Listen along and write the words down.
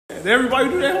Did everybody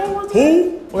do that homework?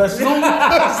 Who? Well, that's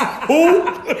Who?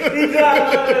 He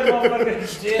got that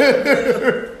motherfucking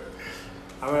shit.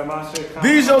 I mean, my shit.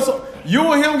 These your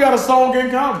you and him got a song in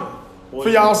common for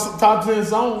y'all top 10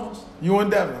 songs. You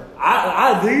and Devin.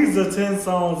 These are 10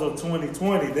 songs of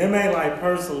 2020. Them ain't like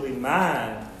personally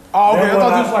mine. Oh, okay. I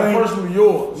thought this was like personally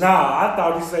yours. Nah, I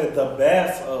thought you said the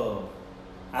best of.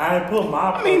 I ain't put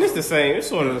my. I mean, it's the same. It's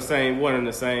sort of the same. One and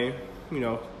the same. You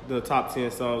know, the top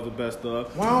 10 songs, the best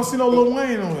of. Why I don't see no Lil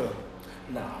Wayne on here?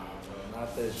 Nah,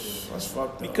 not that shit. That's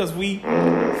fucked up. Because we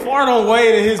fart on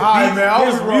Wayne and his beats,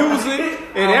 his music,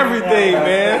 and everything,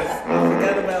 man.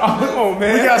 Come on,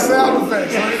 man. We got sound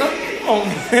effects. Come on,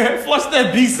 man. Flush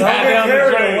that beat side down the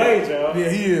drain. Yeah,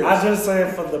 he is. I just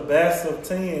said for the best of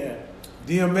 10.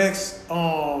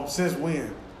 DMX, since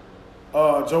when?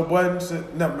 Joe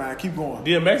Budden, never mind, keep going.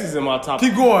 DMX is in my top.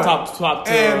 Keep going. Top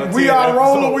 10. And we are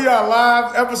rolling. We are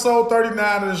live. Episode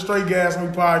 39 of the Straight Gas Me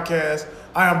podcast.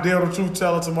 I am Dale the Truth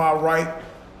Teller to my right.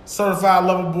 Certified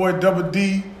Lover Boy, Double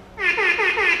D.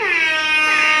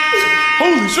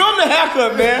 Holy, show him the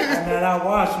haircut, man. Man, I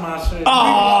washed my shit.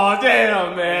 Oh, damn,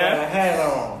 Got a man. hat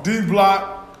on. D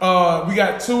Block. We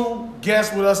got two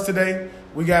guests with us today.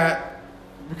 We got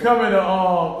becoming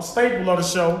a staple of the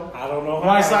show. I don't know how.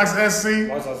 White Sox SC.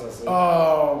 White Sox SC.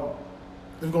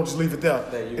 We're gonna just leave it there.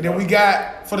 And then we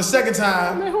got for the second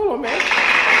time. Man, hold on, man.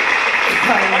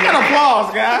 I got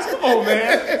applause, guys. Come on,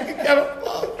 man.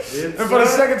 And for the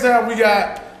second time, we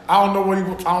got I don't know what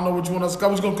you want us to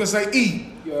cover. We're gonna say E.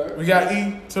 We got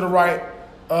E to the right.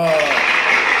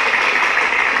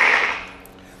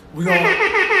 We gonna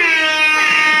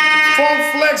Funk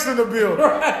Flex in the building.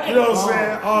 You know what I'm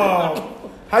saying?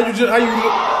 How you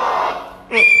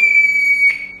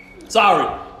look?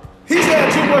 Sorry. He's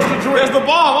had too much to drink. There's the bomb.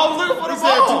 I was looking for the He's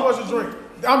had too bomb. much to drink.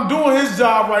 I'm doing his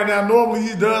job right now. Normally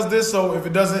he does this, so if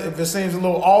it seems a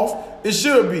little off, it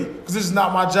should be because this is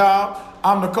not my job.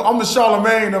 I'm the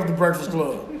Charlemagne of the Breakfast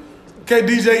Club. Okay,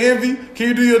 DJ Envy, can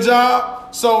you do your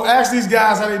job? So ask these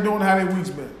guys how they doing, how their week's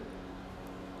been.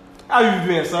 How you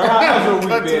been, sir? How's your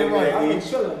Cut week to the been, right. I've man? been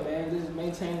chilling, man. Just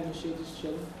maintaining the shit, just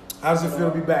chilling. How does it feel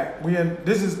to be back?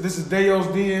 This is Deo's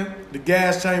Den, the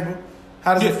gas chamber.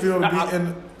 How does it feel to be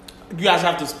in? You guys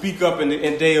have to speak up in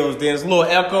Dale's. Then it's a little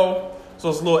echo. So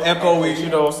it's a little echoey, you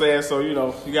know what I'm saying? So, you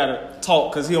know, you gotta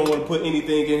talk because he don't want to put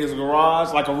anything in his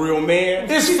garage like a real man.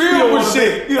 It's filled with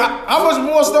shit. You know, how much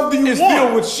more stuff do you want? It's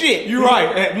filled with shit. You're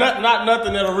right. Not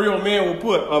nothing that a real man would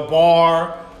put. A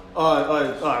bar,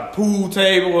 a pool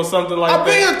table or something like I've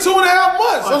that. been here 2.5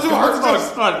 months.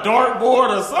 A dartboard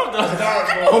or something.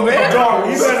 Oh man, dark.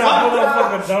 You better not put a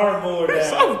fucking dartboard down.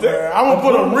 Something. I'm gonna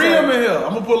put a rim in here.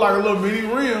 I'm gonna put like a little mini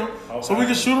rim so we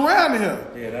can shoot around in here.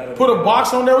 Yeah, put a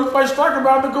box on there. We play striker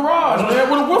about in the garage, man,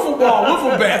 with a wiffle ball,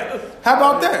 wiffle bat. How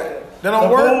about that? That don't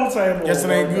work. Pool table. Guess it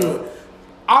ain't good.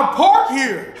 I park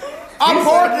here. I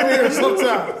park in here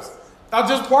sometimes. I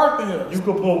just parked in here. You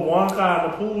could put one kind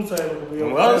of pool table. Be On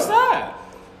the other side.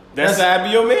 That side be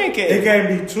your man cave. It can't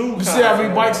be two. You see how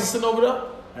many bikes are sitting over there?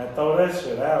 And throw that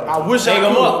shit out. I wish Hang I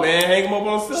them could. up, man. Hang them up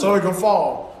on the ceiling. So it can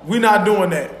fall. We not doing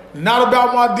that. Not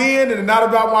about my den and not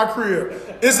about my crib.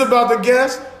 It's about the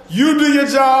guests. You do your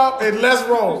job and let's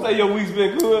roll. Say your week's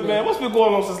been good, man. What's been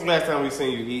going on since the last time we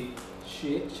seen you, E?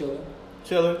 Shit, chilling.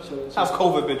 Chilling? How's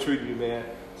COVID been treating you, man?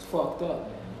 It's fucked up,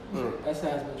 man. That's how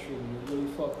it's been treating me. It's really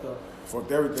fucked up.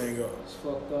 Fucked everything up. It's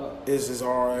fucked up. It's just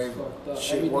alright. It's fucked up.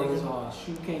 Shit Everything working. is hard.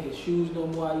 You can't get shoes no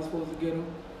more. How you supposed to get them?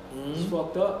 It's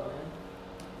fucked up, man.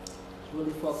 It's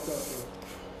really fucked up,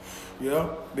 bro. Yeah.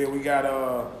 Then we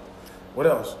got what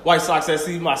else? White Sox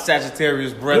SC, my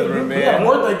Sagittarius brethren, We got a man.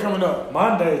 birthday coming up.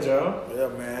 Monday, Joe. Yeah,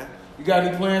 man. You got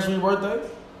any plans for your birthday?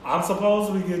 I'm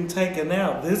supposed to be getting taken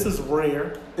out. This is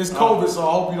rare. It's COVID, so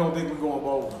I hope you don't think we're going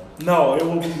bowling. No, it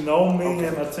will be no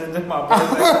men attending my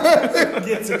birthday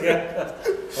get together.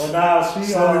 Oh, now she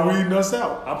Slowly weeding us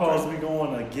out. I'm supposed to be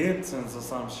going to Gibson's or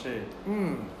some shit.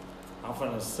 I'm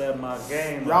finna set my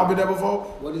game. Y'all been there before?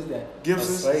 What is that?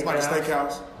 Gibson's? A It's like a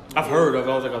steakhouse. steakhouse. I've heard of it.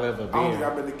 I don't think I've ever I don't think been.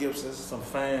 I've been to Gibson's. Some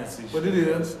fancy shit. But it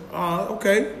is.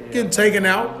 Okay. Yeah. Getting taken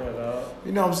out. Yeah,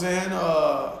 You know what I'm saying?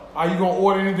 Are you going to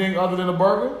order anything other than a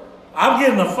burger? I'm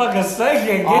getting a fucking steak.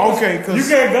 You can't, Okay, you 'cause-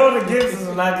 can't go to Gibson's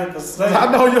and not get the steak. I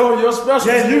know your specialty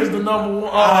Yeah, you- is the number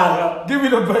one. Give me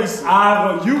the basic.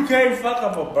 You can't fuck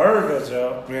up a burger,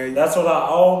 Joe. Man. That's what I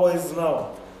always know.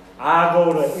 I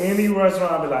go to any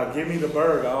restaurant and be like, give me the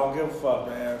burger. I don't give a fuck,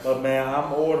 Man. But man,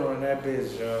 I'm ordering that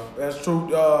bitch, Joe. That's true.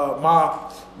 My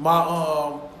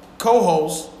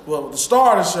co-host, well, the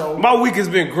star of the show. My week has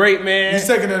been great, man. He's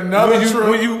taking another trip.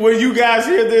 When you guys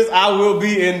hear this, I will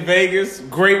be in Vegas.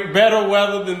 Great, better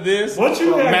weather than this. What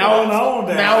you got going on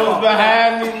there? Mountains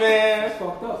behind me, man. That's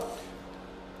fucked up.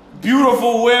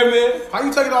 Beautiful women. How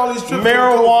you taking all these trips?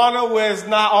 Marijuana, where it's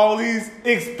not all these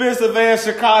expensive ass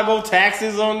Chicago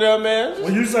taxes on there, man.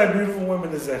 When you say beautiful women,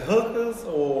 is it hookers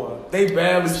or They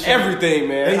badly shit. Everything,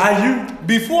 man. are you?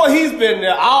 Before he's been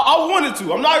there, I wanted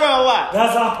to. I'm not gonna lie.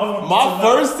 That's all I want My to know.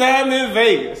 first time in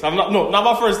Vegas. Not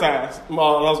my first time.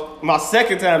 My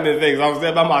second time in Vegas. I was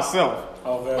there by myself.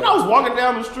 Okay. And I was walking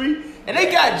down the street, and they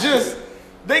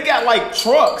got like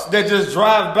trucks that just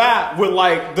drive by with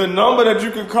like the number that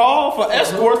you could call for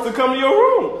escorts to come to your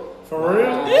room. For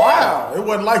real? Yeah. Wow, it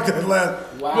wasn't like that last.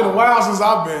 It's been a while since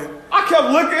I've been. I kept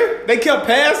looking. They kept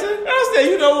passing. And I said,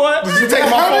 you know what? Did you Take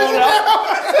my phone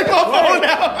out. Take my phone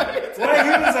out. Wait,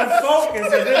 he was in focus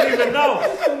and didn't even know.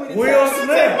 Will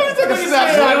Smith. Take a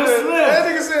snapshot. Will Smith. That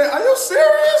nigga said, "Are you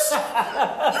serious?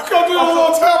 You come to a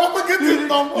long time. I'm gonna get this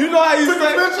number." You know how you Took a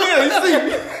say, picture? yeah, you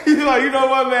see, he's like, you know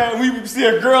what, man? We see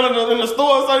a girl in the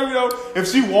store or something, you know, if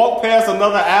she walked past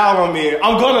another aisle on me,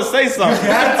 I'm gonna say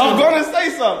something. I'm gonna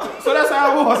say something. So that's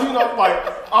how it was, you know, like,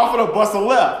 I'm gonna bust a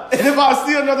left. And if I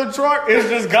see another truck, it's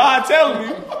just God telling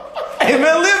me, hey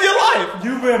man, live your life.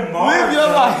 You've been marked. Live your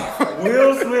life.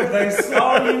 Will Smith, they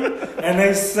saw you and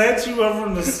they set you up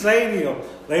from the stadium.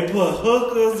 They put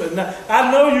hookers and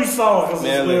I know you saw it because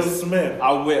it's Will listen, Smith.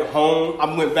 I went home. I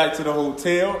went back to the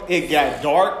hotel. It got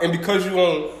dark, and because you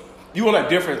on a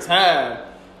different time,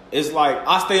 it's like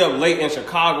I stay up late in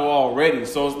Chicago already.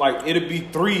 So it's like it'll be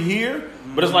 3 here,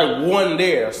 but it's like 1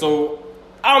 there. So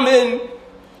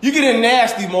you get in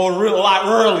nasty mode a lot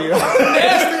earlier.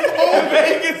 Nasty mode,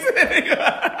 Vegas.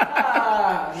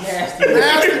 Nasty.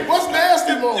 Nasty. What's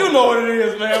nasty mode? You know what it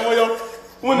is, man.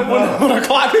 When the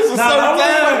clock hits a Now, certain I'm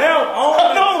looking for time. help.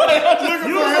 I know, man.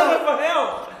 You looking for help.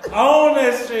 Own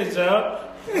that shit, Joe.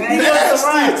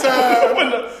 Nasty time.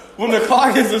 When the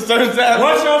clock hits a certain time.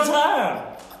 What's your time?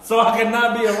 So I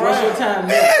cannot be around. What's your time?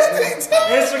 Nasty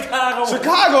time. In Chicago.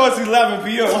 Chicago is 11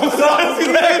 p.m. It's 11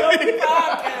 p.m.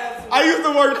 Podcast. I used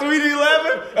to work 3 to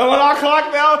 11, and when I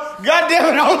clocked out, goddamn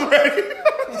it, I was ready.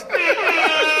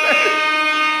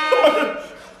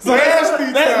 So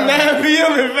Nasty that's time. 9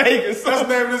 p.m. in Vegas. That's the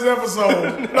name of this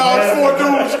episode. No, it's 4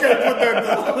 dudes. You can't put that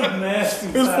down. Nasty.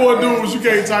 It's 4 dudes. You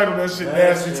can't title that shit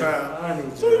nasty time. I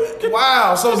need you.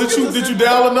 Wow. So did you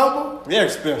dial a number? They're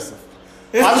expensive.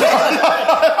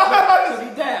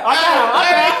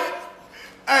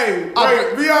 Hey,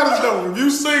 wait, be honest though.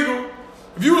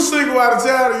 If you were single out of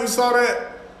town and you saw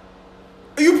that,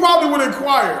 you probably would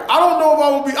inquire. I don't know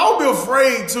if I would be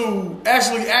afraid to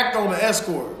actually act on the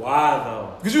escort. Why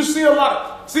though? Because you see a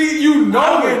lot. You know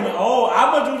I'm it. getting old.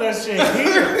 I'm gonna do that shit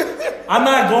here. I'm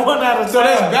not going out of town. So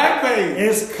that's back pay.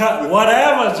 It's cut,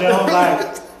 whatever, Joe.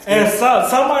 Like, and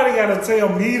somebody gotta tell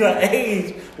me the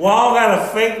age. Well, I don't gotta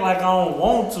fake like I don't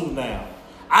want to now.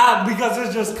 Because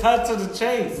it's just cut to the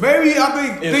chase. Maybe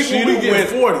I If think she when we get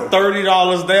 40.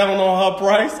 $30 down on her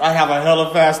price, I have a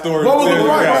hella fast story. What was to the tell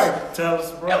you guys. price? Tell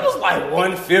us, bro. It was like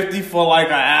 $150 for like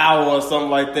an hour or something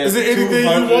like that. Is it anything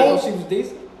you 200. want? She was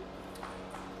decent.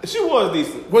 She was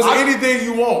decent. Was it anything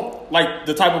you want? Like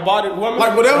the type of body woman?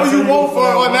 Like whatever you want for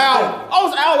an hour. I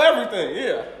was out everything,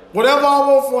 yeah. Whatever I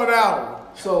want for an hour.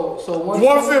 So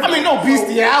 150. I mean, no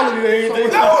bestiality or anything.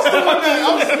 That was the one that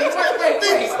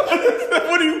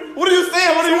Wait. What are you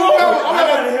saying? What do you want? I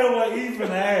gotta hear what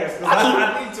Ethan asked. 'Cause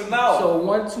I need to know. So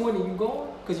 120, you going?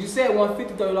 Because you said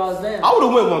 150, $30 down. I would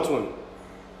have went 120.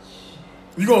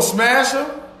 You gonna smash her?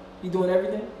 You doing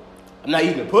everything? I'm not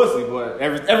eating a pussy, but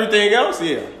everything else,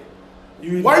 yeah.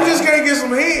 Why you just can't get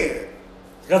some head?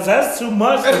 Because that's too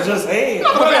much for just head.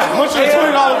 But that's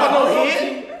 $120 for no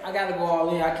head. I gotta go all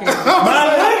in. I can't. My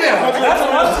nigga. That's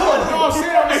what No, I'm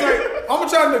saying, I'm gonna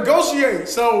try to negotiate.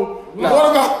 So what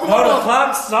about? No, the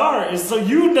clock starts. So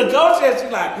you negotiate. You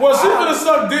like, Well, she gonna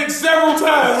suck dick several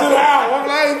times in an hour. I'm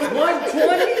like,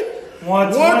 120?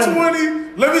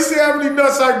 120. Let me see how many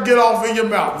nuts I can get off in your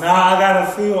mouth. Nah, I gotta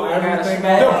feel everything.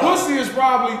 smash. The pussy is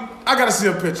probably. I gotta see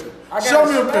a picture. I gotta Show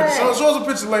me a smash. picture. Show us a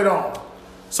picture later on,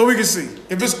 so we can see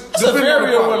if it's. It's a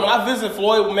very women. I visit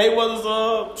Floyd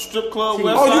Mayweather's strip club See.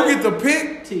 website. Oh, you get the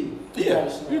pic? T. Yeah.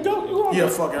 You don't. You want Yeah,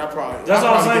 fuck it. I probably. That's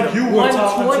what I'm saying. You were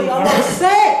talking 120, to I'm her.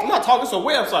 upset. I'm not talking. It's a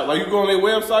website. Like you go on their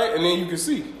website and then you can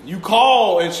see. You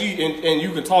call and and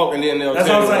you can talk and then they'll. That's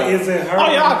tell what I'm you, saying. Is it her?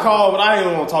 Oh yeah, I call, but I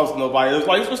ain't want to talk to nobody.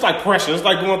 It's like pressure. It's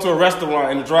like going to a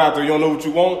restaurant in the drive-thru. You don't know what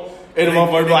you want, And the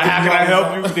motherfucker like, how can I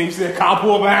help you? Then you said, "Cop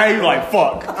pull behind you." Like,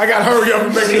 fuck. I gotta hurry up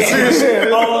and make this decision.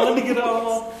 Let me get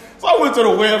on. So I went to the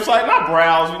website and I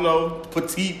browsed,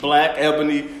 petite, black,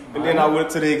 ebony. And then I went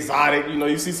to the exotic.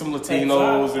 You see some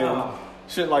Latinos and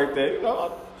shit like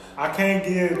that. I can't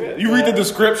get. You read the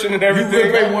description and everything.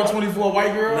 You would pay $120 for a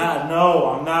white girl? No,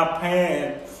 I'm not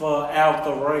paying for out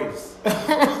the race.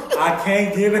 I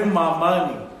can't give him my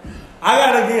money. I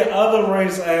gotta get other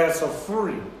race ass for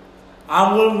free.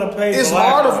 I'm willing to pay. It's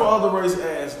harder for other race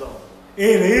ass though.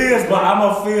 It is, but I'm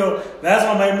gonna feel. That's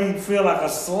gonna make me feel like a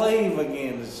slave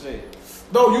again. And shit.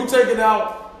 No, you taking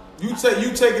out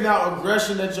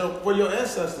aggression for your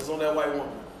ancestors on that white woman.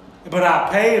 But I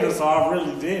paid her, so I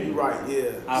really did. You right,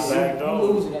 yeah. I backed You off.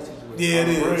 losing that situation. Yeah, it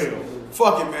is. Real.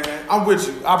 Fuck it, man. I'm with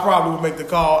you. I probably would make the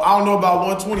call. I don't know about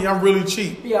 120. I'm really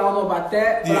cheap. Yeah, I don't know about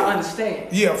that, but Yeah. I understand.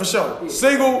 Yeah, for sure. Yeah.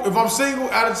 Single, if I'm single,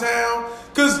 out of town,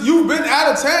 because you've been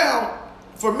out of town.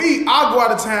 For me, I'll go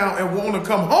out of town and want to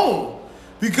come home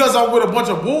because I'm with a bunch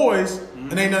of boys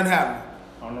and ain't nothing happening.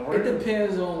 On the It real.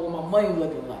 depends on what my money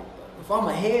looking like. If I'm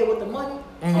ahead with the money,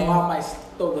 I might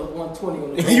throw the 120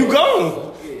 on the You door.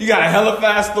 gone. Yeah. You got a hella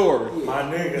fast story. My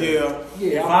nigga. Yeah.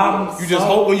 Yeah, If I'm I'm You just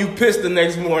hope when you piss the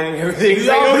next morning, everything's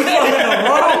like, Y'all be okay.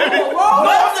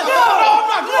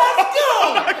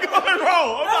 fucking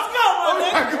around. Let's go.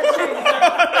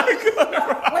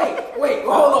 Wait,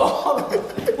 hold on.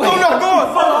 Wait, No, go on.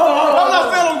 I'm not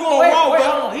saying I'm going wait, wrong, but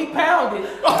hold on. He pounded.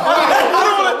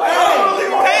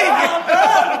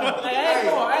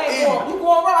 I ain't going. You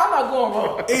going wrong? I'm not going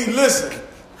wrong. Hey, listen.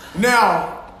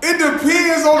 Now, it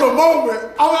depends on the moment.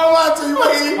 I'm gonna lie to you,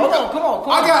 man. Hold on, come on.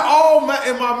 I got all in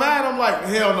my mind. I'm like,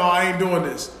 hell no, I ain't doing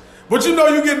this. But you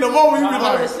get in the moment, you be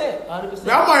like, 100%. man, I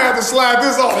might have to slide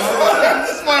this off.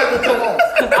 Slide this come on.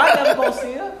 Because I never gonna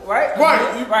see her, right?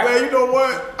 Right. Man, you know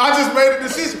what? I just made a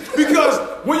decision. Because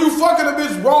when you fucking a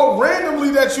bitch raw randomly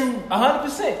that you,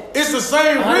 100%. it's the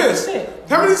same 100%. risk.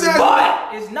 How many times?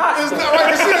 But it's not. It's not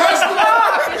right. See, that's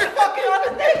It's fucking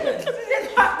other niggas.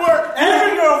 It's not. but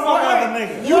Every girl fuck other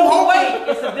niggas. You No, hope- wait,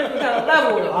 it's a different kind of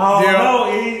level though. Oh Yeah. no,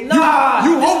 E. Nah,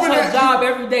 you this hoping is her that- job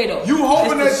every day though. you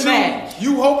hoping It's the that smash.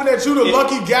 you hoping that you the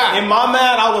lucky guy. in my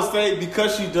mind, I would say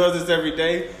because she does this every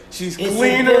day, she's It's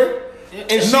cleaner.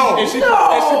 And she No.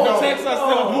 protects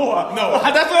herself more. No.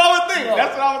 That's what I would think. No.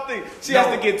 That's what I would think. She No. has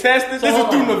to get tested. So This is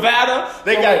hold through on. Nevada.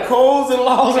 They So got wait. codes and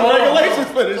laws and Hold on, regulations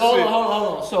for this hold shit. on, hold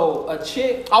on. So a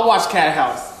chick, I watch Cat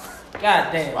House.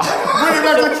 goddamn. Bring it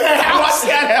back to Cat I House.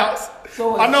 watch Cat House.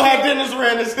 So I know how Dennis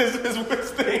ran his thing.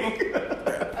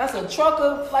 That's a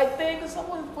trucker like thing or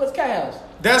something. What's Cat House?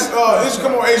 That's it's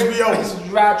come on HBO. You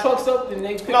drive trucks up and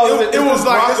they pick No, up. It was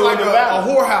like it's like Nevada. a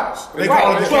whorehouse. They Right,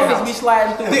 call it the the Cat truckers be House.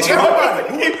 sliding through. Everybody,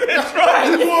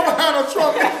 who behind a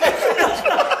truck?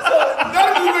 That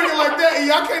you nigga like that,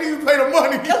 y'all can't even pay the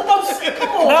money. That's what I'm saying. Come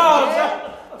on, man.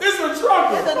 It's a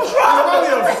trucker. It's a It's trucker. probably a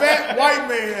fat white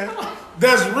man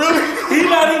that's really. He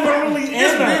not even really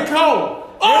It's in Big there. Cole.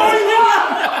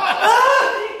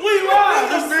 We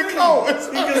live. It's Big Cole. It's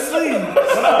You can see. my bad,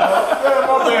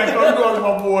 Cole. You know that's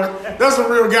my boy. That's a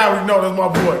real guy. We know that's my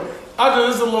boy.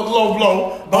 It's a low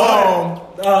blow.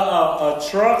 A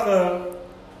trucker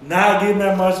not getting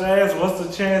that much ass. What's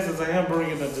the chances of him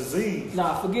bringing a disease?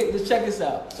 Nah, forget. Just check this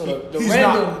out. So the He's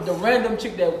random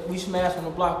chick that we smashed on the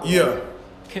block. with, Yeah.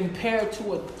 Compared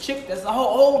to a chick that's the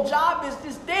whole job is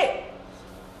this dick.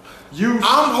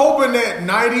 I'm hoping that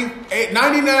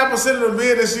 99% of the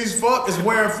men that she's fucked is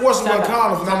wearing forcible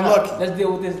condoms, and I'm lucky. Let's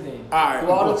deal with this then. All right. Through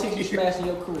all the chicks you smashed in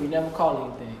your crew, you never call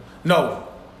anything. No.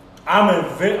 I'm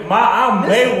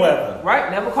Mayweather. Right?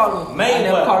 Never call anything. I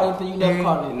never Mayweather. call anything. You never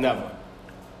call anything. Never.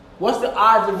 What's the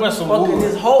odds of you What's some fucking moves?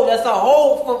 this hoe? That's a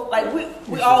hoe for like we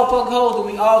all fuck hoes and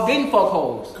we all didn't fuck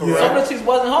hoes. Correct. Some of the chicks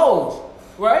wasn't hoes,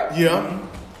 right? Yeah.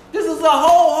 This is a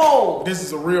hoe. This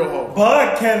is a real hoe.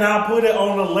 But can I put it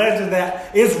on the legend that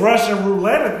it's Russian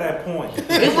roulette at that point?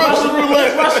 It's Russian roulette.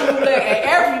 It's Russian roulette at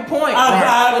every point.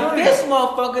 I But agree. this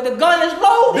motherfucker, the gun is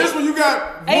loaded. This one you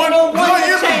got Ain't one no one gun in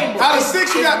the empty. chamber. Out of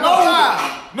 6, you got It's no loaded.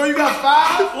 5. No, you got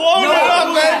 5. Load No, it up,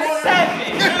 you baby. got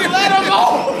 7. Let him go.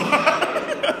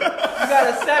 You got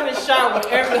a 7 shot with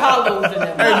every hollows in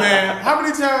that. Hey man, how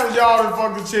many times y'all done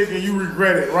fucked a chick and you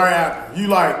regret it right after? You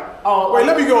like, Oh, wait,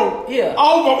 let me go. Yeah. I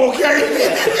hope I'm okay.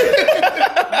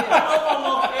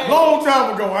 Long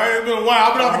time ago. I ain't been a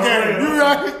while. I've been out the game. You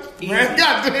right? Man,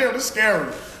 goddamn, it's scary.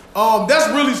 That's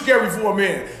really scary for a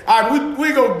man. All right, we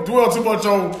ain't gonna dwell too much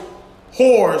on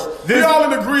whores. We all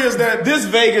in agreement that This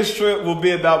Vegas trip will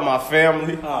be about my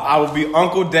family. I will be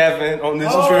Uncle Devin on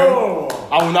this Oh. trip.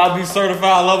 I will not be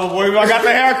certified lover boy. I got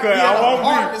the haircut. he had I a won't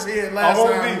heart in be. his head I last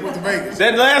won't time be. with the Vegas.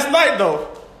 That last night though,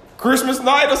 Christmas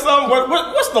night or something?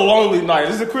 What's the lonely night?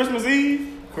 Is it Christmas Eve?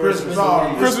 Christmas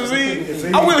Christmas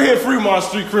Eve? I will hit Fremont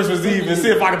Street Christmas Eve and see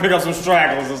if I can pick up some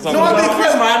stragglers or something. No, I think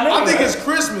Christmas. I think it's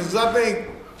Christmas. 'Cause I think,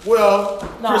 well,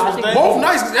 Christmas Day. both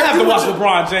nights. I have to watch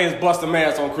LeBron James bust a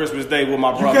mask on Christmas Day with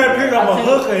my You brother. can't pick up a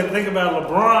hooker and think about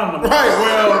LeBron. Right,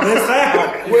 well, It's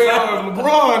out. well,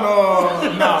 LeBron,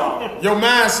 nah, your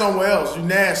mind's somewhere else. You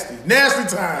nasty, nasty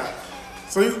time.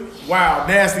 So,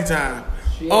 nasty time.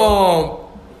 Shit.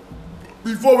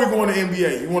 Before we go into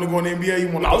NBA, you want to go into NBA? You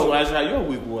want to? I was going to ask you how your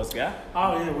week was, guy.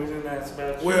 Oh yeah, we didn't ask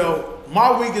about you. Well,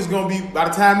 my week is gonna be. By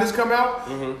the time this come out,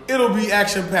 it'll be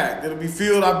action packed. It'll be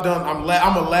filled. I'm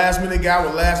a last minute guy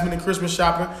with last minute Christmas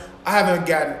shopping. I haven't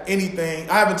gotten anything.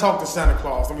 I haven't talked to Santa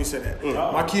Claus. Let me say that.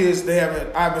 My kids, I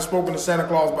haven't spoken to Santa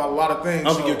Claus about a lot of things. I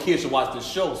don't think your kids should watch this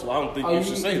show, so I don't think you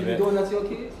should say You that. doing that to your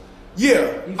kids? Yeah.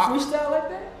 You freestyle like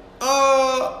that?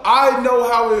 I know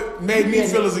how it made me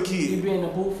feel as a You kid. be in the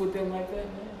booth with them like that, man?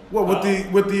 What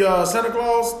with the Santa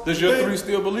Claus? Does your thing? three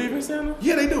still believe in Santa?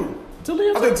 Yeah, they do.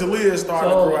 Talia? I think Talia is starting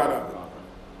to grow out of it.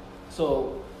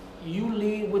 So you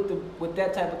lead with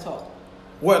that type of talk.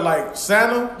 What, like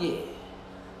Santa? Yeah.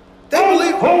 They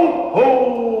believe.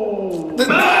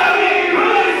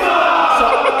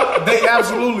 They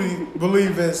absolutely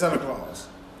believe in Santa Claus.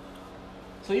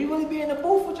 So you really be in the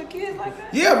booth with your kids like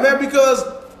that? Yeah, man, because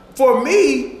for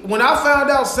me, when I found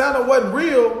out Santa wasn't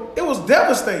real, it was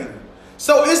devastating.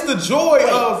 So it's the joy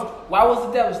of, Why was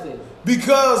it devastating?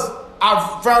 because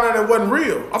I found out it wasn't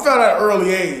real. I found out at an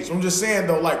early age. I'm just saying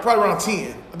though, like probably around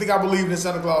 10. I think I believed in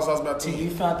Santa Claus when I was about 10. You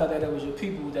found out that it was your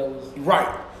people that was. Right.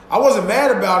 I wasn't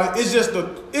mad about it. It's just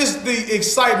the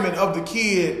excitement of the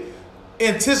kid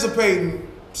anticipating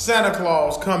Santa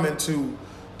Claus coming to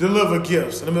deliver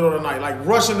gifts in the middle of the night, like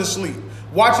rushing to sleep.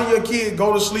 Watching your kid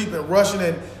go to sleep and rushing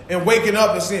and waking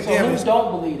up and saying, So damn, who it's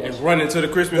don't believe that? And running to the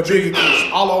the Christmas bigger tree.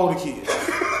 kids, all the older kids.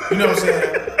 You know what I'm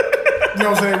saying? You know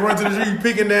what I'm saying? Run to the tree,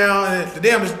 peeking down, and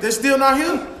damn, they're still not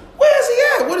here. Where is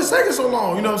he at? What is taking so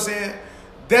long? You know what I'm saying?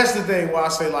 That's the thing why I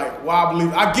say like why I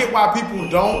believe. I get why people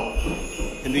don't.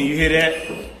 And then you hear that.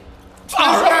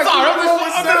 I'm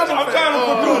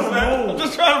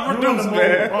just trying to produce,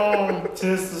 man.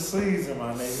 Tis the season,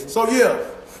 my nigga. So yeah,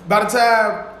 by the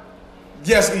time,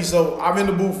 yes, so I'm in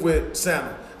the booth with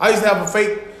Santa. I used to have a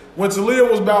fake, when Talia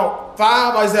was about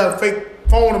 5, I used to have a fake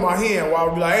phone in my hand where I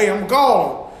would be like, hey, I'm gonna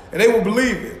call him. And they would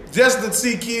believe it. Just to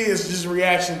see kids just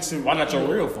reaction to. Why not your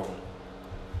real phone?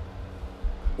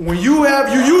 When you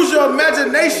use your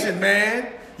imagination, man.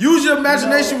 Use your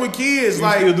imagination with kids. You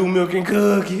like, still do milk and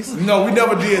cookies? no, we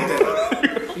never did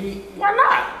that. Why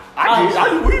not?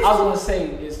 I was gonna say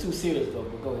it's too serious though,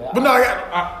 but go ahead. But no,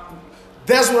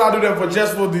 that's what I do that for,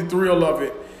 just for the thrill of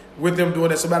it, with them doing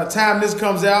that. So by the time this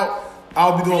comes out,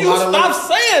 I'll be doing You a lot of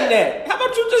stop saying that. How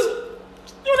about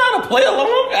you know how to play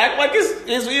along? Act like it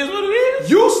is what it is.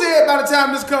 You said by the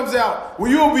time this comes out,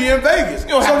 well, you'll be in Vegas.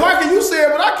 don't So have why can you say it,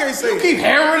 but I can't say You it? keep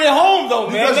hammering it home though,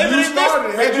 man. Because you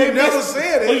started it. Had you never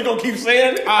said it. So you gonna keep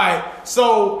saying it? All right,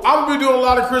 so I'm gonna be doing a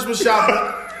lot of Christmas shopping,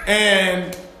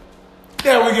 and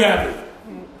there we got it.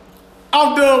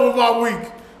 I'm done with my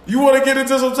week. You want to get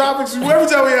into some topics? Every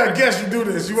time we have a guest, you do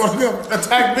this. You want to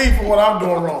attack me for what I'm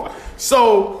doing wrong.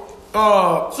 So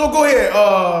go ahead,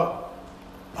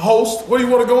 host. What do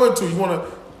you want to go into? You want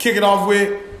to kick it off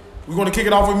with? We want to kick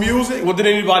it off with music. Well, did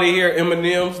anybody hear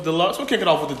Eminem's Deluxe? We'll kick it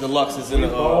off with the Deluxes in the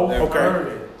Both okay. heard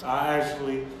it. I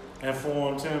actually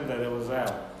informed him that it was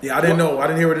out. Yeah, I didn't know. I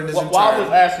didn't hear it in this Well, I was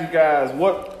entirety. asking you guys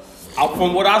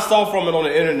from what I saw from it on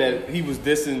the internet, he was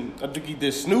dissing. I think he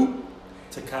did Snoop,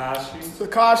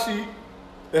 Tekashi,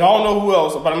 and I don't know who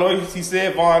else, but I know he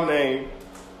said Von's name.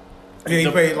 Yeah,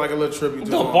 he paid like a little tribute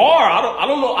to The him. bar, I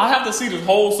don't know. I have to see this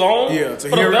whole song. Yeah, to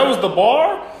but hear if that it. was the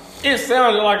bar, it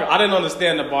sounded like I didn't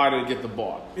understand the bar. I didn't get the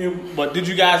bar. But did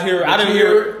you guys hear it? I didn't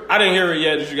hear it. I didn't hear it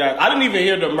yet. Did you guys? I didn't even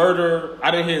hear the murder. I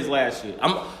didn't hear his last shit.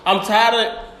 I'm tired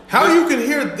of. How can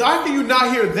you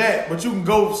not hear that, but you can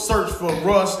go search for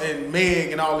Russ and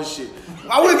Meg and all this shit?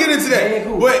 I wouldn't get into Meg that,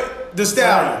 who? but the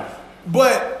stallion.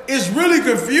 But it's really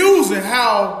confusing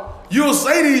how you'll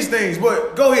say these things.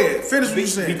 But go ahead, finish what you're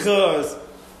saying. Because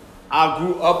I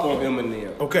grew up on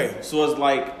Eminem. Okay. So it's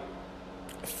like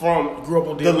from Grew up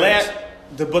on the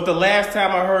DMX. last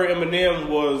time I heard Eminem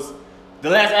was the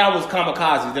last album was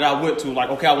Kamikaze that I went to. Like,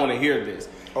 okay, I want to hear this.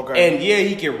 Okay. And yeah,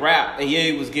 he could rap, and yeah,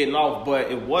 he was getting off,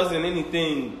 but it wasn't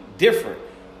anything different.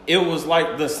 It was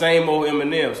like the same old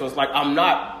Eminem. So it's like I'm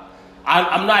not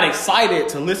excited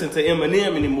to listen to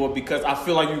Eminem anymore because I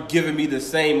feel like you're giving me the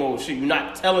same old shit. You're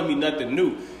not telling me nothing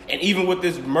new. And even with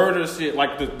this murder shit,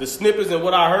 like the snippets and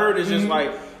what I heard is just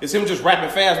like, it's him just rapping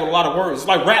fast with a lot of words. It's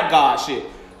like Rap God shit.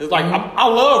 It's like I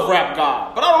love Rap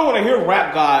God, but I don't want to hear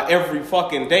Rap God every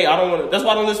fucking day. I don't want to. That's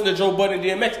why I don't listen to Joe Budden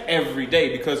and DMX every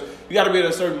day, because you got to be in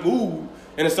a certain mood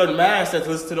and a certain mindset to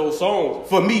listen to those songs.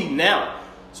 For me now,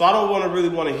 so I don't really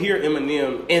want to hear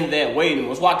Eminem in that way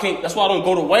anymore. That's why I don't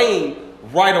go to Wayne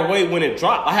right away when it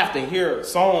dropped. I have to hear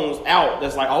songs out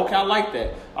that's like, okay, I like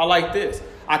that. I like this.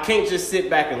 I can't just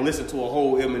sit back and listen to a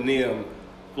whole Eminem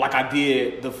like I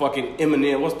did the fucking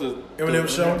Eminem. What's the Eminem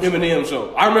show? Eminem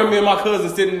show. I remember me and my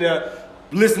cousin sitting there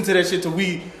listening to that shit till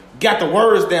we got the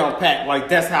words down pat. Like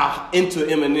that's how into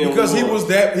Eminem. Because he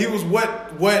was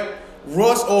what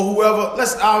Russ or whoever.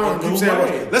 Let's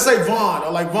say Vaughn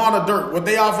or like Vaughn or Dirk. What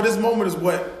they are for this moment is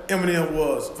what Eminem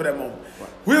was for that moment. Right.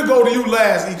 We'll go to you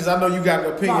last, because I know you got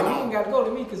an opinion. No, you ain't got to go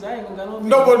to me because I ain't gonna got no.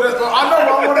 No, but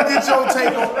I want to get your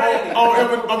take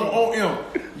on M.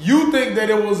 You think that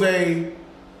it was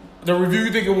the review?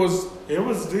 You think it was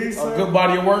decent, a good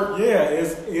body of work? Yeah,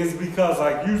 it's because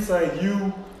like you say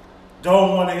you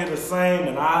don't want to hear the same,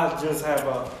 and I just have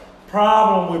a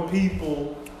problem with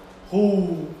people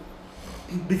who,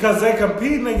 because they're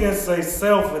competing against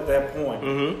themselves at that point.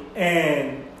 Mm-hmm.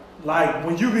 And like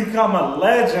when you become a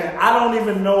legend, I don't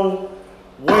even know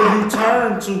where you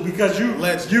turn to, because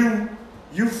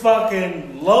you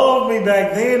fucking loved me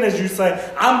back then, as you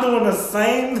say. I'm doing the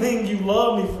same thing you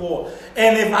love me for.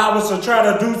 And if I was to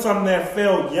try to do something that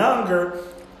felt younger,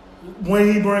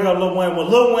 when he bring up Lil Wayne,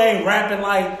 Lil Wayne rapping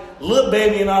like Lil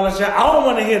Baby and all that shit, I don't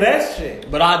want to hear that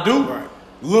shit. But I do. Right.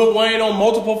 Lil Wayne on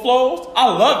multiple flows, I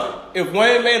love it. If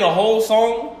Wayne made a whole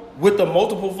song with the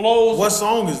multiple flows. What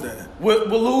song is that? With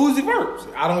Lil Uzi Vert.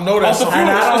 I don't know that song.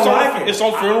 I don't like it. It's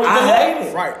on Funeral. I hate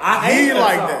it. Right. I hate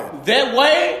that. That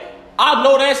way, I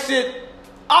know that shit.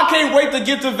 I can't wait to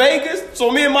get to Vegas so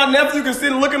me and my nephew can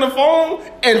sit and look in the phone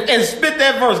and spit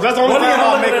that verse. That's the only time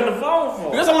I'll make the phone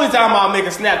for. That's the only time I'll make a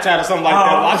Snapchat or something like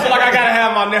that. I feel like I gotta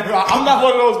have my nephew. I'm not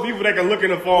one of those people that can look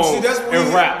in the phone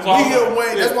and rap. So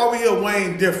Wayne. That's why we hear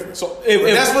Wayne different. So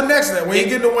that's what next then. We ain't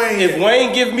getting to Wayne. If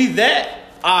Wayne give me that,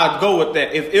 I'd go with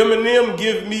that. If Eminem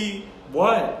give me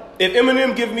what? If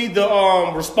Eminem give me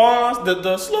the response,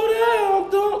 the slow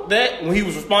down, that when he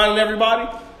was responding to everybody.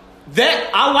 That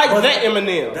I like that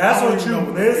Eminem. That's what you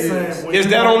missing. Is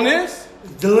that on this?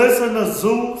 Listen to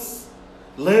Zeus.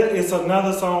 It's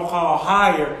another song called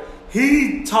Higher.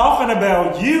 He talking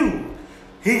about you.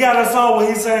 He got a song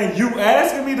where he's saying, you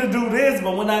asking me to do this,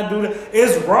 but when I do that,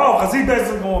 it's wrong. Because he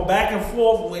basically going back and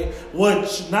forth with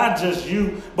what, not just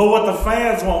you, but what the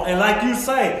fans want. And like you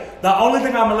say, the only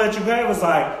thing I'm going to let you have is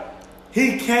like,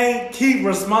 he can't keep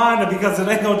responding because it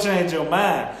ain't gonna change your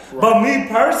mind. Right. But me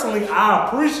personally, I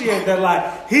appreciate that.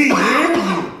 Like he hear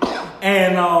you,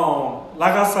 and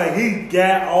like I say, he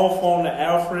got off on the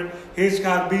Alfred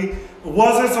Hitchcock beat.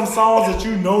 Was there some songs that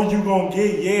you know you gonna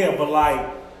get? Yeah, but like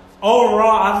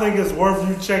overall, I think it's worth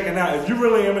you checking out. If you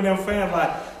really Eminem fan,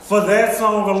 like for that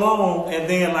song alone, and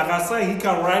then like I say, he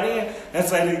come right in and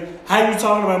say, "How you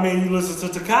talking about me?" And you listen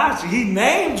to Tekashi, he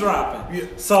name dropping. Yeah.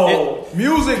 So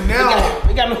music now,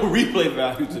 it got no replay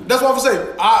value. To that's what I'm saying.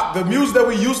 The music that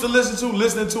we used to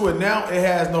listening to it now, it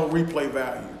has no replay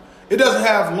value. It doesn't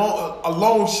have a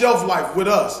long shelf life with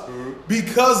us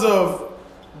because of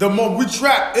the moment we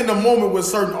trap in the moment with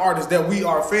certain artists that we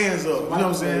are fans of. You know what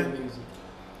I'm saying?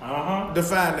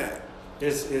 Define that.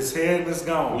 It's here and it's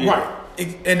gone. Yeah. Right.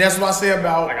 And that's what I say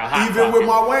about like even with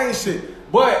my Wayne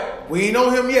shit. But we ain't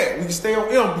on him yet. We can stay on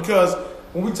him because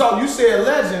when we talk, you said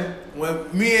legend. When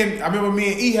I remember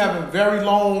me and E having very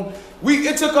long.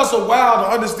 It took us a while to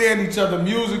understand each other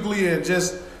musically and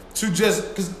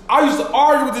because I used to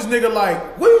argue with this nigga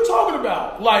like, what are you talking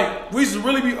about? Like we used to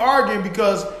really be arguing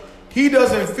because he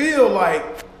doesn't feel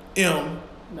like M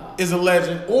is a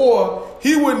legend, or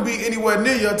he wouldn't be anywhere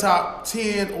near your top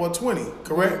 10 or 20,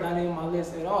 correct? He's not even on my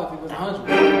list at all if it was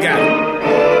 100. Got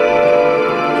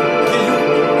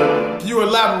it. Can you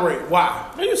elaborate? Why?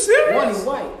 Are you serious? One is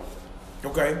white.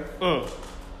 Okay.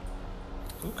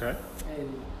 Okay.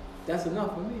 And that's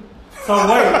enough for me. So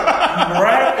wait,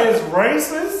 rap is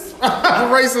racist?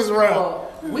 Racist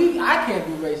rap. I can't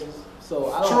be racist.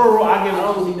 So I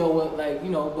don't really know what,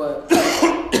 but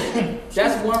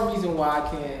that's one reason why I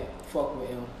can't fuck with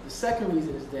him. The second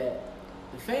reason is that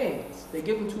the fans, they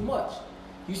give him too much.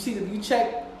 You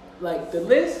check like the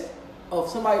list of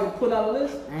somebody to put on a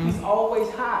list, he's always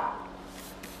high.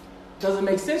 Doesn't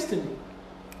make sense to me.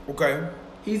 Okay.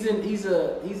 He's a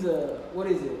what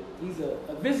is it? He's a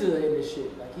visitor in this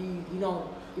shit. Like he don't.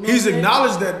 You know he's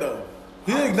acknowledged that though.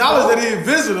 He acknowledged that he's a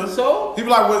visitor. So he be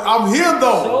like, well, I'm here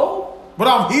though. So but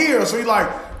I'm here. So he like,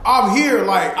 I'm here.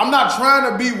 Like I'm not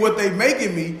trying to be what they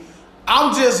making me.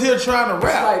 I'm just here trying to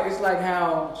rap. It's like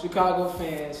how Chicago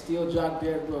fans still jock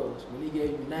Derrick Rose when he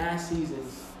gave you 9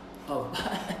 seasons of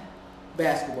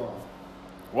basketball.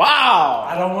 Wow.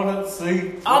 I don't want to see.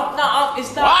 It's not.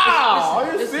 Wow.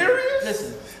 Are you serious?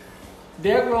 Listen.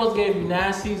 Derrick Rose gave you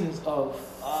 9 seasons of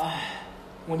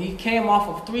when he came off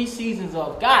of 3 seasons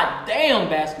of goddamn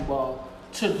basketball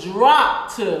to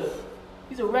drop to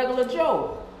he's a regular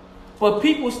Joe. But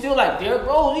people still like Derrick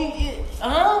Rose.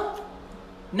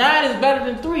 9 is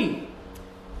better than 3.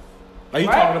 Are you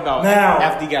right? talking about now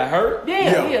after he got hurt?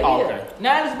 Yeah. Oh, okay.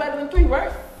 9 is better than 3,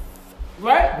 right?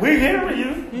 Right? We hearing you.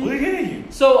 Mm-hmm. We hear you.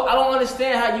 So I don't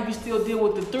understand how you can still deal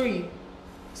with the 3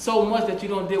 so much that you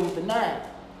don't deal with the 9.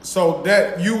 So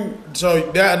that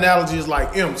analogy is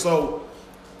like him. So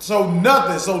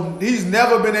nothing. So he's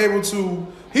never been able to.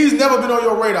 He's never been on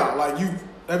your radar. Like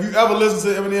have you ever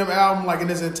listened to Eminem album like in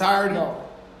its entirety? No.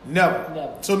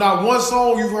 Never. So not one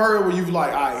song you've heard where you've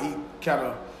like, all right,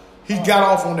 he got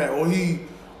off on that, or you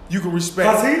can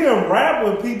respect. Because he didn't rap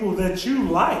with people that you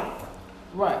like.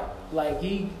 Right. Like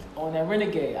he on that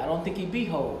Renegade. I don't think he beat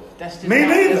Hov. That's just me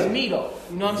neither. That's me though.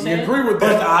 You know what I'm saying? You agree with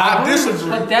that? But I disagree.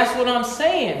 But that's what I'm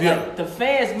saying. Yeah. Like the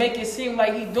fans make it seem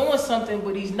like he's doing something,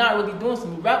 but he's not really doing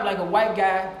something. He rap like a white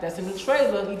guy that's in the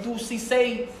trailer. He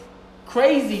say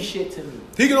crazy shit to me.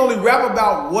 He can only rap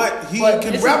about what he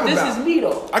can rap about. This is me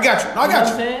though. I got you. You know what I'm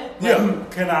saying? Yeah.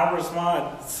 Can I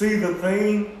respond? See the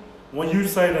thing when you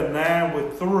say the 9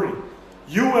 with 3,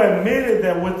 you admitted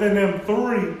that within them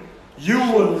 3. You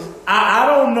was I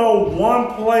don't know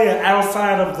one player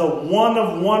outside of the one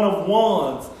of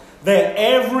ones that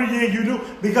every year you do,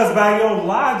 because by your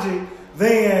logic,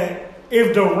 then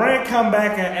if Durant come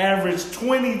back and average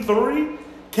 23,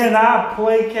 can I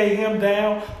placate him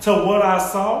down to what I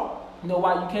saw? You know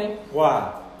why you can't?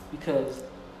 Why? Because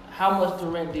how much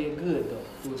Durant did good though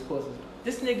through his courses.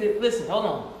 This nigga, listen, hold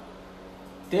on.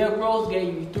 Derrick Rose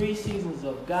gave you 3 seasons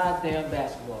of goddamn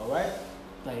basketball, right?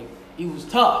 Like he was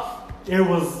tough. It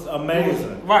was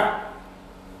amazing. Right.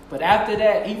 But after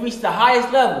that, he reached the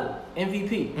highest level,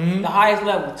 MVP, the highest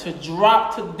level, to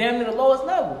drop to damn near the lowest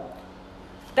level.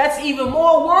 That's even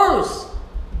more worse.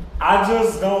 I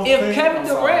just don't If Kevin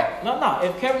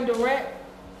Durant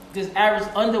just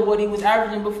averaged under what he was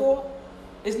averaging before,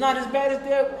 it's not as bad as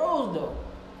Derrick Rose, though.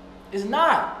 It's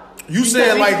not. You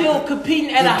said like he's still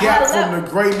competing at a high gap level. from the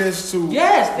greatness to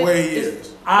where he is.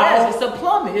 Yes, it's a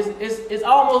plummet. It's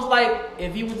almost like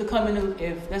if he was to come in,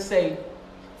 if let's say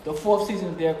the 4th season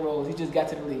of Derrick Rose, he just got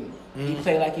to the league. He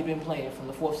played like he'd been playing from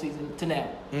the 4th season to now.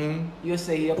 You'll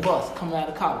say he a bust coming out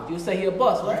of college. You'll say he a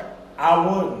bust, right? I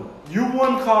wouldn't. You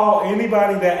wouldn't call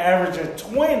anybody that averaging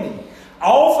 20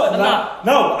 off.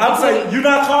 No, I'm saying you're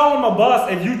not calling him a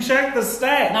bust if you check the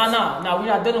stats. No, we're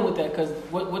not dealing with that because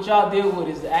what y'all deal with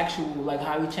is the actual, like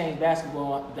how he changed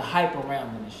basketball, the hype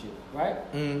around him and shit, right?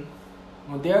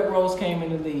 When Derrick Rose came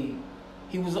in the league,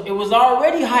 it was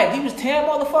already hype. He was tearing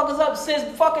motherfuckers up since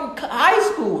fucking high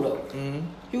school though.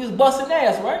 He was busting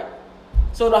ass, right?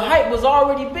 So the hype was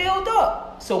already built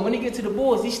up. So when he get to the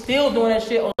Bulls, he's still doing that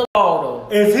shit on the ball though.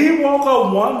 If he woke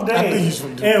up one day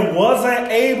and wasn't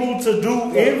able to do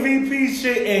MVP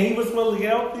shit and he was fully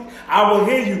healthy, I will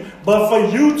hear you. But for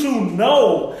you to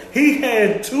know he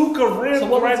had 2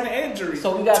 career-threatening injuries.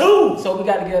 So we got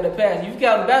to get the pass. You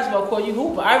got on the basketball court, you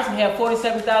hoop. Iverson had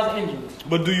 47,000 injuries.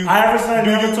 But do you? Iverson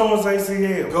never tore his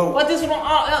ACL. Go. But this one,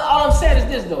 all I'm saying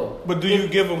is this though. But do you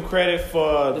give him credit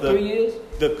for the 3 years?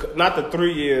 Not the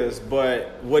 3 years,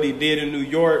 but what he did in New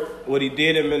York, what he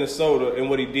did in Minnesota, and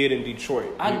what he did in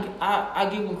Detroit. I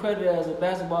give him credit as a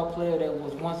basketball player that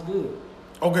was once good.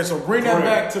 Okay, so bring that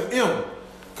back to him,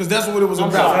 because that's what it was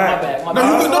about. Sorry, my bad.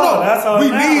 No. We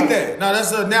need that. No,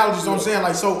 that's an analogy. So I'm saying,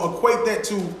 like, so equate that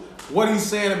to what he's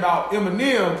saying about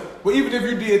Eminem. But even if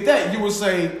you did that, you would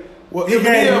say, well, he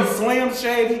Eminem, Slim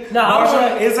Shady.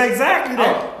 No, it's exactly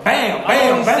that. Bam, I'm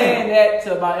bam, only bam. saying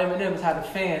that about Eminem is how the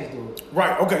fans do it.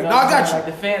 right? Okay, You know no, I got you. Like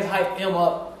the fans hype him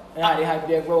up, and how they hype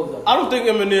Derrick Rose up. I don't think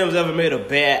Eminem's ever made a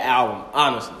bad album,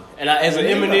 honestly. And as an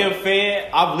Eminem fan,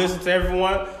 I've listened to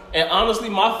everyone, and honestly,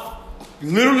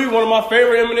 literally one of my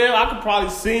favorite Eminem, I could probably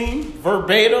sing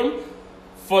verbatim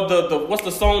for the what's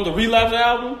the song, the Relapse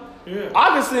album. Yeah. I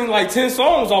can sing like 10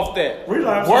 songs off that.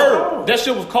 Relapse Word. was cold. That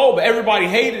shit was cold, but everybody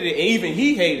hated it, and even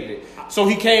he hated it. So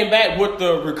he came back with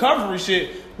the recovery shit,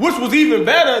 which was even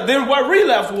better than what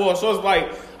Relapse was. So it's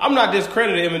like, I'm not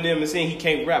discrediting Eminem and saying he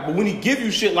can't rap, but when he give you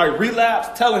shit like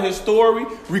Relapse, telling his story,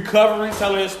 recovery,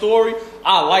 telling his story,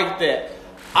 I like that.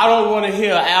 I don't want to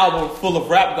hear an album full of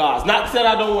rap gods. Not that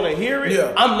I don't want to hear it.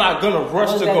 Yeah. I'm not gonna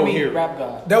rush to go hear it. Rap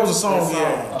god. That was a song,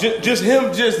 yeah. Just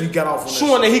him, He got off on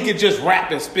showing that he could just rap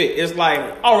and spit. It's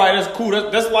like, all right, that's cool.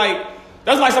 That's like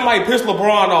somebody piss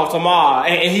LeBron off tomorrow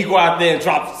and he go out there and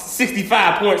drop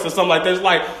 65 points or something like that. It's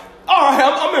like, all right,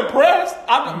 I'm impressed,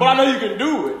 but I know you can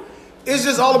do it. It's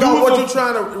just all about what you're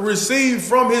trying to receive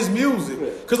from his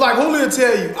music. Cause like Julio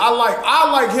tell you,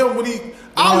 I like him when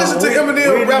I listen to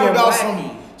Eminem rap about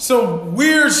some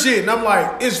weird shit, and I'm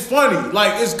like, it's funny,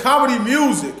 like it's comedy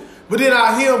music. But then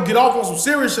I hear him get off on some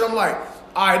serious shit. I'm like,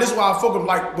 all right, this is why I fuck him.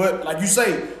 Like, but like you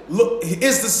say, look,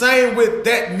 it's the same with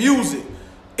that music.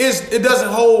 It doesn't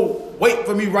hold weight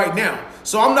for me right now.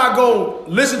 So I'm not gonna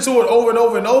listen to it over and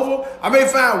over and over. I may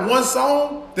find one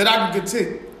song that I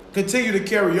can continue to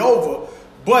carry over,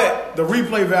 but the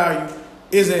replay value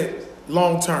isn't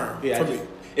long term for me.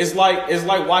 It's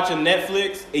like watching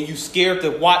Netflix and you scared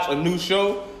to watch a new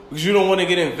show because you don't want to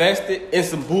get invested in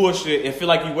some bullshit and feel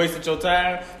like you wasted your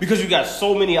time because you got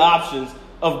so many options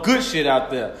of good shit out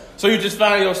there. So you just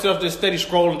find yourself just steady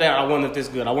scrolling down. I wonder if this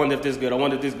good. I wonder if this good. I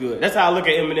wonder if this good. That's how I look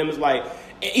at Eminem. It's like,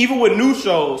 even with new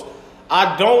shows,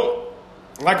 I don't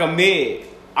like a Meg.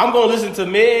 I'm going to listen to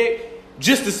Meg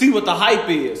just to see what the hype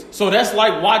is. So that's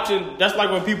like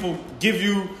when people give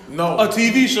you a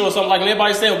TV show or something like, and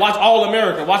everybody's saying, watch All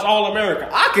American, watch All American.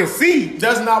 I can see.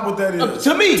 That's not what that is.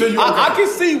 To me, I can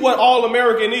see what All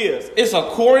American is. It's a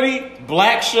corny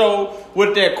black show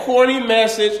with that corny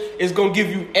message. It's going to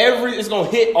give you it's going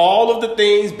to hit all of the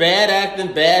things, bad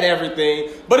acting, bad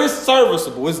everything, but it's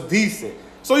serviceable, it's decent.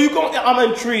 So I'm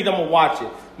intrigued, I'm going to watch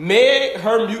it. Meg,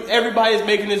 everybody's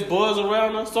making this buzz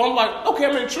around her, so I'm like, okay,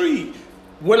 I'm intrigued.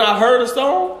 When I heard a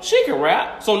song, she can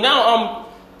rap. So now I'm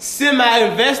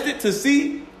semi-invested to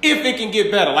see if it can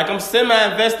get better. Like I'm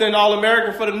semi-invested in All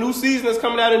American for the new season that's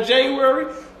coming out in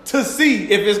January to see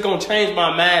if it's going to change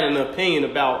my mind and opinion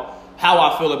about how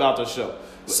I feel about the show.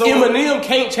 So Eminem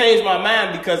can't change my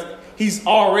mind because he's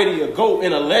already a GOAT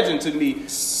and a legend to me.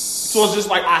 So it's just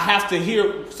like I have to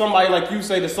hear somebody like you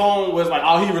say the song was like,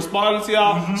 oh, he responded to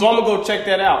y'all. Mm-hmm. So I'm going to go check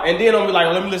that out. And then I'm going to be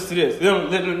like, let me listen to this. Let me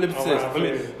listen to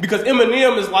this. Because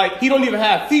Eminem is like, he don't even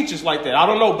have features like that. I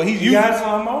don't know, but he got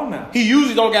some on now. He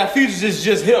usually don't got features, it's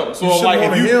just him. So like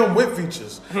him with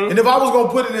features. Mm-hmm. And if I was going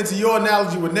to put it into your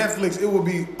analogy with Netflix, it would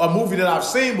be a movie that I've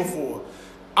seen before.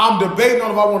 I'm debating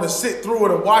on if I want to sit through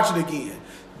it or watch it again.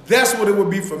 That's what it would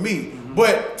be for me. Mm-hmm.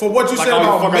 But for what you said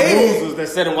about losers that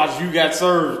said and watch You Got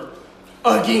Served.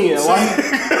 Again,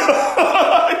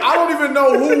 I don't even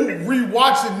know who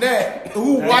rewatching that.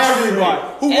 Who watched it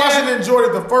and enjoyed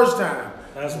it the first time.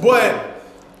 But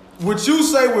what you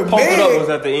say with Pump Meg, It Up was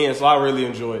at the end, so I really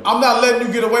enjoyed it. I'm not letting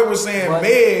you get away with saying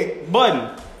Meg.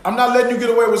 Button. I'm not letting you get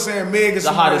away with saying Meg is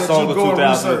the hottest song of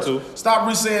 2002. Stop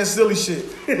re-saying silly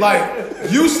shit.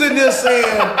 Like you sitting there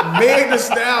saying Meg Thee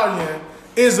Stallion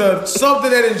is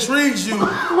something that intrigues you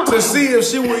to see if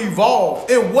she will evolve.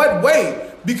 In what way?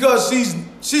 Because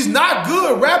she's not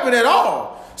good rapping at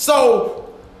all.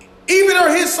 So even her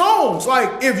hit songs,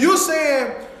 like if you're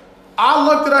saying, I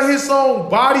looked at her hit song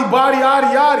Body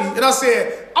Yaddy Yaddy, and I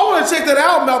said, I want to check that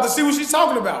album out to see what she's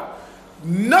talking about.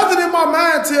 Nothing in my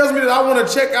mind tells me that I want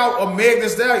to check out a Meg Thee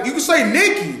Stallion. You can say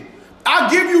Nicki. I'll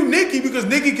give you Nicki because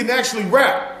Nicki can actually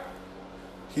rap.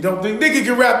 You don't think Nicki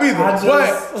can rap either.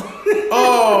 But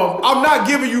I'm not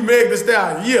giving you Meg Thee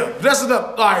Stallion. Yeah, that's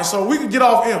enough. All right, so we can get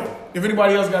off him. If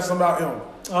anybody else got something about him.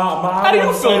 How do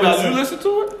you feel about it? You listen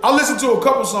to it? I listened to a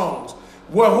couple songs.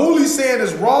 What Hoolie's saying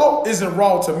is raw isn't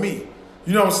raw to me.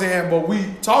 You know what I'm saying? But we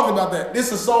talked about that. This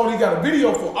is a song he got a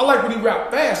video for. I like when he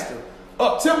rap faster.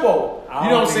 Up tempo. You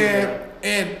know what I'm saying?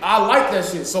 And I like that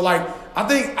shit. So like, I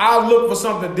think I look for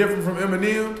something different from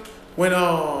Eminem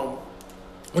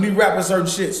when he rapping certain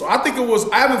shit. So I think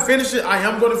I haven't finished it. I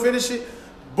am going to finish it.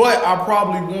 But I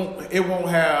probably won't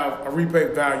have a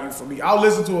replay value for me. I'll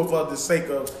listen to it for the sake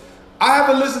of, I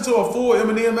haven't listened to a full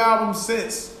Eminem album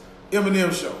since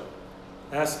Eminem Show.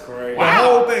 That's crazy. The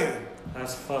whole thing.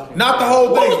 That's fucking Not crazy. The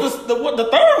whole thing. The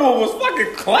third one was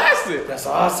fucking classic. That's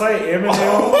all I say.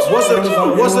 Eminem. What's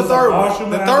the third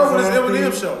one? The third one is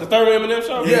Eminem Show. The third one Eminem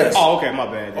Show? Yes. Oh, okay, my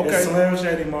bad. Okay. It's Slim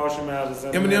Shady, Marshall Mathers.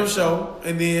 Eminem Show.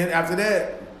 And then after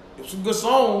that, some good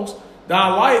songs that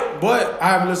I like, but I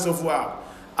haven't listened to a full album.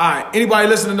 All right, anybody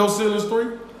listen to No Ceilings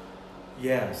 3?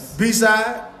 Yes.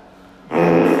 B-side? All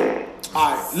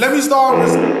right, let me start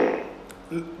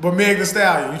with Meg Thee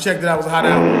Stallion. You checked it out, it was a hot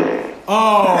album.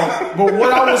 But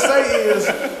what I would say is,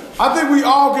 I think we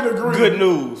all can agree. Good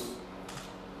news.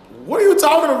 What are you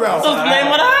talking about? What's the name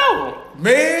of the album?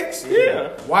 Megs?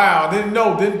 Yeah. Wow,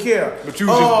 didn't care. But you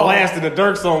was just blasting the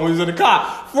Dirk song when he was in the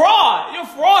car. Fraud! You're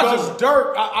fraudulent. Because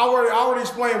Dirk, I already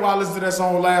explained why I listened to that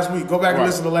song last week. Go back and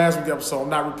listen to last week's episode. I'm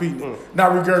not repeating it.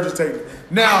 Not regurgitating it.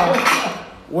 Now,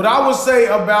 what I would say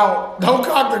about Don't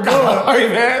Cock the Gun. Hey,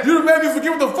 man. You made me forget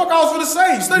what the fuck I was going to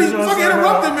say. Study fucking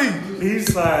interrupted me.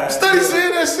 B-side. Study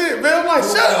saying that shit, man. I'm like,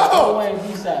 shut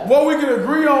up. What we can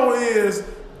agree on is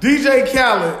DJ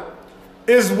Khaled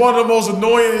is one of the most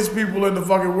annoyingest people in the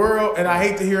fucking world, and I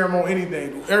hate to hear him on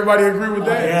anything. Everybody agree with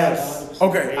that? Yes.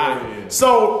 Okay. Yeah.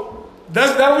 So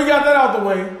that we got that out the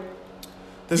way.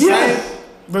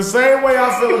 The same way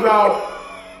I feel about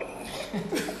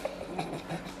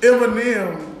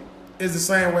Eminem is the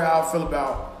same way I feel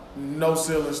about No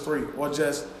Ceilings 3 or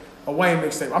just a Wayne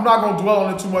mixtape. I'm not gonna dwell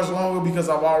on it too much longer because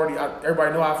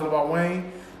everybody know how I feel about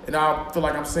Wayne, and I feel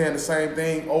like I'm saying the same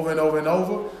thing over and over and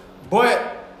over.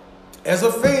 But as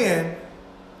a fan,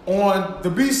 on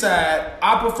the B-side,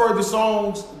 I prefer the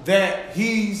songs that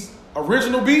he's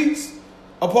original beats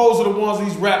opposed to the ones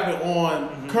he's rapping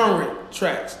on current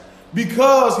tracks.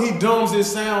 Because he dumbs his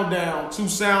sound down to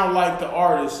sound like the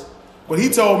artist. But he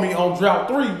told me on Drought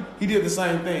 3, he did the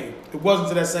same thing. It wasn't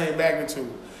to that same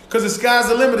magnitude. Because the sky's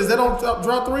the limit. Is that on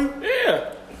Drought 3?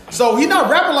 Yeah. So he not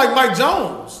rapping like Mike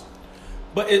Jones.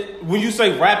 But when you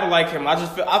say rapping like him, I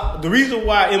just feel the reason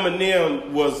why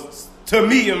Eminem was, to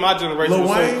me in my generation, was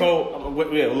so cold.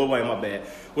 Lil Wayne, my bad.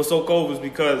 Was so cold was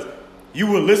because you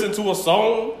would listen to a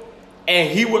song and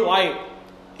he would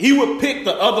pick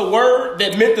the other word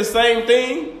that meant the same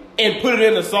thing and put it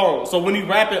in the song. So when he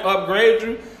rap and upgrade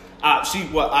you,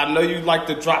 I know you like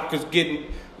to drop because getting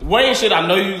Wayne shit. I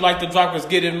know you like to drop because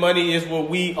getting money is what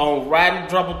we on riding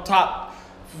drop top.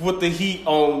 With the heat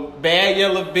on, bad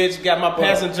yellow bitch, got my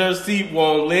passenger seat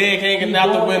warm, leg hanging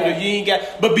out the window. You ain't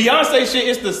got, but Beyonce shit,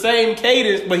 it's the same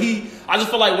cadence. But I just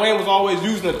feel like Wayne was always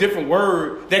using a different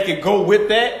word that could go with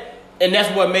that, and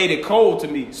that's what made it cold to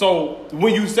me. So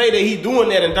when you say that he doing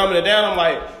that and dumbing it down, I'm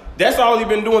like, that's all he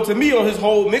been doing to me on his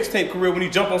whole mixtape career when he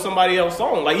jumped on somebody else's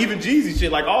song, like even Jeezy shit,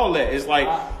 like all that. It's like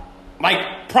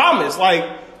Promise, like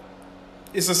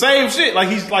it's the same shit. Like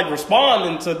he's like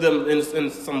responding to them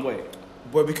in some way.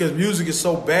 But because music is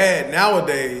so bad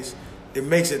nowadays, it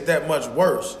makes it that much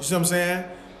worse. You see what I'm saying?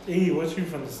 E, what you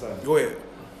finna say? Go ahead.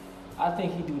 I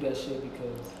think he do that shit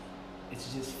because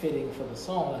it's just fitting for the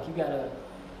song. Like you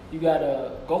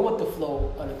gotta go with the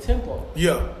flow of the tempo.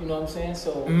 Yeah. You know what I'm saying?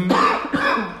 So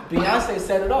Beyonce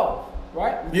set it off,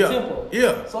 right? With the tempo.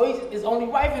 Yeah. So it's only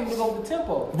right for him to go with the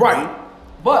tempo. Right.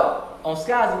 But on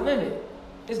Sky's the Limit,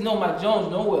 it's no Mike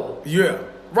Jones nowhere. Yeah.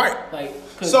 Right. Like,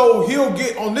 so he'll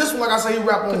get on this one, like I say, he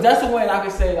rap on. Because that's the way I can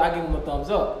say I give him a thumbs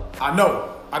up. I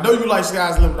know you like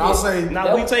Sky's the Limit. I'll say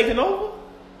now we taking over.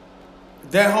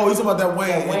 That whole, he's talking about that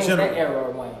Wayne in general. That era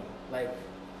of Wayne, like.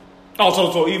 Oh,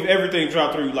 so even everything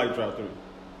Drought 3, you like Drought 3.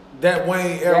 That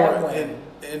Wayne era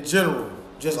in general,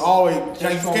 just always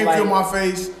can't feel my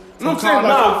face. No, I'm saying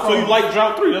so you like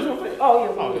Drought 3? That's what I'm saying.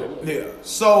 Oh yeah. Yeah.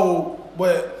 So,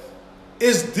 but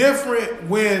it's different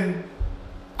when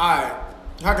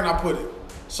how can I put it?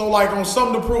 So like on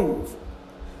Something to Prove,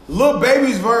 Lil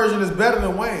Baby's version is better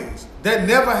than Wayne's. That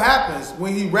never happens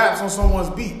when he raps on someone's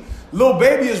beat. Lil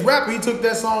Baby is rapping. He took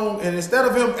that song and instead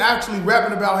of him actually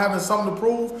rapping about having something to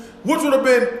prove, which would have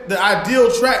been the ideal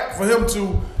track for him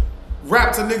to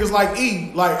rap to niggas like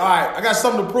E, like, all right, I got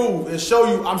something to prove and show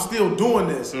you I'm still doing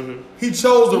this. Mm-hmm. He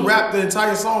chose to rap the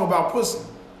entire song about pussy.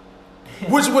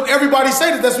 Which would everybody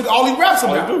say that's what all he raps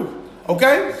about. All he do.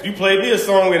 Okay? You played me a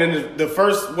song and in the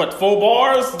first, 4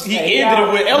 bars, he ended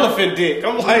it with Elephant Dick.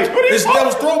 I'm like, what are you that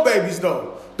was Throw Babies,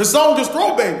 though. The song just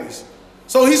Throw Babies.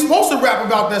 So he's supposed to rap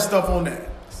about that stuff on that.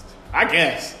 I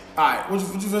guess. All right, what you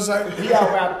gonna say? He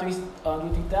out-rapped 3000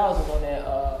 on that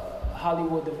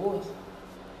Hollywood Divorce.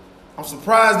 I'm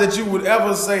surprised that you would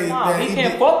ever say that he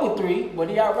can't fuck with 3, but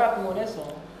he out-rapping on that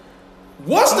song.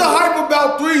 What's the hype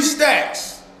about 3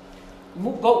 Stacks?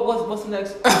 What's the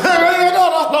next? No.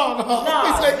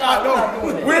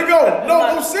 Where go? No,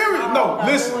 I'm serious. No,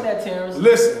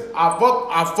 listen. I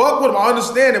fuck with him. I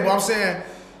understand it, but I'm saying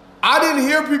I didn't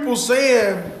hear people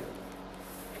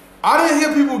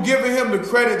giving him the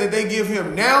credit that they give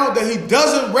him now that he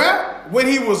doesn't rap when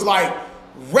he was like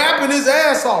rapping his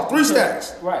ass off. 3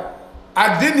 Stacks. Right.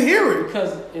 I didn't hear it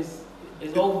because it's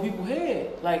over people's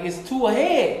head. Like, it's too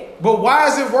ahead. But why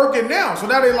is it working now? So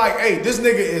now they like, hey, this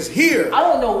nigga is here. I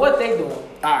don't know what they doing. All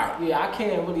right. Yeah, I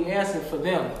can't really answer for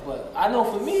them. But I know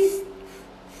for me,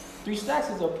 3 Stacks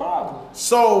is a problem.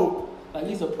 So. Like,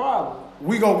 he's a problem.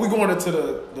 We going into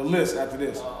the list after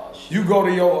this. You go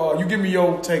to your, you give me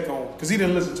your take on, because he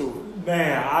didn't listen to it.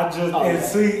 Man, I just and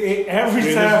see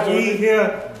every time we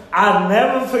hear, I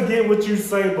never forget what you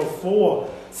say before.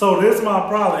 So this is my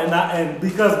problem, and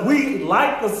because we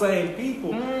like the same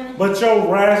people, but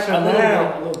your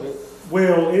rationale, a little bit.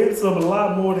 well, it's a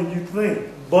lot more than you think.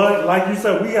 But like you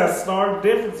said, we got stark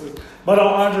differences. But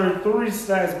on Andre 3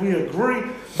 Stacks, we agree.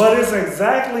 But it's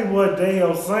exactly what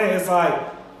Dale's saying. It's like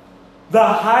the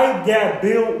hype got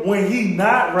built when he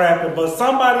not rapping, but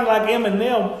somebody like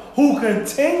Eminem who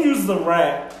continues to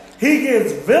rap, he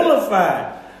gets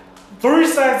vilified. 3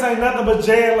 Stacks ain't nothing but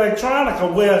Jay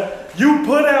Electronica, where you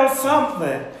put out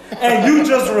something and you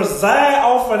just reside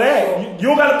off of that. You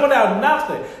don't got to put out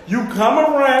nothing. You come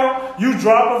around, you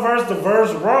drop a verse, the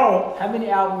verse wrong. How many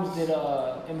albums did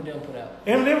Eminem put out?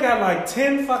 Eminem got like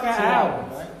 10 fucking 10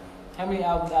 albums. right? How many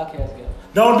albums Outkast got?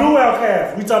 Don't do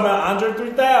Outkast. We talking about Andre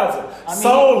 3000. I mean,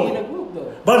 Solo. he in a group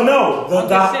though. But no, I'm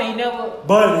just saying he never.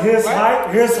 But his Right?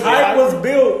 hype was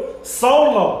built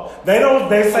solo. They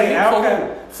say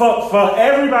Outkast for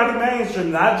everybody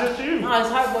mainstream, not just you. Nah,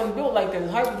 his hype wasn't built like that.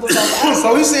 His hype was built like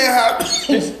So he's saying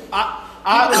how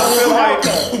I feel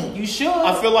like you should.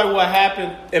 I feel like what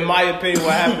happened, in my opinion,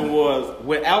 what happened was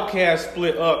when Outkast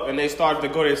split up and they started to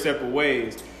go their separate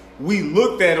ways. We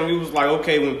looked at him. We was like,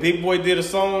 okay, when Big Boy did a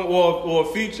song or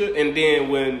a feature, and then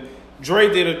when Dre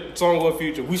did a song or a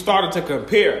feature, we started to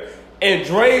compare. And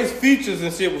Dre's features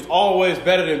and shit was always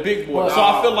better than Big Boy. So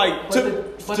I feel like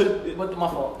but my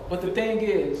fault. But the thing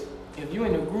is, if you're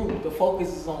in a group, the focus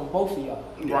is on both of y'all,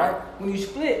 right? When you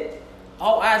split,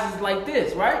 all eyes is like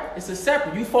this, right? It's a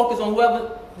separate. You focus on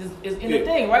whoever is in the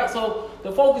thing, right? So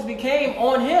the focus became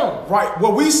on him. Right.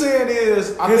 What we saying is,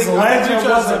 His legend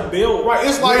wasn't built. Right.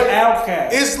 It's like Outkast.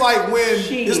 It's like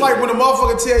when the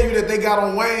motherfucker tell you that they got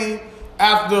on Wayne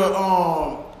after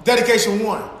Dedication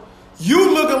 1.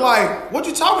 You looking like, what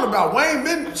you talking about? Wayne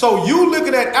been, so you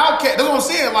looking at Outkast. That's what I'm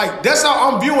saying. Like, that's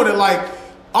how I'm viewing it. Like,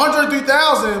 Andre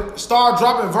 3000 started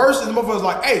dropping verses and motherfuckers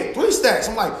like, hey, 3 Stacks.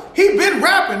 I'm like, he been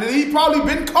rapping and he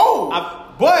probably been cold.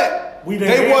 But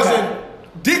they wasn't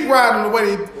dick riding the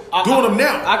way they doing them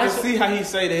now. I can see how he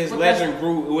say that his legend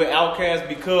grew with Outkast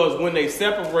because when they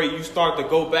separate, you start to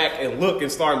go back and look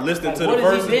and start listening to the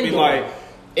verses and be like,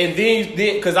 and then,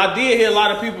 because I did hear a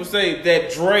lot of people say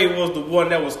that Dre was the one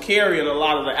that was carrying a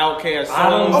lot of the Outkast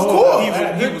songs. Of course.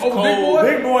 He was cold.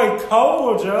 Big Boy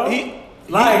cold, Joe.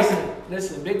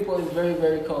 Listen, Big Boy is very,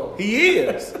 very cold. He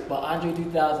is. But Andre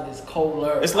 3000 is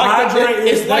colder. It's like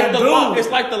it's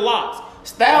like the locks.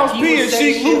 Styles P and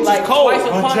Sheek Louch is cold,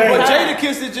 but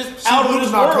Jadakiss is just out of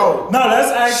this world. Cold. No,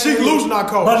 that's actually Sheek Louch not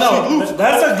cold. But no,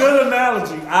 that's a good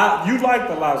analogy. You like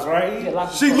the locks, right?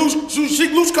 Sheek Louch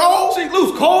cold. Sheek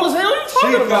Louch cold as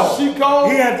hell. She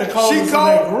cold. He had the coldest in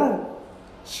that group.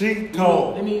 Sheek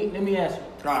cold. Let me ask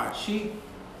you. All right.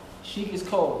 Sheek is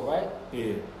cold, right?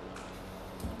 Yeah.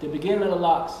 The beginning of the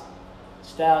locks,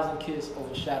 Styles and Kiss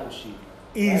overshadowed Sheek.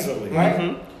 Easily. Right?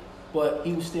 Mm-hmm. But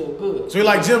he was still good. So you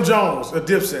like Jim Jones, a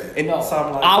Dipset? And no.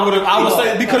 I would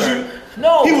say because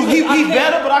he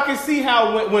better, but I can see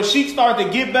how when Sheek started to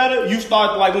get better, you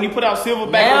start like when he put out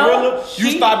Silverback Gorilla,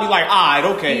 you start to be like, all right,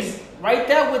 okay, he's right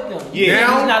there with them.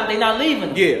 Yeah, they're not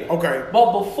leaving him. Yeah, okay.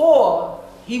 But before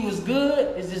he was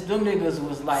good, it's just them niggas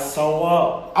was like so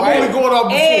up. I'm only going up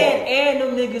before. And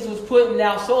them niggas was putting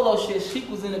out solo shit. Sheek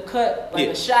was in the cut like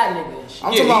a shot nigga and shit.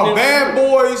 I'm talking about Bad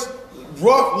Boys.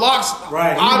 Rough locks,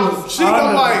 right? She was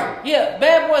like,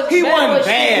 Bad Boys. He wasn't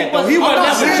bad though. He wasn't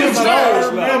never Jim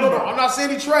Jones. No, I'm not saying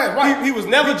he trash. Right? He was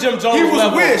never Jim Jones. He was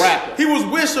level Wish. Rapper. He was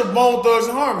Wish of Bone Thugs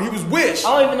and Harmony. He was Wish.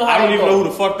 I don't even know how. I don't even know who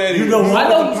the fuck that is. I know what you're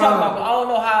talking about, but I don't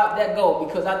know how that go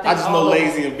because I think I just know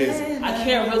Lazy and Busy. I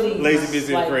can't really Lazy,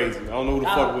 Busy, and Crazy. I don't know who the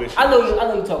fuck Wish is. I know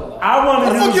you're talking about. I want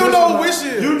to. The fuck you know Wish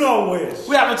is? You know Wish.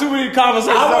 We having too many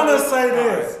conversations. I want to say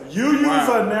this. You use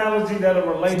an analogy that'll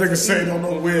relate to niggas say don't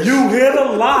know Wish. You hit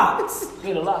a lot.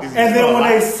 And then when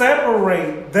they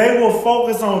separate, they will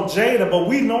focus on Jada. But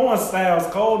we know Styles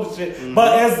cold and shit. Mm-hmm.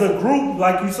 But as the group,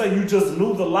 like you say, you just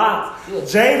knew the lots. Yeah.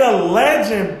 Jada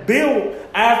legend built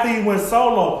after he went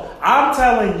solo. I'm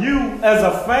telling you, as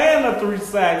a fan of 3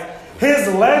 Stacks, his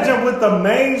legend with the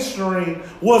mainstream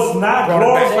was not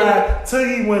glorified till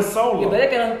he went solo.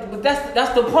 Yeah, but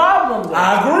that's the problem, though.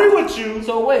 I agree with you.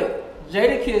 So wait,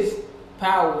 Jadakiss'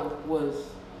 power was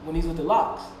when he's with the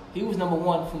locks. He was number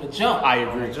one from the jump. I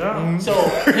agree. Mm-hmm. So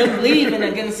him leaving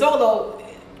and getting solo,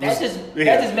 that just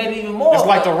made it even more. It's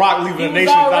like The Rock leaving the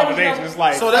Nation of Domination. It's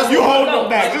like, so that's you hold them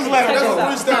back. Just let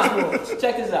him.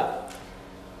 Check this out.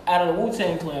 Out of the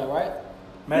Wu-Tang Clan, right?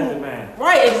 Method Man.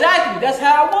 Right, exactly. That's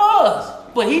how it was.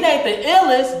 But he ain't the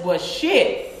illest, but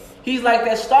shit. He's like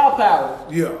that star power.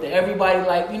 Yeah. That everybody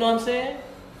like, you know what I'm saying?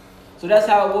 So that's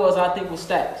how it was, I think, with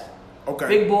Stacks. Okay.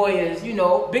 Big Boy is,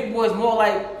 Big Boy is more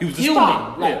like He was the human.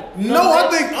 star. Like, Yeah. you know No, what I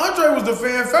I'm saying? think Andre was the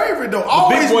fan favorite though. The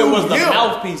Always Big Boy knew was the him.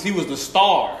 mouthpiece. He was the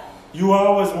star. You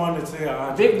always wanted to hear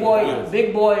Andre.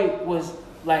 Big Boy was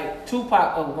like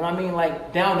Tupac. When I mean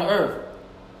like down to earth.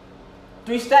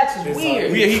 3 Stacks is It's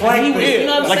weird. Yeah, he Clank weird. You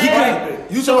know what I'm Like, he saying?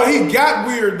 couldn't- You talking about he got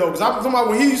weird though, because I'm talking about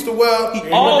when he used to wear. He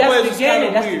But always that's the was beginning.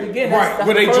 kinda That's the weird. beginning. Right. That's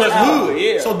When they the first dress album. hood,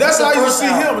 yeah. So that's how I the used to see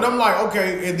first him, album. and I'm like,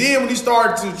 okay. And then when he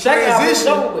started to Second album was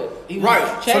transition, over with. He was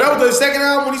right? So that was the second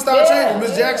album when he started Yeah, changing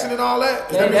Miss yeah. Jackson and all that. Is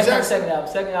Yeah, that Miss that's not the Jackson? second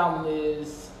album. Second album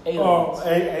is Aliens.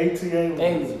 ATA.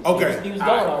 Aliens. Okay. He was All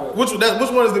going right. already.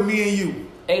 Which one is the Me and You?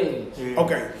 Aliens. Yeah.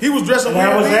 Okay, he was dressing That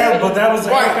weird. was then? that, but that was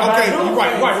Right. Erykah Okay. Badu.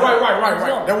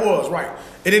 Right. That was right.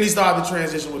 And then he started the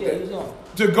transition with Yeah, he that. was on.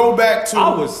 To go back to,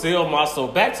 I would sell my soul.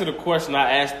 Back to the question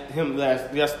I asked him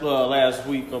last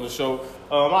week on the show.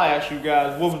 I asked you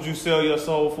guys, what would you sell your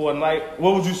soul for a night?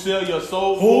 What would you sell your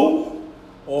soul for? Who?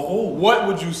 Or who? What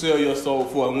would you sell your soul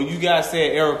for? And when you guys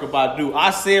said Erykah Badu,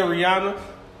 I said Rihanna,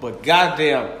 but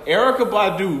goddamn, Erykah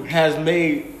Badu has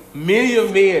made many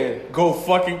of men go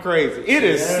fucking crazy. It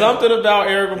is Yeah. something about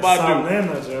Erykah It's Badu. something in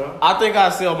it, Joe. I think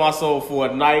I'd sell my soul for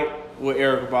a night with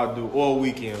Erykah Badu or a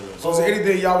weekend with her. so is there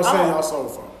anything y'all would say Oh. y'all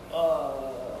sold for?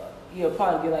 Yeah,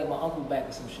 probably get like my uncle back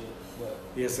or some shit. But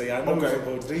Yeah, see, I know Okay. okay.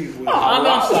 About these with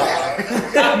I'm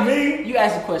sorry. Not me. You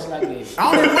asked a question, I gave you.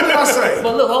 I don't know what did I say.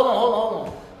 But look, hold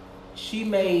on. She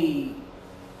made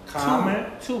Comment.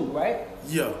 two, right?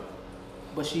 Yeah.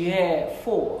 But she had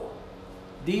 4.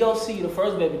 DOC, the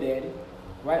first baby daddy,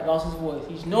 right? Lost his voice.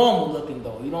 He's normal looking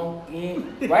though. He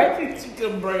ain't right? She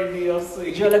couldn't bring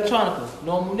DLC. Jay Electronica,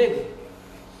 normal nigga.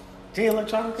 Jay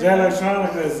Electronica? Jay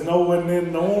Electronica is nowhere near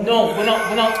normal. No.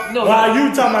 Why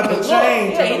you talking about the Look,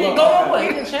 change? Yeah, he didn't go nowhere. He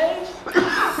didn't change.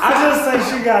 I just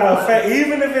think she got a fat.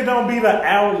 Even if it don't be the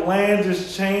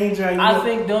outlandish change, how you I look,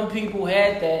 think them people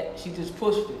had that. She just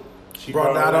pushed it. she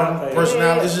Brought brought down it out on there.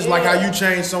 personality. It's just like Yeah. how you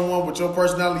change someone with your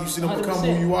personality. You see them become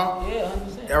who you are. Yeah,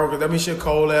 100%. Erykah, that means she a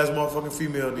cold ass motherfucking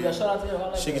female. Yeah, Then shout out to her. I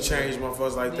like she that. can change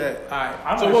motherfuckers like that. All right.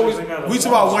 I'm So not what sure was- they got a We talk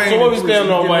about Wayne. So what we and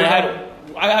standing on Bruce. Wayne?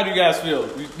 How do you guys feel?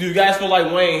 Do you guys feel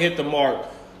like Wayne hit the mark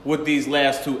with these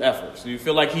last 2 efforts? Do you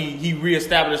feel like he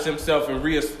reestablished himself and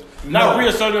not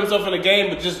reasserted himself in the game,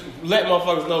 but just let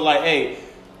motherfuckers know like, hey,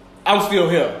 I'm still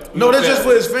here. You No, know that's what just I'm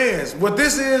for his fans. What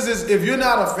this is if you're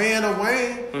not a fan of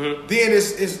Wayne, then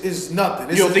it's nothing.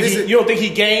 saying? You don't think he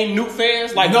gained new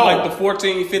fans like No. like the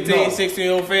 14, 15, No.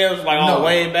 16-year-old fans like No. oh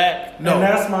Wayne back? No. And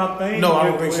that's my thing. No, I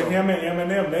don't with, think with so. him and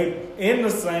Eminem, they in the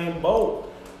same boat.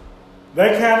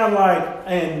 They kind of like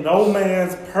in no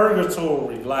man's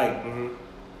purgatory. Like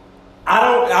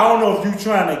I don't know if you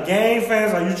trying to gain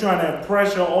fans or you trying to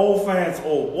impress your old fans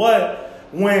or what.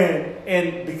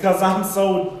 And because I'm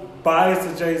so biased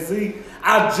to Jay-Z,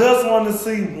 I just want to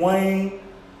see Wayne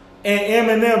and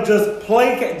Eminem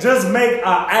just make an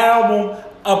album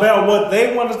about what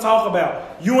they want to talk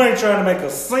about. You ain't trying to make a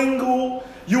single.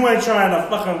 You ain't trying to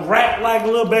fucking rap like a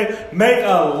little bit. Make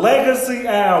a legacy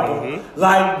album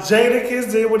like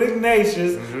Jadakiss did with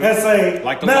Ignatius and say,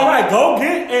 Like the now, Lox. right, go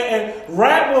get and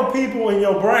rap with people in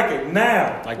your bracket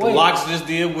now. Like Wait. the Lox just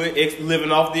did with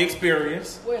living off the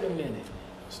experience. Wait a minute.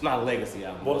 It's not a legacy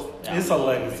album. Well, it's a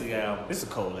legacy album. It's a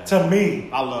cold album. To me,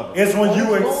 I love it. it's when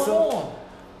you What's going on?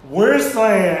 we're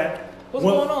saying What's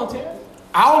when- going on, Terrence?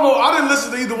 I don't know. I didn't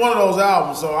listen to either one of those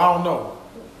albums, so I don't know.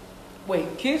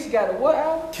 Wait, Kiss got a what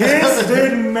album? Kiss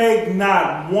didn't make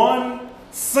not one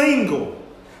single.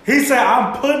 He said,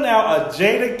 I'm putting out a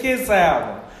Jadakiss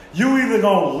album. You either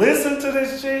gonna listen to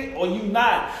this shit or you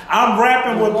not. I'm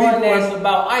rapping The with one people. that's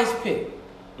about Ice Pick.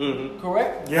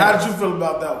 Correct? How did you feel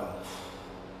about that one?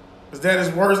 Is that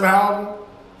his worst album?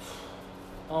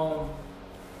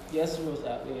 Yes, it's his worst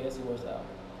album. Yeah, it's his worst album.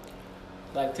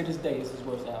 Like to this day, it's his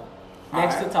worst album.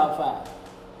 Next Alright. to top 5.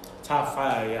 Top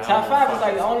 5, yeah. Top 5 is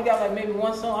like I only got like maybe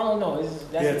one song. I don't know. That's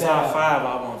Yeah, a bad top album. 5,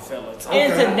 I want fella. Top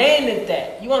And Okay. to name it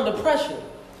that, you under pressure.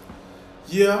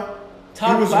 Yeah.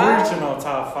 Top He was 5. reaching on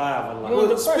top 5 a lot. You-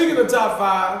 Well, speaking of top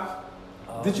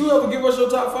 5, did you ever give us your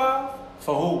top 5?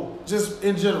 For who? Just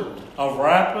in general. Of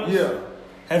rappers? Yeah.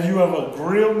 Have you ever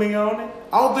grilled me on it?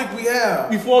 I don't think we have.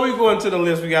 Before we go into the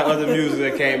list, we got other music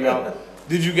that came out.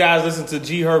 Did you guys listen to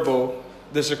G Herbo,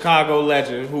 the Chicago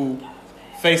legend, who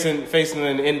facing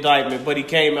an indictment, but he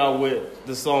came out with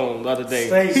the song the other day.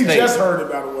 State. He State. just heard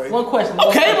it, by the way. One question.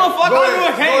 Okay, motherfucker, Go I knew ahead,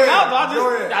 it came go ahead, out, but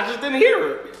go ahead. I just didn't hear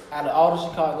it. Out of all the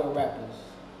Chicago rappers,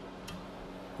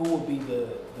 who would be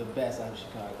the best out of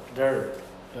Chicago? Dirt.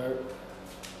 Dirt.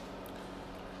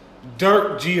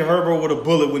 Dirk G Herbo with a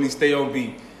bullet when he stay on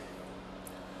beat.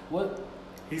 What?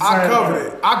 He I sang covered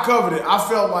Dirt. it. I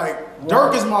felt like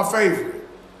Dirk is my favorite.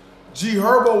 G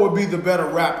Herbo would be the better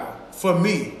rapper for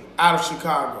me out of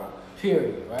Chicago.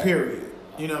 Period. Right. Period.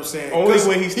 You know what I'm saying? Only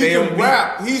way he can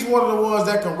rap. He's one of the ones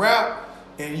that can rap,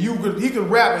 and he could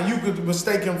rap, and you could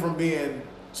mistake him from being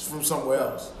from somewhere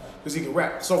else because he can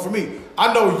rap. So for me,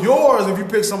 I know yours. If you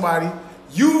pick somebody,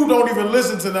 you don't even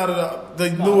listen to none of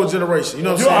the newer generation. You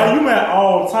know what I'm saying? Are you at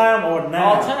all time or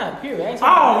now? All time. Period.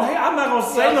 I'm not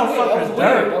gonna say no fucking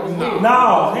dirt. That was weird.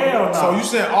 No, hell no. So you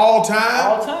saying all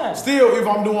time? All time. Still, if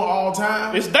I'm doing all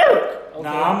time, It's Dirk. Okay.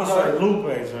 Nah, I'm gonna say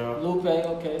Lupe, Joe. Lupe.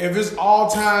 Okay. if it's all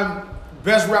time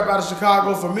best rap out of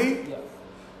Chicago for me, Yeah.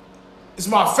 it's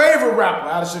my favorite rapper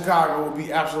out of Chicago would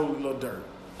be absolutely Lil Durk.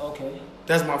 Okay.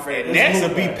 That's my favorite. Next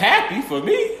would be Pappy for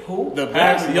me. Who? The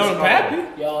best, Pappy Young was Pappy.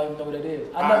 Y'all don't even know what that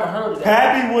is. I never heard of that.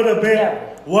 Pappy would have been Never.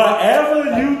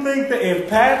 whatever you think that if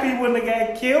Pappy wouldn't have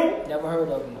got killed. Never heard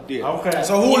of him. Yeah. Okay.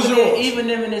 So who is yours? Even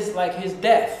him in his like his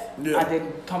death, Yeah. I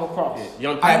didn't come across.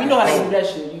 Young I Pappy. mean, you know how they do that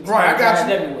shit. You Right, I got find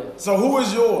you. it everywhere. So who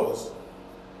is yours?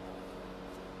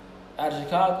 Out of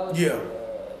Chicago. Yeah.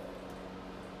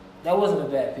 That wasn't a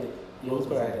bad pick. It was Lupe,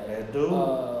 that dude.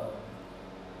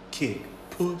 Kick,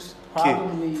 push,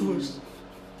 Probably. kick, push.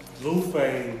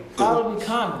 Lupe. Probably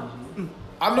Common.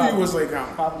 I knew you would say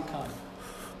Common, Probably Common.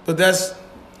 but that's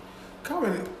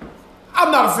Common.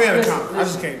 I'm not a fan Listen, of Common. I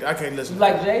just listen. can't. I can't You listen.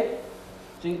 like Jay?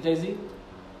 Jay Z?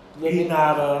 He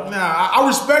not a. Nah, I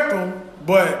respect him,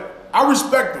 but I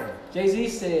respect him. Jay Z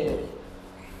said,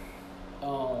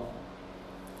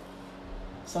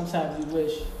 sometimes you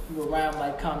wish you would rhyme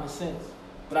like common sense,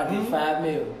 but I get 5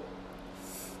 mil.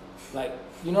 Like,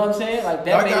 you know what I'm saying? Like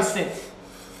that I made got- sense.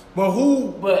 But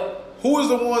who But is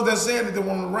the ones that saying that they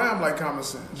want to rhyme like common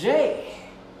sense? Jay,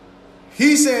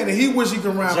 He's saying that he wish he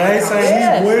could rhyme Jay like common say sense.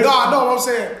 Yes. he wish. No, I know what I'm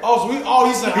saying. Oh, so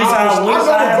he's saying. He said, I wish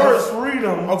I I had know the the verse.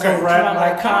 freedom Okay. to rhyme rap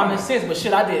like like common common. sense, but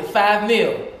shit, I did 5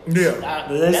 mil. Yeah,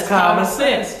 That's common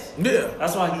sense. yeah.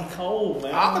 That's why he cold,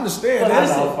 man. I understand But that.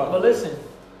 listen, fuck but with listen,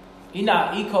 he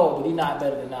cold, but he not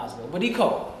better than Nas. But he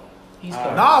cold. He's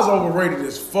cold. Nas overrated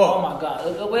as fuck. Oh my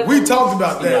god. We talked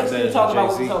about that. We talked about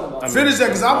what we talking about. Finish that,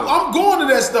 because I'm going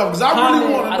to that stuff, because I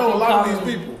really want to know a lot of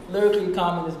these people. Lyrically,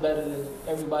 Common is better than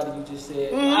everybody you just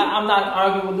said. I'm not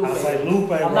arguing with I Lupe. say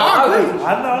Lupe, I'm bro. not I agree. arguing with you.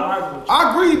 I know. I'm not arguing with you.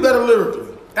 I agree better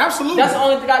lyrically. Absolutely. That's the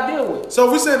only thing I deal with. So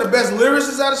if we're saying the best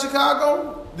lyricists out of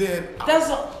Chicago, then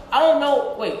I don't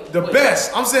know. Wait. the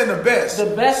best. I'm saying the best. The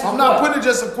best I'm is not what? putting it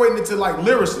just equating it to like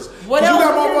lyricists. What 'Cause you else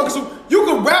got is motherfuckers who you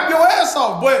can rap your ass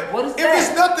off, but What is if that?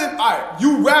 it's nothing, all right,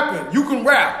 you rapping, you can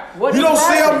rap. What you is don't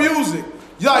sell rapping? music.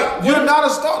 You're not a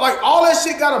star. Like all that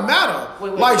shit gotta matter.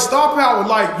 Wait. Like star power.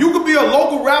 Like you could be a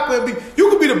local rapper and you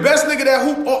could be the best nigga that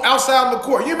hoop outside on the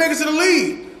court. You ain't make it to the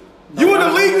league. You in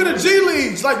the league in the G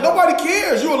leagues. Like nobody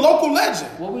cares. You a local legend.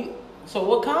 So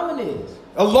what Common is?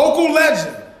 A local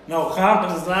legend. No,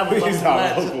 Compton is not a He's fucking not a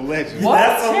legend. local legend. What?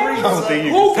 That's a I don't reason. think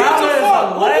you Who gives Common a is fuck?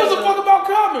 a Who gives a legend. fuck about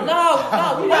Common? No,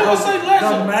 we Why not. you say The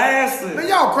legend? masses. Man,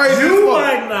 y'all crazy You as fuck.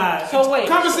 might not. So wait.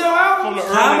 Common sell albums?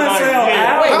 Common sell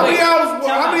albums. Wait, How many wait. albums?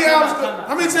 Time How many out, albums? time out.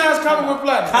 How many times Common went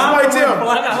platinum? Common Somebody tell went me.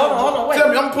 platinum. Hold on, wait. Tell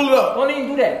me. I'm gonna pull it up. Don't even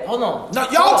do that. Hold on. Now,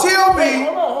 y'all tell me. Wait,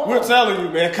 hold on. We're telling you,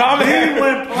 man. Comment. He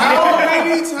went How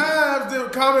many times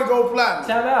did Common go platinum?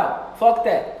 Time out. Fuck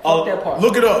that. Fuck that part.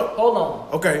 Look it up. Hold on.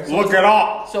 Okay. Look it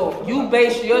up. So you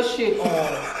base your shit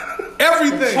on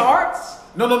Everything. charts?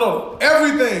 No.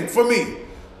 Everything for me.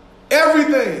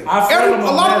 Everything. I feel him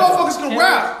A lot of on motherfuckers can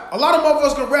rap. A lot of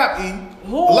motherfuckers can rap, E.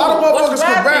 Who? A lot of motherfuckers What's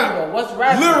can rapping, rap. though? What's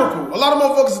rapping? Lyrical. A lot of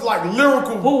motherfuckers is like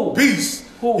lyrical Who? beasts.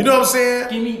 Who? You know what I'm saying?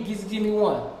 Give me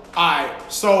one.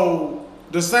 Alright, so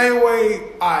the same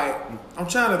way I'm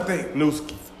trying to think.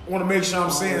 Newski. I want to make sure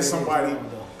I'm saying somebody.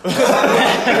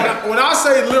 when I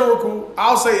say lyrical,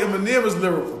 I'll say Eminem is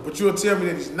lyrical, but you'll tell me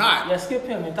that he's not. Yeah, skip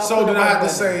him. And So then I have to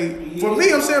say, for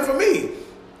me, I'm saying for me.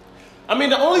 I mean,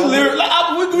 the only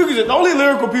the only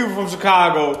lyrical people from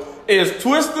Chicago is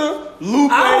Twista,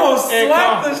 Lupe, I will and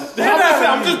slap Common. the shit out of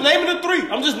I'm you. just naming the three.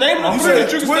 I'm just naming the You three said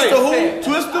that you can Twista say.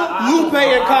 who? Twista, Lupe,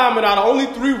 and Common are the only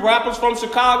three rappers from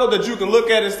Chicago that you can look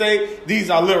at and say these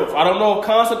are lyrical. I don't know if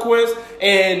Consequence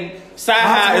and Sci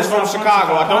High is from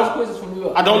Chicago. Consequence is from New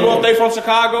York. I don't know if they from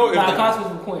Chicago. If Nah, they- Consequence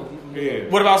from Queens. He's from New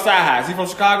York. what about Sci High? Is he from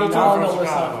Chicago I too? don't know where Chicago.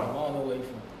 he's from. I don't know where he's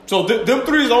from. So them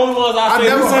three is the only ones I I say.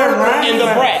 never heard of in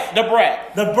that.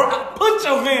 the brat. Put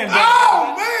your hand down.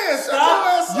 Oh man, shut your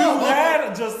ass Stop. You up.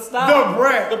 had just stop. The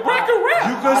brat. The brat can rap.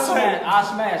 You could say I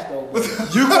smashed though.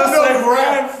 you could say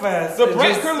rap fest. The and brat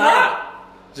just can stop. rap.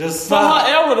 Just For stop.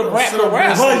 her era, the brat can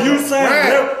rap. But you Rap.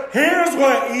 said here's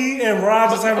what E and Rod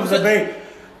just having a debate.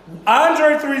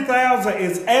 Andre 3000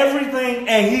 is everything,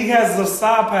 and he has the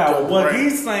star power. Yo, what right.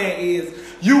 he's saying is,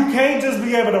 you can't just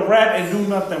be able to rap and do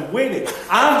nothing with it.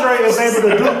 Andre is able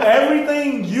to do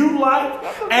everything you like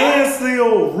and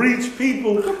still reach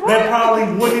people that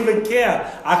probably wouldn't even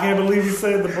care. I can't believe you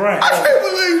said the brand. I can't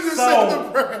believe you just said So, the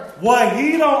brand. what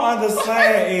he don't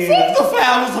understand is, Fuck the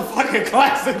Foul was a fucking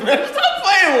classic, man. Stop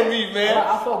playing with me, man.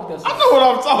 I fuck with that I song. know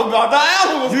what I'm talking about. The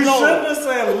album was you cold. shouldn't have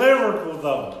said lyrical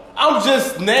though. I'm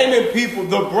just naming people.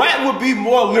 The Brat would be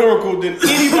more lyrical than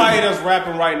anybody that's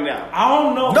rapping right now. I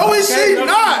don't know. No, is Okay, she no,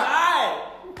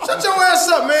 not? Shut your ass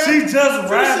up, man. She just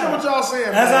Finish rapping. what y'all saying,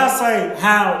 As man. I say,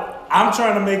 how I'm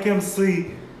trying to make him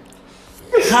see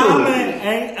Common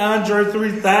ain't Andre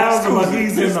 3000, but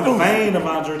he's in the vein of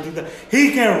Andre 3000.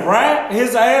 He can rap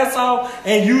his ass off,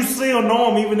 and you still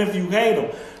know him even if you hate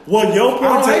him. What your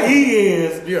point to E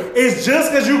is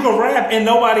just because you can rap and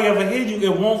nobody ever hear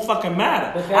you, it won't fucking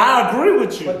matter. But that- I agree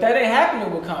with you. But that ain't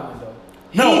happening with Common though.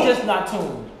 No. He just not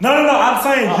tuned. No. I'm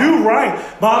saying you right,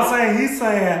 but I'm saying he's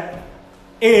saying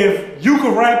if you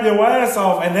can rap your ass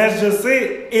off and that's just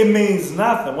it, it means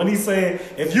nothing. When he said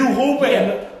if you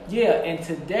hooping, Yeah, in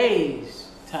today's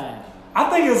time. I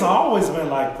think it's always been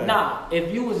like that. Nah,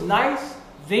 if you was nice,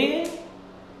 then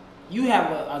you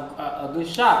have a good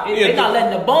shot. Yeah, They're not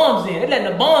letting the bums in. They're letting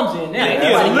the bums in now.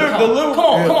 Anybody can the come. lyrical.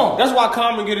 Come on. That's why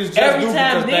Common get his just Every due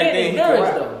time because back then then it's he could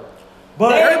lyrics rap. though.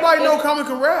 But Everybody know Common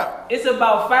can rap. It's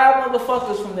about 5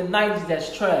 motherfuckers from the 90s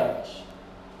that's trash.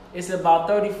 It's about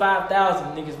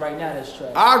 35,000 niggas right now that's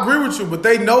trash. I agree with you, but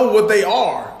they know what they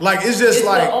are. Like, it's just It's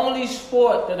like. the only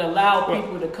sport that allow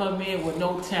people to come in with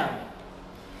no talent.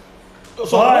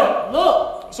 But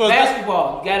Look, So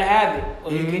basketball, you gotta have it,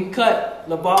 or you getting cut.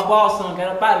 LeVar Ball son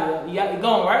got up out of there. You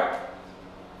going, right?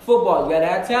 Football, you gotta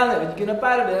have talent, or you get up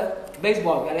out of there.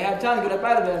 Baseball, you gotta have talent, get up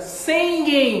out of there.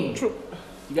 Singing, True.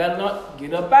 you gotta not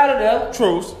get up out of there,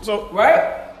 True. So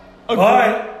right?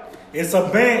 But it's a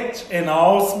bench in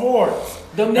all sports.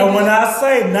 Them And niggas- when I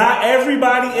say not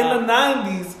everybody in the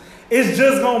 90s is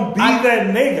just gonna be that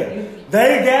nigga.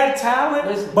 They got talent,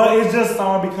 Listen. but it just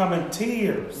started becoming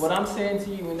tears. What I'm saying to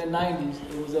you, in the 90s,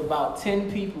 it was about 10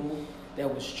 people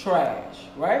that was trash,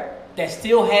 right? That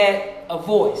still had a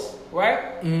voice,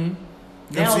 right? Mm-hmm.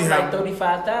 Now MC it's like Hammer.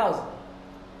 35,000.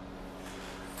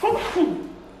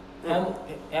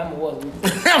 Hammer was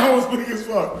weak. Hammer was weak as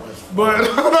fuck. But I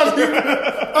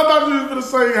thought you was gonna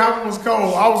say Hammer was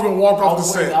cold. I was gonna walk off the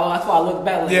set. That's why I looked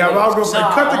back. Like, Yeah, but I was gonna say,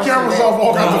 cut the cameras off,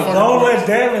 walk out the fucking Don't place. let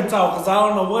Devin talk, because I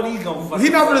don't know what he's gonna fucking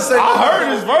He not gonna say. I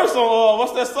heard his verse on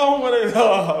what's that song when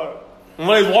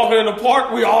they walking in the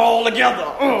park, we all together.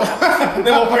 Then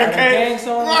motherfucker Gang came.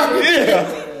 song.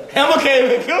 Yeah. Hammer came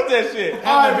and killed that shit.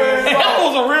 All right, man. Hammer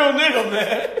was a real nigga,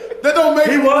 man. That don't make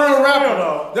He him a was real real, rapper.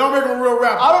 though. They don't make him a real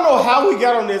rapper. I don't know how we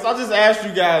got on this. I just asked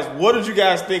you guys, what did you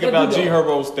guys think about G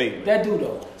Herbo's statement? That dude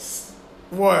though.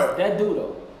 What? That dude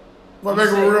though. What You make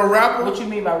him say- a real rapper? What you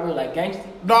mean by real? Like gangster?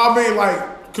 No, I mean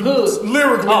like Good.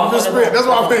 lyrically, Oh, just that's spit. all. That's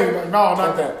what I That's mean. all. Like, no, not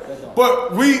That's that. all. That's all.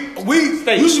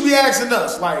 But you should be asking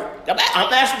us. Like, I'm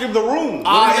asking the room. What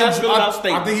I, did you guys feel about I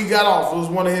statement? think he got off. It was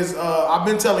one of his. I've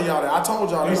been telling y'all that. I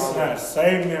told y'all that. This already.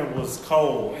 segment was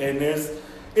cold, and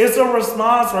it's a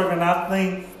response record. And I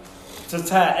think to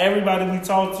tie everybody we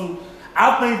talk to,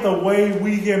 I think the way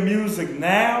we hear music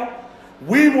now,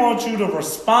 we want you to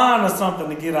respond to something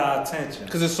to get our attention.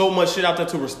 Because there's so much shit out there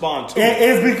to respond to.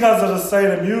 It's because of the state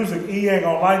of music. He ain't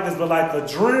gonna like this, but like the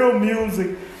drill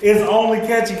music is only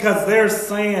catchy because they're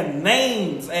saying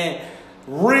names and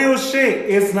real shit.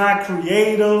 It's not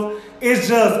creative. It's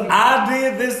just I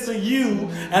did this to you,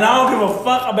 and I don't give a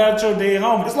fuck about your dead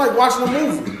homie. It's like watching a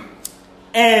movie.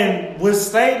 And with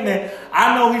statement,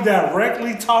 I know he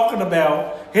directly talking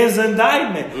about his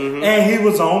indictment, and he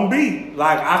was on beat.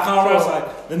 Like I called us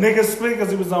like the nigga split because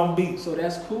he was on beat. So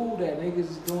that's cool that niggas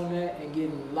is doing that and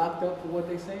getting locked up for what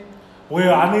they saying?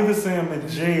 Well, I need to see him in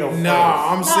jail.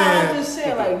 Nah, I'm I'm saying. just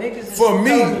saying like niggas is For me,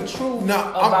 telling the truth nah,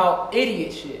 I'm- about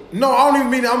idiot shit. No, I don't even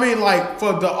mean. I mean like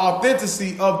for the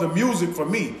authenticity of the music. For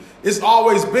me, it's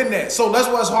always been that. So that's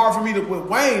why it's hard for me to with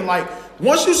Wayne. Like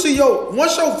once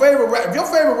your favorite rap, if your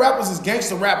favorite rappers is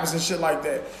gangster rappers and shit like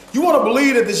that, you want to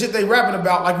believe that the shit they rapping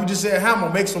about, like you just said, Hammer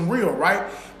makes them real, right?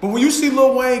 But when you see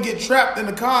Lil Wayne get trapped in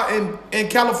the car in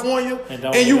California And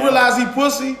and you realize he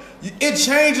pussy, it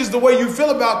changes the way you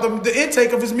feel about the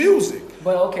intake of his music.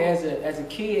 But okay, as a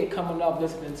kid coming up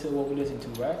listening to what we listen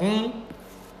to, right? Mm-hmm.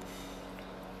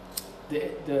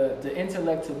 The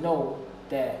intellect to know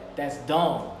that that's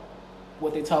dumb.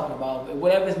 What they talking about,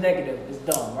 whatever's negative is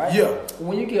dumb, right? Yeah. But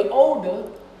when you get older,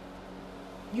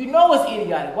 you know it's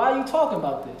idiotic. Why are you talking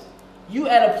about this? You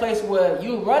at a place where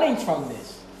you're running from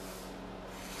this.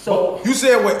 So you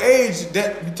said with age,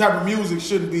 that type of music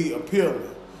shouldn't be appealing,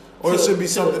 or it should be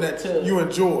something that you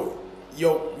enjoy.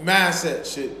 Your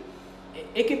mindset shit.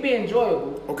 It can be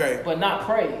enjoyable, okay, but not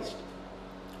praised.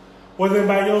 Well, then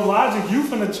by your logic, you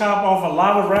finna chop off a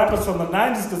lot of rappers from the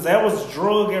 90s because that was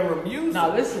drug era music.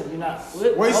 Now listen, you're not.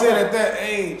 What you said at that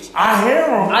age? I hear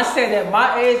them. I said at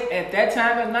my age, at that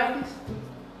time in the 90s,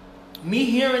 me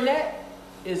hearing that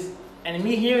is, and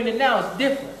me hearing it now is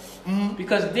different. Mm-hmm.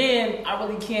 Because then I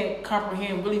really can't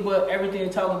comprehend really what everything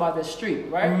they're talking about the street,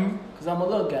 right? Because I'm a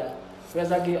little guy. But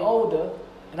as I get older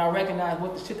and I recognize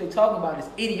what the shit they're talking about is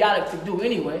idiotic to do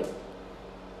anyway,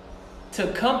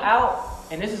 to come out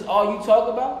and this is all you talk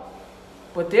about,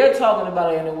 but they're talking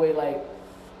about it in a way like,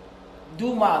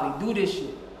 do Molly, do this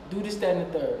shit, do this, that, and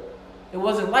the third. It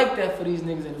wasn't like that for these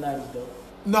niggas in the 90s though.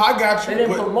 No, I got you. They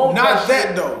didn't promote not that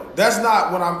shit. Though. That's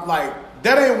not what I'm like.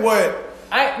 That ain't what.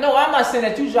 I'm not saying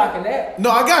that you jocking that. No,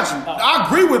 I got you. I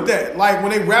agree with that. Like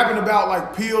when they rapping about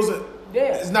like pills,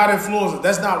 it's not influencers.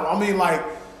 That's not. I mean, like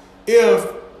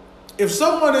if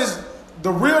someone is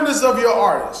the realness of your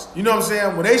artist, you know what I'm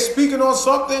saying? When they speaking on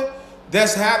something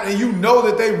that's happening, you know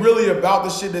that they really about the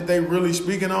shit that they really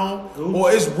speaking on,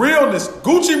 or it's realness.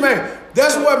 Gucci Mane.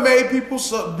 That's what made people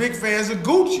big fans of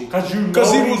Gucci.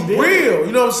 Because he was real.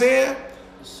 You know what I'm saying?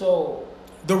 So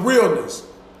the realness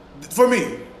for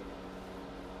me.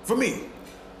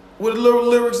 With the little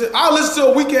lyrics, I'll listen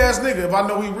to a weak ass nigga if I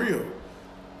know he real.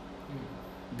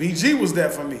 BG was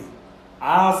that for me.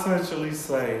 I'll essentially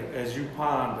say, as you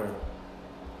ponder,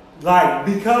 like,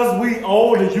 because we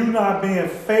older, you not being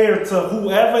fair to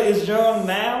whoever is young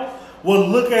now will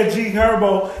look at G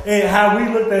Herbo and how we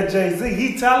looked at Jay-Z.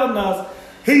 He telling us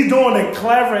he doing it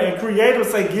clever and creative,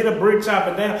 say get a brick, chop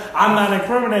it down. I'm not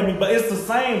incriminating me, but it's the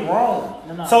same wrong.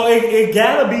 No. So it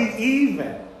gotta be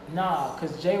even. Nah,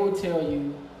 because Jay would tell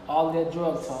you all that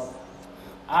drug talk.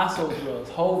 I sold drugs.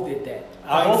 Hov did that.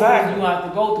 Exactly. You have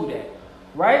to go through that.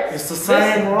 Right? It's the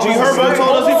same wrong. G Herbo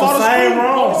told us he fought the same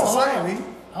wrong. It's the same.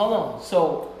 Hold on.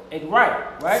 So, it's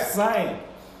right? Same.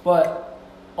 But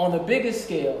on the biggest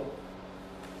scale,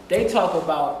 they talk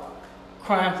about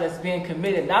crimes that's being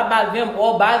committed, not by them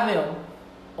or by them,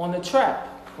 on the track,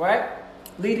 right?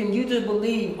 Leading you to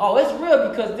believe, oh, it's real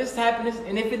because this happened,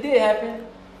 and if it did happen,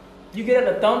 you get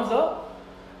a thumbs up?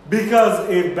 Because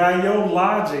if by your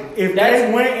logic, if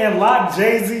they went and locked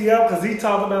Jay-Z up because he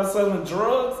talked about selling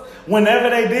drugs, whenever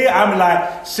they did, I'm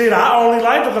like, shit, I only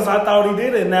liked it because I thought he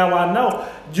did it. Now I know.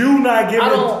 You not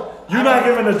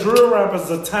giving the drill rappers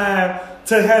the time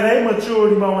to have their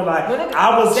maturity moment. Like,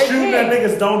 I was shooting at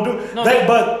niggas, don't do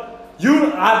but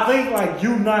you, I think like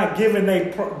you not giving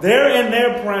they're in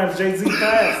their primes, Jay-Z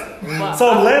passed.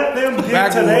 So let them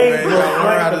get to their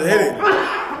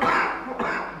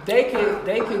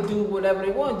They could do whatever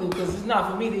they want to do because it's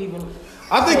not for me to even.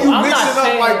 I think you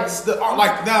mixing up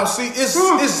like now. See, it's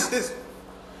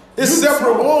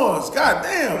separate ones. God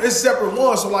damn, it's separate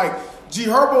ones. So like G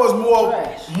Herbo is more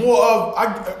of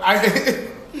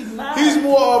he's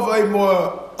more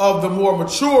of the more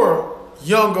mature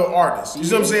younger artist. You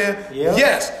see what I'm saying? Yeah.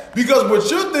 Yes, because what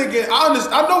you're thinking,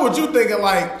 I know what you're thinking.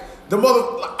 Like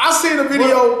I seen a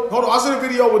video. Hold on, I seen a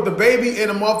video with the baby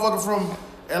and a motherfucker from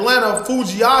Atlanta,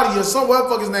 Fujiati or some whatever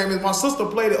the fuck his name is. My sister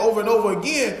played it over and over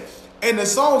again. And the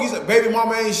song, he said, baby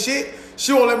mama ain't shit.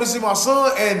 She won't let me see my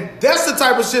son. And that's the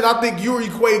type of shit I think you're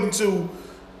equating to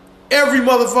every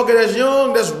motherfucker that's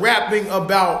young that's rapping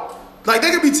about. Like,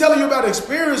 they could be telling you about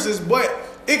experiences, but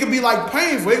it could be like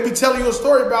painful. They could be telling you a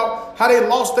story about how they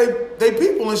lost their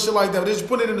people and shit like that. They just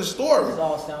put it in the story. It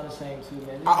all sound the same too,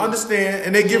 man. I understand,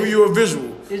 and they giving you a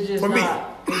visual. It's just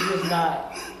not. It's just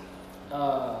not.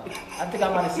 I think I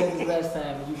might have said this last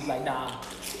time, and you was like, nah.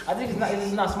 I think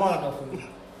it's not smart enough for me.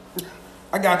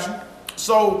 I got you.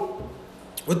 So,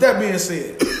 with that being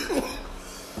said,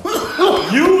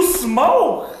 you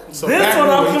smoke. So that's what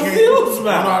I'm confused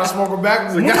about. I know how to smoke a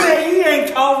backwood. He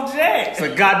ain't called Jack. It's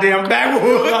a goddamn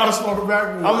backwood. I know how to smoke a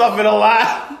backwood. I'm not gonna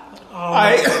lie.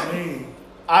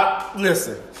 Oh,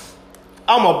 listen.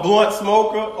 I'm a blunt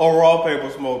smoker or raw paper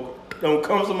smoker. Don't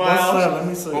come to my house. Let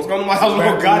me see. Don't come to my house with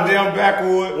a goddamn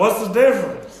backwood. What's the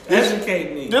difference?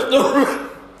 Educate me.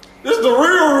 This the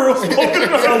real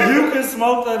smoking. So you can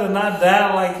smoke that and not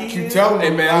die like he Keep did? telling me.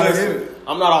 Hey man, listen.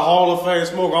 I'm not a Hall of Fame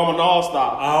smoker. I'm an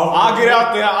all-star. Oh, I'll get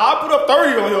out there. I'll put up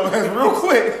 30 on your ass real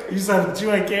quick. You said that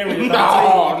you ain't carrying No,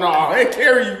 I ain't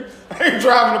carry you. I ain't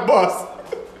driving the bus.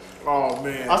 Oh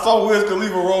man. I saw Wiz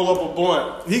Khalifa roll up a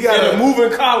blunt. He got a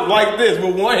moving column like this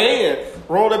with one hand.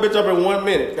 Roll that bitch up in 1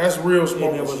 minute. That's real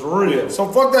smoking. It was real. So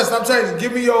fuck that. Stop changing.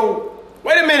 Give me your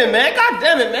Wait a minute, man. God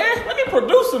damn it, man. Let me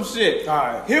produce some shit. All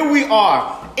right. Here we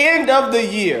are. End of the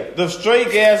year. The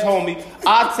Straight Gas Homie.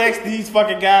 I text these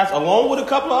fucking guys along with a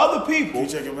couple of other people.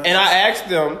 And I asked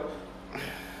them.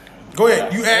 Go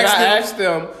ahead. You asked them. I asked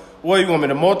them, what you want me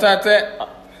to multitask?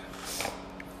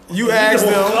 You asked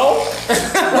them.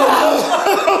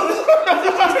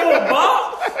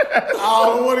 I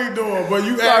don't know what he doing, but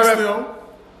you asked them.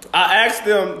 I asked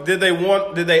them, did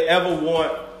they ever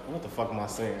want, what the fuck am I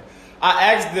saying?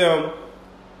 I asked them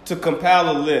to compile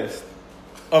a list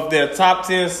of their top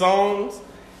 10 songs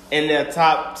and their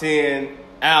top 10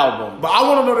 albums. But I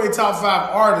want to know their top 5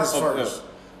 artists first.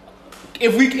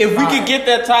 If we could get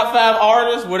that top 5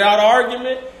 artists without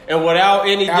argument and without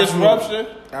any disruption,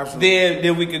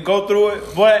 then we could go through it.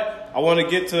 But I want to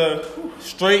get to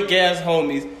Straight Gas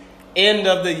Homies, end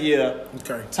of the year,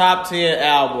 top 10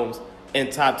 albums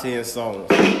and top 10 songs.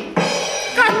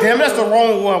 God damn, that's the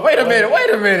wrong one. Wait a minute.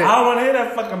 I don't want to hear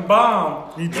that fucking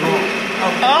bomb. He drunk.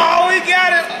 Oh, we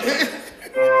got it.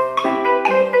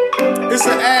 It's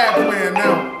an ad playing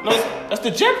now. No, that's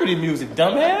the Jeopardy music,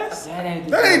 dumbass. That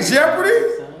ain't Jeopardy.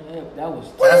 That was.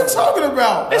 What are you talking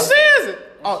about? It says it.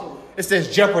 Oh, it says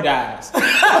jeopardize.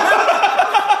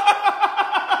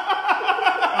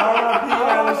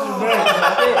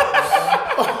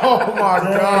 Oh my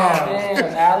God.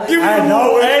 Damn, Alex. Give me I the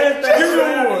know wood. anything. Give me the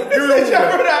wood. Give me the wood.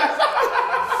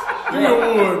 Give me the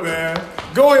wood, man.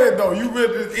 Go ahead though. You read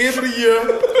the end of the year,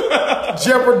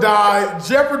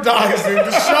 jeopardizing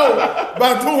the show by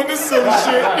doing this silly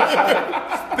shit.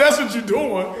 That's what you're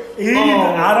doing.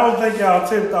 I don't think y'all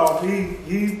tipped off.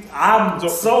 I'm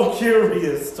so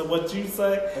curious to what you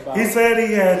say. He said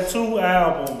he had 2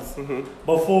 albums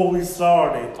before we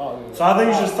started. So I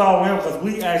think you should start with him because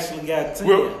we actually got 10.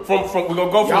 We're gonna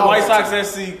go from White Sox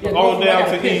SC on down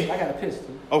to E. I got a piss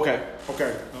too. Okay.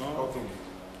 Okay.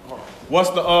 What's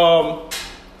the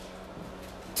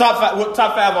top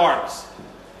 5 artists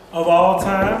Of all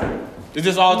time? Is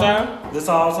this all time? This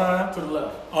all time? To the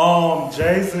left.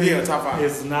 Jay-Z Yeah, top 5.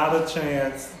 is not a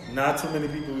chance. Not too many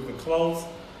people even close.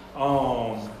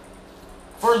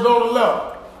 First go to the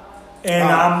left.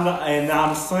 And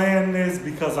I'm saying this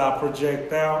because I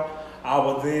project out. I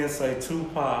would then say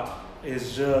Tupac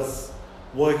is just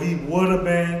what he would have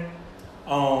been.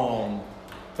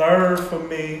 Third for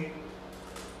me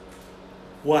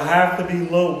will have to be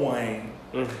Lil Wayne.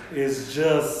 It's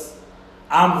just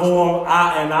unlike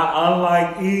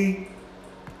E,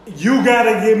 you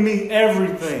gotta give me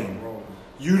everything.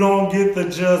 You don't get to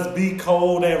just be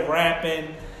cold at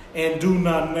rapping and do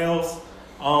nothing else.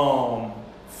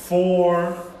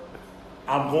 4,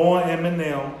 I'm going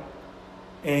Eminem,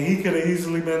 and he could have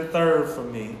easily been 3rd for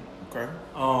me. Okay.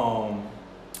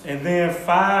 And then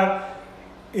 5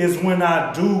 is when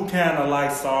I do kind of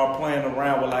like start playing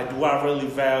around with like, do I really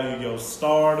value your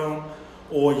stardom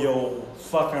or your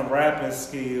fucking rapping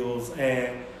skills?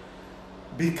 And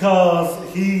because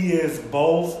he is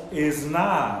both, is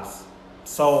Nas.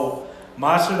 So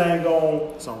my shit ain't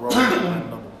gonna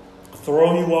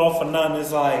throw you off or nothing.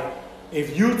 It's like,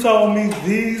 if you told me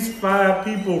these 5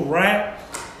 people rap,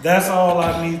 that's all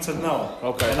I need to know.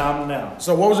 Okay. And I'm now.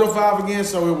 So what was your 5 again?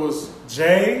 So it was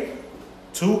Jay,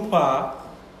 Tupac,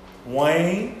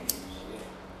 Wayne,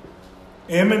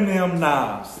 Eminem,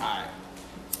 Nas. Alright.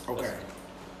 okay.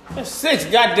 That's 6,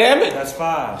 goddammit. That's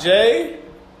 5. Jay,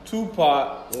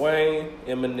 Tupac, Wayne,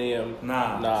 Eminem,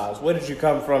 Nas. Where did you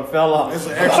come from, fella? That's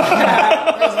an extra.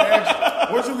 That's an extra.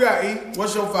 What you got, E?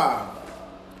 What's your 5?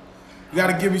 You got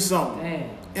to give me something. Damn.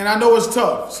 And I know it's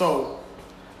tough, so.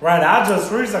 Right, I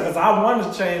just reached because I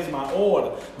wanted to change my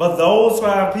order. But those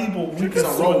 5 people, we can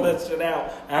sort that shit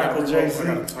out after Jay-Z. I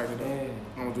got to tighten it up.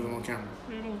 I'm going to do it on camera.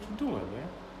 You know what you're doing, man.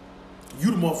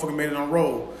 You the motherfucker made it on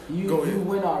roll. Go ahead. You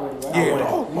win already, right? Yeah.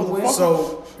 You win.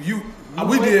 So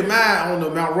we did mine on the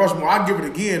Mount Rushmore. I'll give it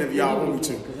again if y'all want me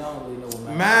to. Because I don't really know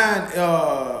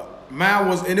what Mine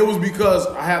was, and it was because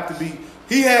I have to be.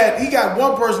 He got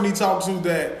one person he talked to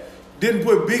that didn't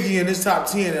put Biggie in his top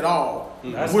 10 at all,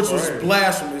 which was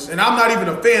blasphemous. And I'm not even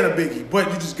a fan of Biggie,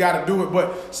 but you just got to do it.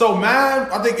 But so mine,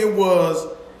 I think it was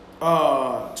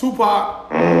Tupac,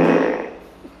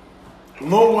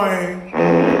 Lil Wayne,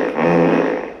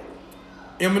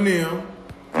 Eminem,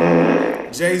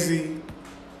 Jay-Z.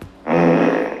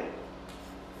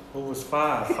 Who was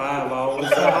 5? 5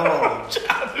 always hard.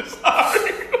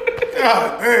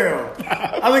 God damn.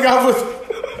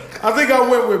 I think I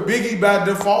went with Biggie by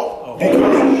default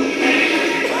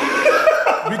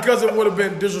because it would have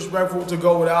been disrespectful to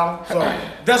go without him. So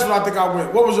that's what I think I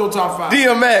went. What was your top 5?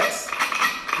 DMX.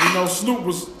 You know, Snoop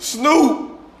was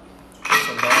Snoop. That's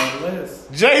a long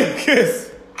list.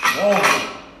 Jadakiss. Whoa.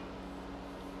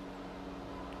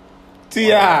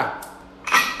 T.I.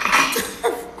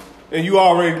 And you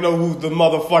already know who's the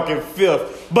motherfucking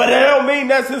fifth. But that don't mean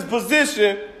that's his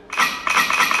position.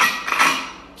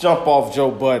 Jump off Joe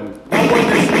Budden.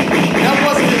 That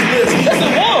wasn't his list. Yes,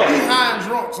 it was. He's high and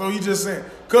drunk, so he just saying.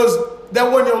 Because that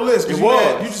wasn't your list. It you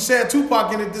was. You just said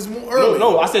Tupac in it this earlier.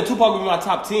 No, I said Tupac was my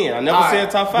top 10. I never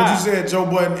said top 5. But you said Joe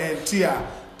Budden and T.I.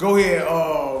 Go ahead.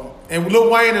 And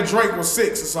Lil Wayne and Drake was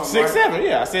 6 or something, 6, 7,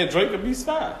 yeah. I said Drake could be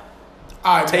 5.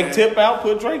 All right, Take man. Tip out,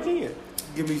 put Drake in.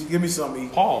 Give me something.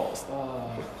 Pause.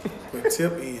 Put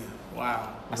Tip in. Wow.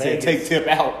 I said take Tip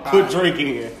out, put Drake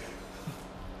in.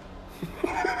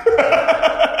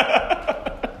 I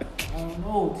don't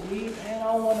know, T. Man, I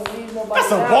don't want to leave nobody.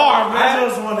 That's a out. bar, I man.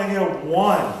 just want to hear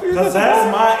one, because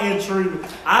that's my entry.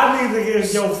 I need to hear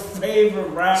your favorite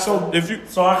rapper, So If you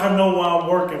so I can know where I'm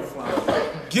working from.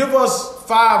 give us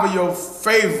 5 of your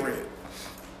favorite.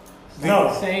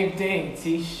 No, Same thing,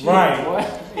 T. Shit, right. boy.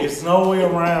 It's no way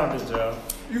around it, Joe.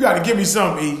 You got to give me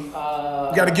something, E. You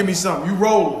got to give me something. You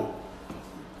rolling.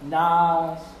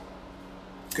 Nas.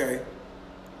 Okay.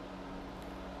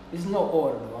 There's no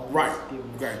order, though. I'm Right. just giving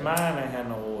you- Okay. Mine ain't had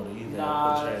no order either.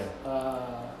 Nas,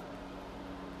 But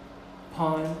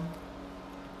Pun.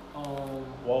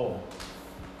 whoa.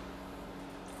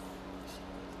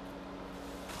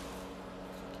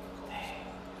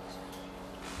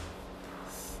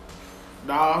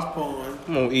 Nas, Pun.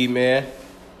 come on, E man.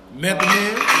 Method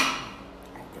Man.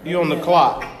 You on the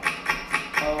clock.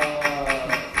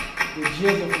 The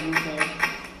Jizza from Wu-Tang.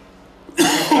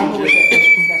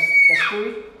 That's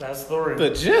 3. That's 3. The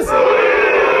Jizza.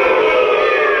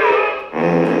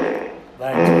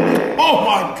 Thank you. Oh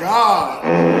my God.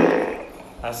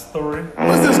 That's 3.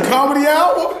 What's this, comedy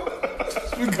album?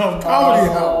 It's become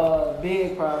comedy album.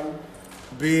 Big, probably.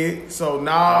 Big. So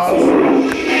Nas,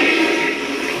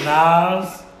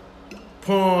 Nas.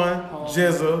 Pun,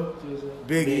 Jizza, Jizza.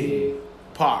 Biggie, Big.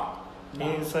 Pac. He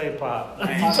didn't say pop. You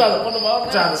trying to put them all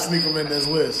Trying to sneak him in this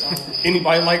list.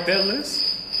 Anybody like that list?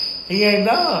 He ain't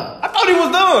done. I thought he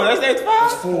was done. That's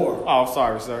 5. 4. Oh,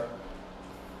 sorry, sir.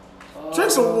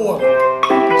 Drink some water.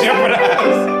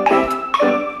 Jeopardize.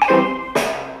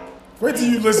 Wait till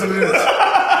you listen to this.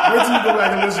 Wait till you go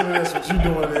back and listen to this. What you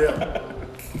doing there?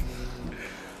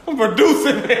 I'm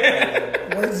producing,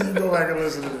 man. Wait till you go back and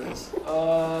listen to this.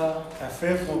 That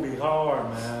 5th will be hard,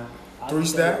 man. 3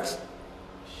 stacks.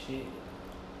 Shit.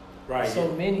 Right.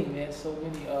 So many, man. So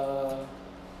many.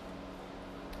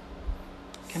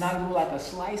 Can I do like a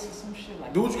slice or some shit?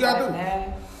 Like Do what you gotta do. half?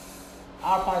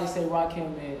 I'll probably say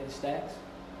Rakim and Stacks.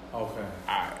 Okay.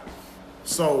 Alright.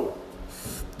 So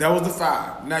that was the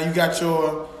 5. Now you got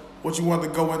your what you want to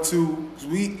go into. 'Cause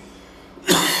we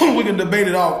can debate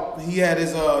it off. He had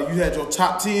his you had your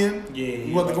top 10. Yeah.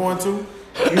 You want to go into?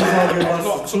 He was gonna give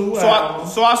us the 2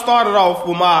 albums. So I started off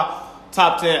with my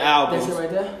top 10 albums. That's it right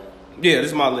there. Yeah, this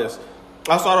is my list.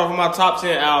 I started off with my top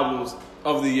 10 albums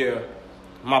of the year.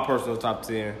 My personal top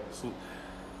 10. So,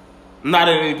 not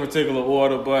in any particular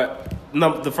order, but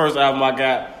the first album I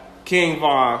got, King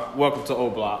Von, Welcome to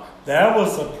O Block. That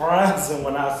was surprising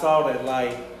when I saw that.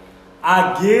 Like,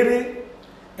 I get it,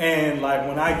 and like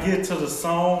when I get to the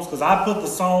songs, because I put the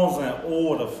songs in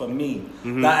order for me.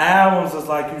 The albums is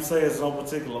like you say, it's no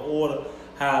particular order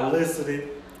how I listed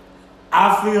it.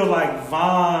 I feel like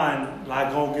Von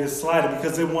like gonna get slighted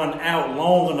because it wasn't out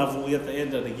long enough when we at the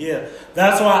end of the year.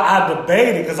 That's why I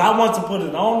debated because I wanted to put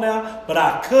it on there, but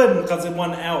I couldn't because it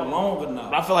wasn't out long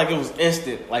enough. I feel like it was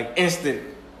instant. Okay.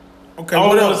 I don't What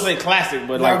want to else? say classic,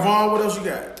 but Like like Vaughn, what else you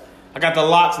got? I got the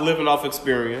Locks Living Off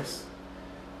Experience.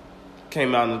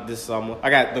 Came out this summer. I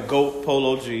got the GOAT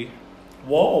Polo G.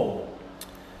 Whoa.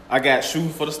 I got Shooting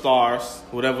for the Stars,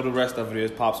 whatever the rest of it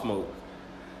is, Pop Smoke.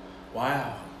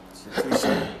 Wow.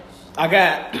 I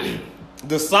got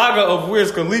the Saga of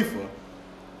Wiz Khalifa.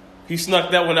 He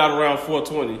snuck that one out around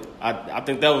 420. I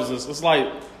think that was just, it's like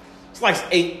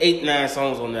 9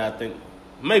 songs on there, I think.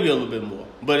 Maybe a little bit more.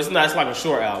 But it's not, it's like a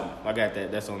short album. I got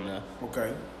that, that's on there.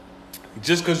 Okay.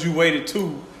 Just Cause You Waited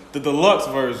 2, the deluxe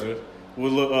version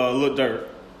with Lil Durk.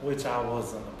 Which I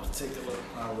wasn't a particular.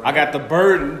 I got The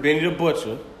Burden, Benny the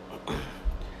Butcher.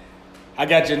 I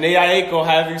got Janae Aiko,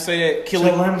 however you say it,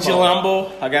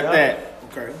 Chilambo. I got that.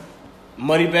 Okay.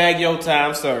 Moneybag Yo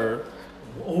Time Served.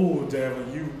 Oh,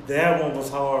 damn, that one was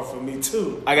hard for me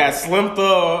too. I got Slim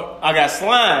Thug. I got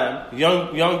Slime,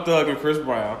 Young Thug and Chris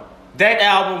Brown. That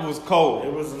album was It cold.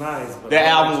 was nice. But That I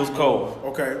album liked was it cold.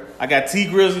 more. Okay. I got T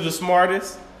Grizzly the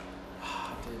Smartest.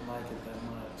 I didn't like it that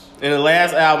much. And the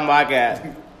last album I got,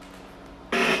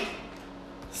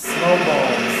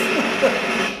 Snowballs.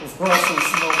 Russell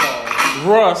Snowballs.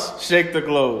 Russ, Shake the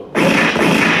Globe.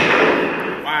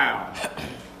 Wow.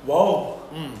 Whoa.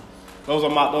 Those are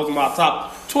my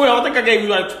top 12. I think I gave you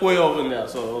like 12 in there.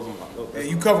 So those are my. And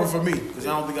you cover for me because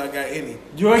I don't think I got any.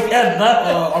 You ain't got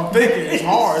nothing. I'm thinking it's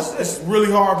hard. It's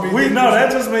really hard for me. We know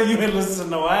that just means you didn't listen to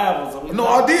no albums. No,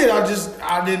 I did.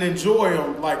 I didn't enjoy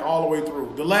them like all the way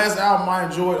through. The last album I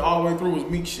enjoyed all the way through was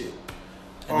Meek Shit.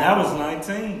 And that was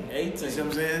 19, 18. See what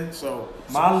I'm saying? So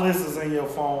my list is in your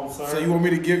phone, sir. So you want me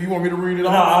to read it No,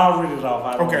 off? I'll read it off.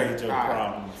 I don't Okay. need your All right.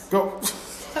 problems. Go.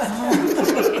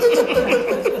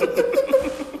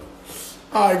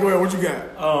 All right, go ahead. What you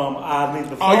got? I need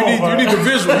the phone. Oh, you need the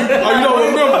visual. You don't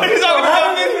remember. He's on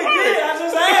I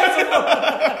just asked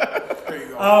him. There you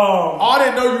go. Oh, I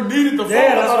didn't know you needed the phone.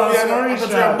 Yeah, that's what I I thought you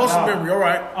screenshot. had muscle No. memory. All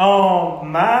right.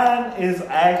 Mine is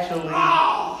actually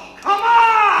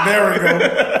There we go.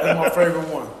 That's my favorite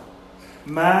one.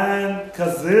 mine,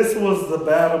 cause this was the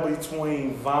battle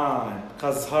between Vine,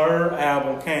 cause her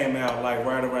album came out like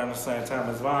right around the same time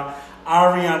as Vine.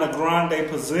 Ariana Grande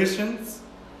Positions.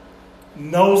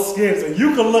 No skips, and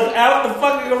you can look out the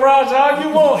fucking garage all you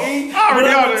want, E. But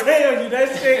I'm gonna tell you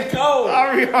that shit cold.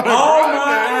 All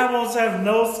my albums have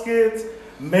no skips.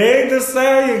 Meg Thee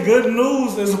Stallion, Good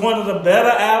News is one of the better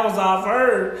albums I've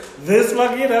heard. This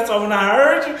fucking, that's why when I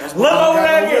heard you, look over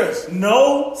there again.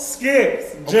 No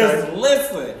skips. Just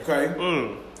listen. Okay.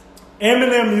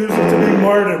 Eminem music to be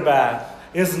murdered by.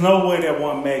 It's no way that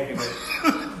one making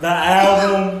it. The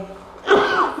album,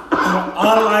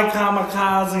 unlike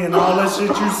Kamikaze and all that shit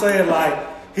you said, like,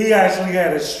 he actually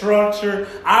had a structure.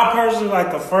 I personally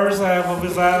like the first half of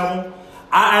his album.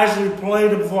 I actually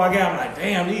played it before I got. I'm like,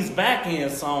 damn, these back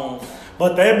end songs.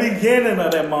 But that beginning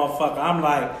of that motherfucker, I'm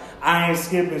like, I ain't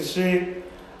skipping shit.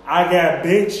 I got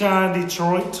Big Sean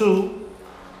Detroit 2,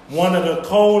 one of the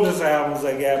coldest albums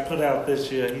that got put out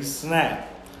this year. He snapped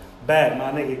back.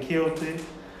 My nigga killed it.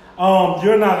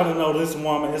 You're not gonna know this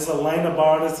woman. It's Elena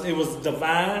Bartis. It was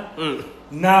Divine.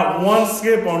 Not one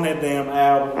skip on that damn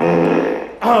album.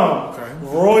 Okay.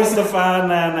 Royce the 5'9",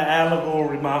 the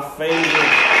Allegory, my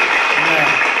favorite.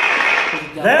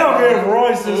 They don't give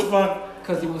Royce this fuck.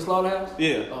 Because he was Slaughterhouse?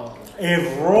 Yeah. Oh, okay.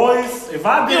 If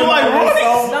I did You like Royce Royce?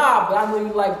 song, Nah, but I know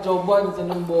you like Joe Buttons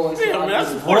and them boys. Yeah, so man, I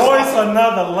that's just- Royce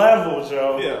another level,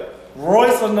 Joe. Yeah.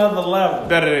 Royce another level.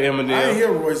 Better than I didn't Eminem.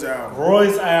 hear Roy's album.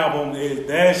 Royce album is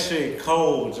that shit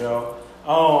cold, Joe.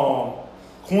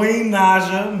 Queen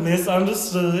Naja,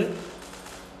 Misunderstood.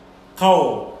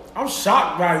 Cold. I'm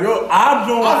shocked by your. I'm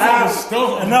doing I'm albums.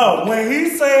 stunned. No, when he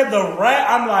said the rap,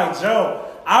 I'm like, Joe,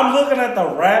 I'm looking at the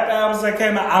rap albums that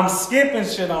came out. I'm skipping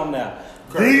shit on there.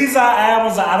 Okay. These are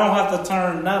albums that I don't have to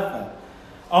turn nothing.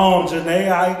 Janae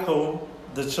Aiko,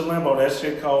 the Chilimbo, that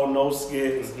shit called No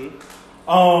Skips. The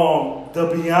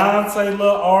Beyonce little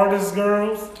artist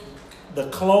girls, the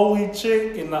Chloe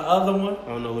chick and the other one. I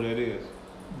don't know who that is.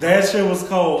 That shit was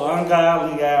cold.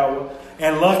 Ungodly Hour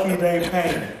and Lucky Day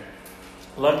Pain.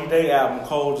 Lucky Day album,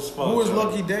 cold as fuck. Who is Joe.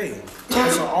 Lucky Day?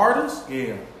 It's an artist?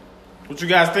 Yeah. What you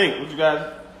guys think? What you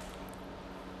guys?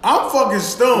 I'm fucking Well,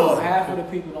 stunned. half of the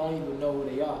people don't even know who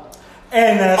they are.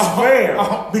 And that's fair.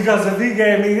 Because if he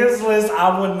gave me his list,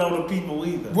 I wouldn't know the people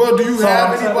either. Well, do you So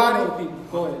have I'm telling anybody? People,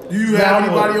 go ahead. Do you have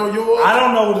anybody on yours? I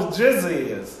don't know what the Jizz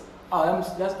is. Oh,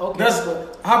 that's okay. That's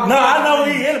but No, I know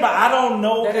he is, but I don't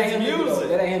know that ain't his him either, though. music.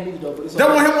 That ain't him either, though. But it's That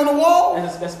okay. was him on the wall?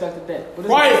 That's expected that. But it's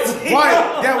Right, okay.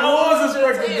 right. That No, was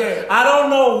expected that. I don't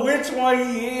know which one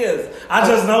he is. I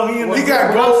just know he in the He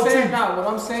got What gold I'm saying teeth. now, what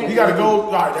I'm saying. You gotta is- go.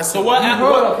 All right, that's So what? You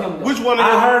heard of him, though. Which one of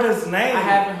I his? heard his name. I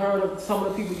haven't heard of some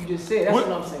of the people you just said. That's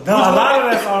what I'm saying. No, a lot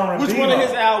of that's R&B. Which one of though.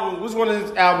 his albums? Which one of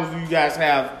his albums do you guys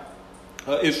have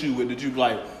an issue with? That you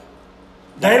like?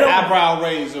 They don't. Eyebrow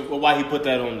raise of why he put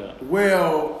that on there.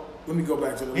 Well, let me go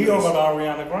back to the He list. over to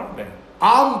Ariana Grande.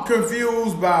 I'm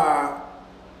confused by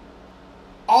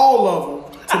all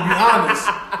of them, to be honest.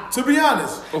 To be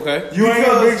honest. Okay. You ain't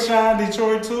got Because- Big Sean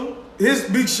Detroit too? His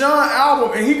Big Sean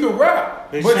album, and he could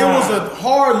rap. Big but Sean. it was a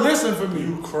hard listen for me.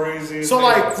 You crazy. as So hell.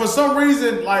 like for some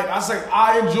reason, like I say,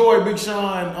 I enjoy Big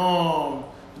Sean.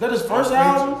 Is that his first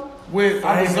album with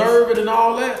I Famous. Deserve It and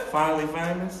all that? Finally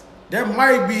famous. That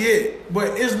might be it,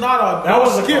 but it's not a That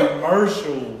was a skip.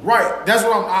 commercial. Right, that's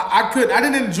what I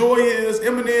didn't enjoy his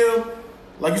Eminem,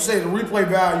 like you say, the replay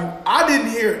value. I didn't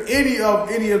hear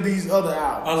any of these other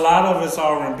albums. A lot of it's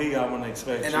R&B. I wouldn't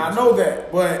expect. And you I to. know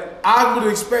that, but I would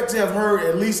expect to have heard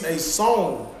at least a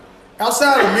song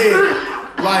outside of me.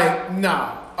 Like,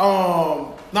 nah,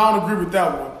 no, I don't agree with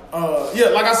that one. Yeah,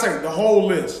 like I say, the whole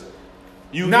list.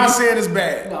 You Not you, saying it's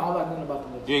bad. No, I'm not nothing about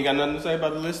the list. you ain't got nothing to say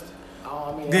about the list.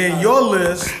 I mean, Then I'm your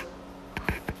list.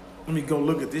 Let me go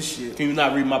look at this shit. Can you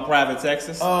not read my private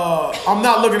texts? I'm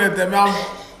not looking at that, man.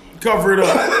 I'm cover it up.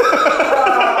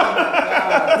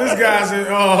 This guy's in,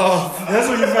 That's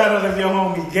when you find out if your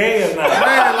homie gay or not.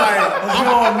 man, like, You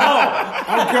don't know.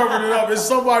 I'm covering it up. It's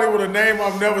somebody with a name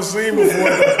I've never seen before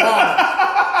at the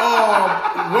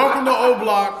bottom. Welcome to O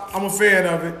Block. I'm a fan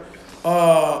of it.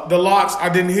 The Locks, I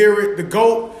didn't hear it. The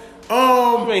GOAT.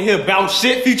 You ain't hear about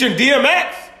shit featuring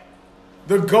DMX.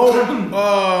 The GOAT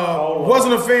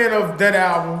wasn't a fan of that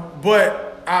album,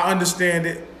 but I understand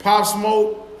it. Pop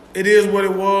Smoke, it is what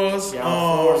it was.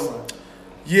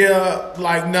 Yeah,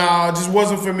 like, nah, it just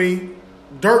wasn't for me.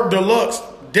 Dirt Deluxe,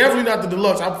 definitely not the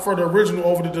Deluxe. I prefer the original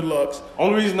over the Deluxe.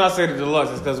 Only reason I say the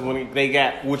Deluxe is because when they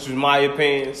got, which is my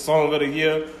opinion, Song of the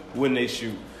Year, When They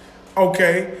Shoot.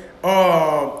 Okay.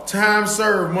 Time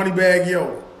Served, Moneybagg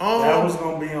Yo. That was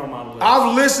gonna be on my list.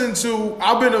 I've listened to.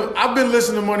 I've been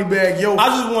listening to Moneybagg Yo. I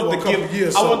just want for to a couple give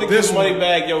years. I want to give this one-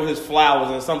 Moneybagg Yo his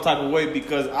flowers in some type of way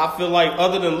because I feel like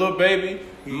other than Lil Baby,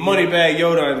 Moneybagg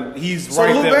Yo done he's So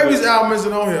right Lil there. Baby's with- album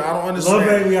isn't on here. I don't understand.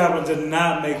 Lil Baby album did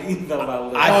not make either of my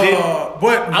list. I did.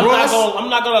 But Russ, I'm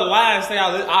not gonna lie and say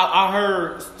I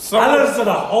heard some. I listened to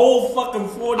the whole fucking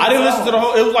 40. I didn't listen to the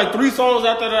whole. It was like 3 songs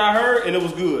after that I heard, and it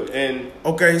was good. And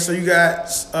okay, so you got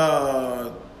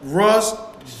Russ.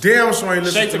 Damn sure ain't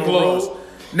listening Shake to the no Globe.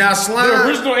 Russ. Now the Slime.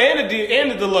 original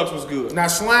and the deluxe was good. Now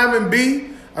Slime and B.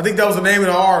 I think that was the name of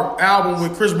the album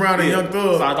with Chris Brown and Young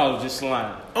Thug. So I thought it was just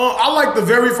Slime. I like the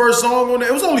very first song on it.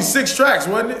 It was only 6 tracks,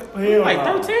 wasn't it? Like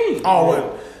 13. Oh,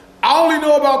 well, I only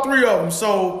know about 3 of them.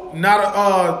 So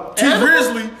not T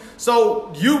Grizzly.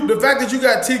 So the fact that you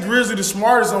got T Grizzly the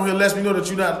Smartest on here lets me know that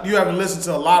you haven't listened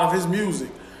to a lot of his music,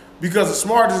 because the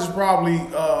Smartest is probably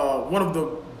one of the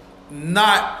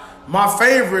not my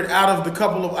favorite out of the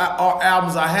couple of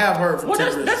albums I have heard from Well, T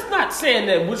Grizzly. that's not saying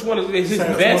that which one is his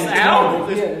That's best one-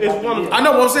 album. yeah, It's one of. I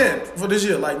know what I'm saying for this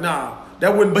year. Like, nah,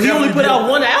 that wouldn't. But he only definitely put be out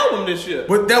one album this year.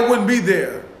 But that wouldn't be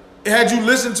there. Had you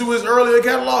listened to his earlier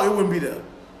catalog, it wouldn't be there.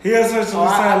 He essentially Oh,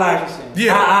 I said like, understand.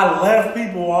 Yeah. I left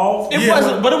people off. It Yeah.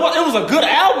 wasn't, but it was a good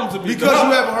album to be Because done.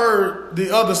 you haven't heard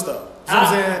the other stuff. You know what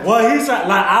I'm saying? Well, he said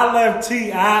like I left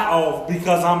T.I. off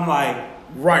because I'm like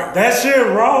Right. that shit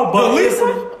raw. But The listen,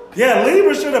 Libra? yeah,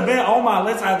 Libra should have been on my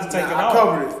list. I had to take it I off.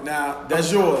 covered it. Now,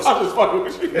 that's yours. I was fucking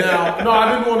with you. Now, no,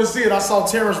 I didn't want to see it. I saw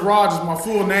Terrence Rogers, my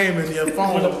full name in your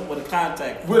phone with a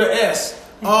contact. with an S.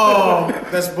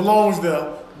 That belongs there.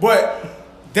 But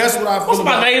that's what I feel What's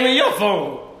my about name in your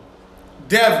phone?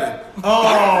 Devin.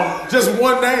 Just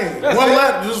one name. That's One it.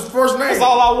 letter, just first name. That's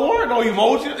all I want. No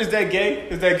emoji. Is that gay?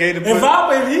 Is that gay to put?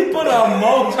 If he put a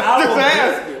emoji, I Just would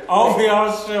asking. off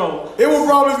y'all show. It would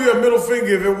probably be a middle finger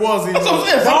if it was That's what I'm emoji.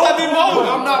 saying. Some type of But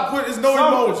emoji. I'm not putting, it's no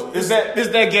emoji. Is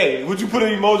that gay? Would you put an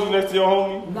emoji next to your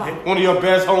homie? No. One of your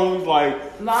best homies,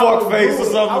 like No, I fuck wouldn't face do or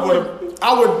it. something.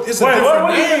 I would, it's a Wait, different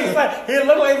what did he name. say? He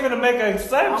looked like he gonna make an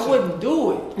exception. I wouldn't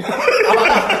do it.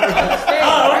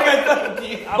 Oh, okay, thank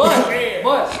you.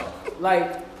 But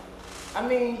like, I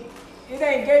mean, it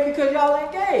ain't gay because y'all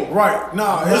ain't gay. Right.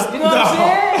 Nah, it's, You know what I'm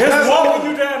saying? It's That's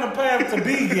walking you down the path to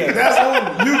be gay. That's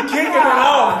only. You kicking it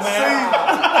off,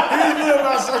 man. He live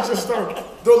out such a story.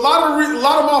 A lot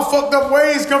of my fucked up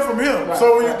ways come from him.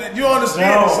 So you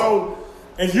understand. No. So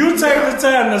If you take the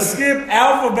time to skip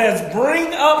alphabets, bring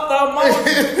up the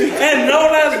emoji, and know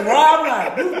that's wrong.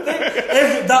 Like, you think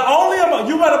if the only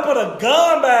you better put a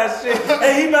gun by shit,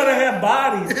 and he better have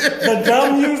bodies. The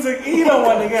dumb music, he don't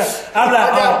want to get. I'm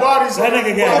like, I got bodies. that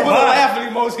nigga I got put a bodies.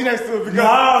 laughing emoji next to it because No, he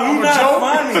I'm a not joke.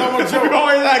 funny. I'm a joke. we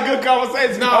always had good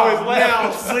conversations. No, always now,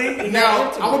 laugh. See,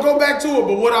 now I'm gonna go back to it,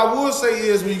 but what I would say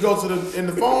is when you go to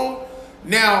the phone,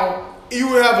 now you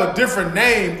would have a different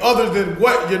name other than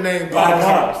what your name Right,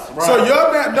 was. right. So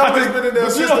your number's been in there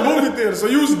since the movie theater. So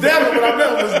you was Devin, but I met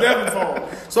him as Devin phone.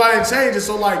 So I didn't change it.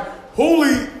 So like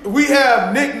Hooli, we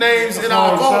have nicknames in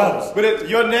our phones. But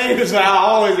your name is how I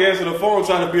always answer the phone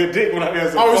trying to be a dick when I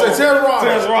answer the Oh, phone. you say Terrence Rogers.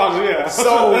 Terrence Rogers, yeah.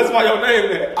 So- that's why your name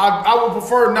there. I would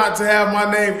prefer not to have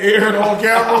my name aired on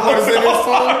camera what's in his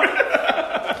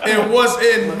phone and what's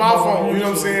in my phone. You know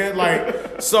what I'm saying?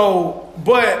 Like, so,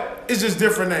 but it's just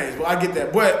different names. But I get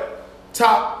that. But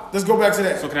let's go back to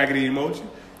that. So can I get an emoji?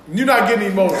 You're not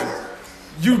getting emojis.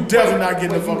 You definitely not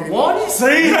getting the fucking Want emoji. it?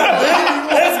 see,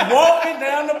 it's walking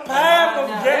down the path of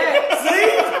Now gay.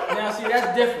 See. Now see,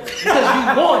 that's different because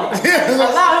you want it.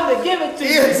 Allow him to give it to you.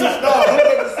 Yes, no.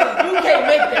 Make a decision. You can't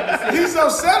make that decision. He's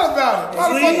upset about it.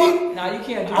 Why the fuck? Why Now you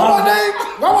can't do my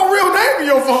that. why my real name in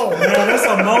your phone? Man, this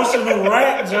emotional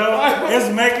rap, Joe.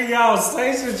 It's making y'all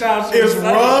say shit y'all should It's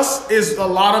say. Russ. It's a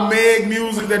lot of Meg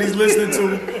music that he's listening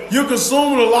to. You're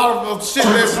consuming a lot of shit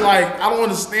that's like, I don't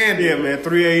understand it. Yeah, man.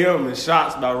 3 a.m. and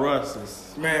shots by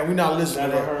Russ. Man, we not listening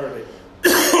Never to heard it.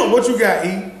 that. What you got,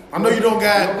 E? I know you don't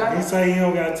got. He say he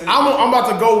don't got to. I'm about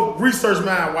to go research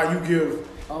mine while you give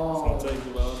I'll take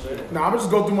you all day. Nah, I'm just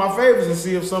go through my favorites and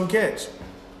see if some catch.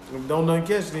 If don't none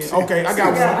catch, then okay, I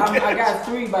got one. I got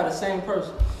 3 by the same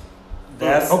person.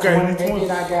 That's Okay. 2020. And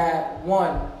then I got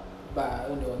 1 by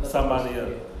another Somebody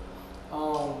person.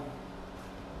 else.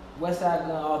 West Side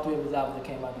Gun, all 3 of his albums that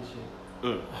came out this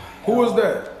year. Who was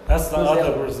that? That's the Who's other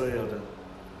that? Brazil.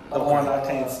 The one I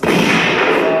can't see.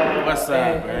 West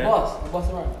Side, and man.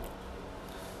 Bust around.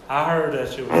 I heard that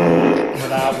shit was good,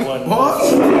 but I wasn't.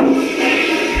 Boss?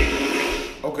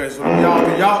 Okay, so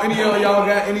any of y'all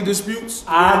got any disputes?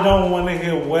 I don't want to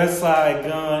hear West Side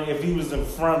Gun if he was in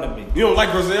front of me. You don't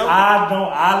like Brazil? I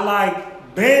don't. I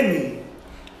like Benny.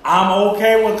 I'm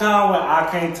okay with Conway. I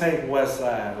can't take West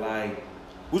Side. Like,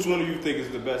 Which one do you think is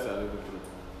the best out of the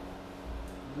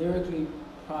 3? Lyrically,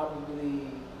 probably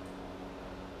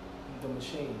The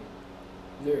Machine.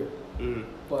 Lyrically. Mm-hmm.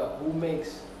 But who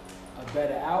makes a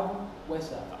better album?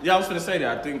 West Side. Yeah, I was gonna say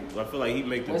that. I feel like he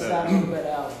make the West Side better. makes a better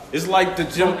album. It's like the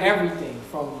From Jim. everything,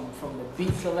 from the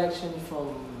beat selection,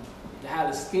 from how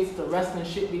the skits, the wrestling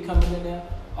shit be coming in there.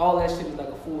 All that shit is like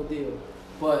a full deal.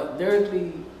 But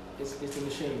lyrically, it's The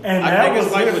Machine. and I that think was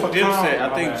it's like it with for Dipset. Conway,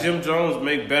 I think my bad. Jim Jones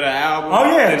make better albums.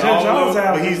 Oh, yeah, than Jim all of Jones them,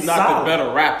 album but he's is not solid. the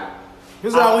better rapper.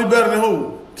 His album be better than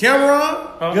who? Cameron?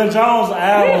 Jim Jones'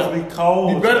 albums be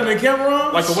cold. Be better than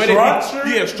Cameron? Like the way Structure?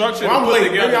 they structured Well, and I'm put late.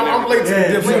 together. Maybe I'm late to Yeah,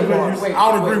 the Dipset wait, part.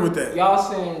 I don't agree with that. Y'all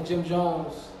saying Jim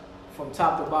Jones from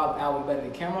top to bottom album better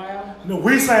than Cameron album? No,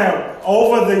 we saying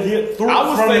over the year through I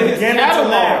would from say the his beginning to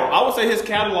catalog. now. I would say his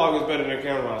catalog is better than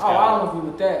Cameron's Oh, I catalog. don't agree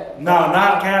with that. No,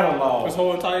 not catalog. His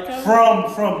whole entire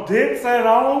catalog. From Dipset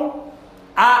on,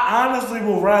 I honestly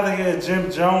would rather hear a Jim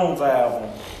Jones album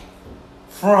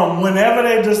from whenever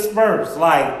they disperse.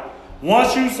 Like,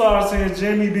 once you start seeing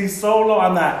Jimmy be solo,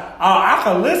 I'm not, I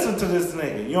can listen to this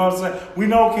nigga. You know what I'm saying? We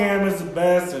know Cam is the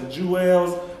best and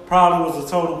Jewels probably was a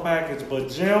total package, but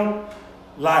Jim,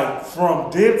 like,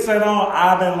 from Dipset on,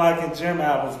 I've been liking Jim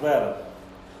albums better.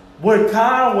 With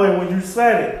Conway, when you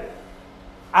said it,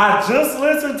 I just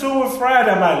listened to it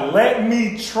Friday. I'm like, let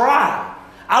me try.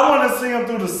 I want to see him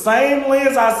through the same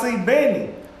lens I see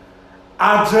Benny.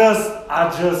 I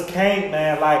just can't,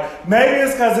 man. Like, maybe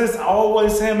it's because it's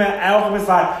always him and Alchemist.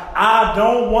 Like,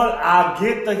 I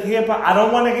get the hip hop. I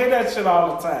don't want to hear that shit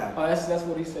all the time. Oh, that's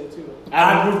what he said too.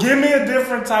 Give me a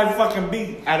different type fucking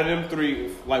beat. Out of them 3,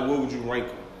 like, what would you rank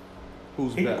him?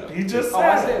 Who's better? He just Oh,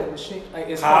 I said it. said Machine. Like,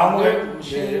 it's Conway, called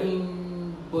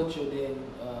Machine, Butcher, then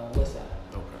West Side.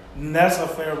 And that's a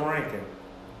fair ranking.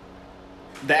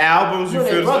 The albums You you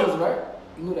know they feel brothers, right?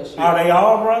 You knew that shit. Are they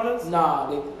all brothers? Nah,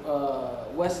 they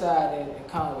West Side and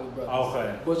Conway brothers.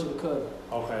 Okay. Butcher the cousin.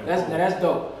 Okay. That's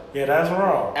dope. Yeah, that's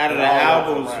wrong. Out of the All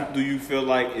albums, right. do you feel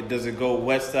like does it go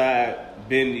West Side,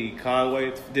 Benny,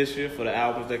 Conway this year for the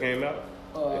albums that came out?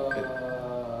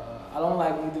 I don't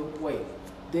like either. Wait,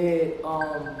 did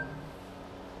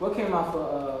what came out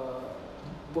for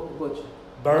Butcher?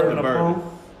 Burden of Burden. Proof.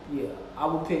 Yeah, I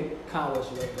would pick Conway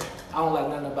shit right there. I don't like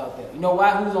nothing about that. You know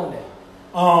why? Who's on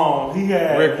that? He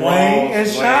had Rick Wayne and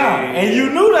Ross, Sean, Wayne. and you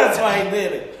knew that's why he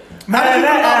did it. Man, How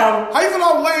that album. you feel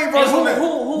about Wayne verse Hey, on that?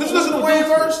 who Did you listen to Wayne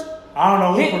produced it? verse? I don't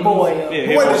know who Hit produced Boy. it. Yeah, Wait, Hit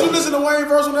did Boy. you listen to Wayne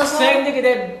verse on that song? Same nigga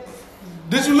that.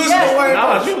 Did you listen Yes. to Wayne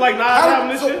Nah, verse? you like Nas How- album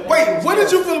this so, shit? wait, what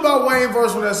did you feel about Wayne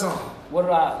verse on that song? What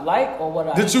did I like or what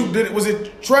I? Was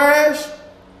it trash?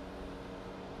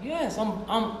 Yes,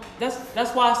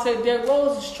 that's why I said Derrick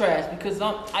Rose is trash because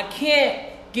I can't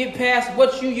get past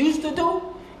what you used to do,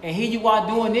 and here you are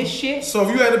doing this shit. So if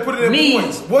you had to put it in Me.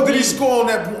 points, what did he Me. score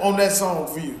on that song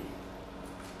for you?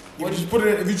 If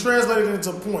you translated it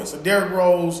into points, so Derrick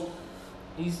Rose.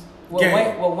 He's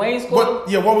Game. Wayne scored.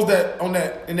 What was that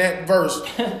in that verse?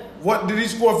 What did he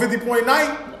score?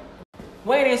 50.9?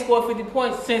 Wayne ain't scored 50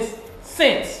 points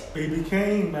since BB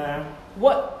King, man.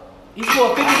 what? He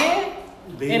scored 50 then?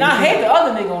 BB And I King. hate the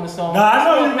other nigga on the song. No, I He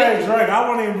know scored you made 50. Drake. I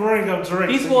won't even bring up Drake.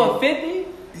 He scored 50.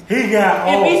 He got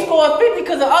If he old. scored 50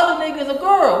 because the other nigga is a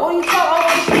girl, what are you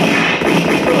talking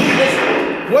about? Look,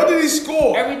 listen, What did he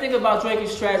score? everything about Drake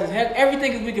is trash as heck.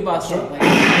 Everything is weak about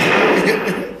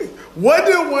Drake. What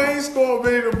did Wayne score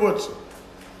Benny the Butcher?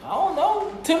 I don't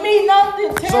know. To me,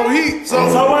 nothing. So he So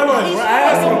wait, He's-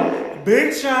 ask him.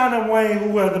 Big Sean and Wayne,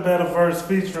 who had the better verse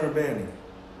featuring Benny?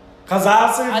 Cause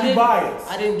I've seen you biased.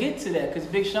 I didn't get to that because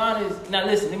Big Sean is. Now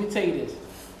listen, let me tell you this.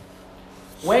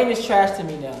 Wayne is trash to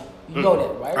me now. You know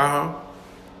that, right? Uh-huh.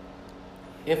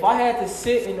 If I had to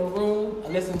sit in a room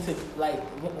and listen to like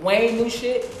Wayne new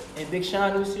shit and Big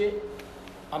Sean new shit,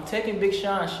 I'm taking Big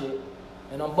Sean shit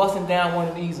and I'm busting down one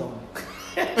of these on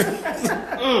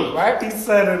it. Right? He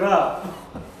set it up.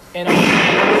 And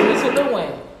I'm listening to Lil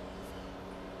Wayne.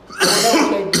 I would never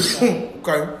play Big Sean.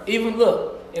 Okay. Even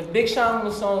look, if Big Sean on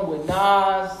a song with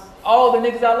Nas, all the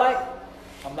niggas I like,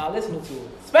 I'm not listening to it.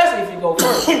 Especially if you go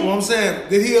first. Well, I'm saying,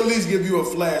 did he at least give you a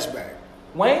flashback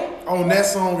Wayne? on that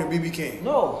song and BB King?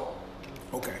 No.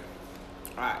 Okay.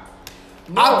 All right.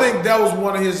 No. I think that was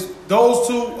those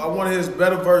two are one of his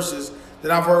better verses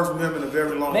that I've heard from him in a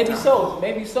very long time.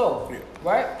 Maybe so. Yeah.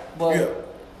 Right? But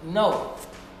no.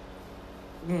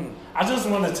 I just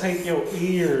want to take your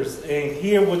ears and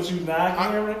hear what you're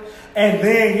not hearing, and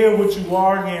then hear what you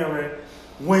are hearing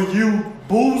when you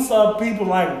boost up people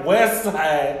like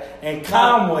Westside and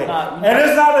Conway. And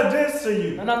it's not a diss to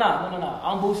you. No.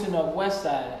 I'm boosting up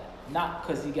Westside, not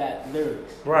because he got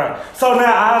lyrics. Right. So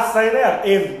now I'll say that.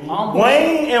 If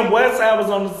Wayne and Westside was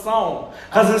on the song,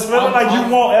 because it's feeling like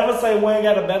you won't ever say Wayne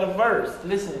got a better verse.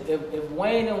 Listen, if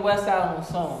Wayne and Westside on the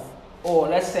song, or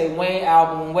let's say Wayne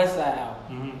album and Westside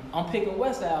album, I'm picking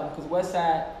Westside album because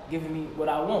Westside giving me what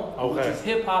I want, which is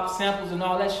hip hop samples and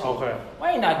all that shit. Okay.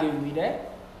 Wayne not giving me that.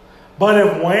 But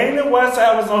if Wayne and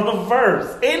Westside was on the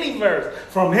verse, any verse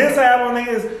from his album,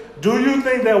 do you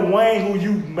think that Wayne, who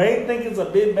you may think is a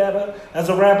bit better as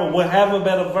a rapper, would have a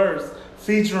better verse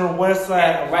featuring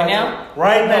Westside right now?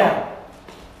 Right now.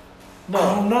 No.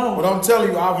 I don't know. But I'm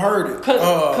telling you, I've heard it.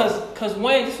 Cause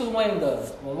Wayne, this is what Wayne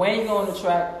does. When Wayne go on the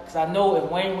track, because I know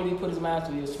if Wayne really put his mind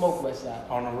to it, he'll smoke Westside.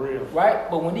 On the real. Right?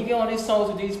 But when he get on these songs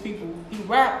with these people, he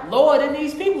rap lower than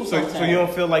these people sometimes. So you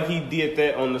don't feel like he did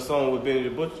that on the song with Benny the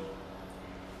Butcher?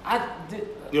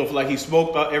 You don't feel like he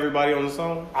smoked out everybody on the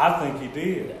song? I think he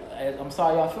did. I'm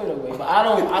sorry y'all feel that way, but I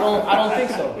don't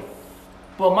think so.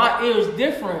 But my ear is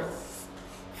different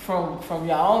from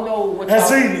y'all. I don't know what y'all.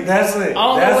 That's it. I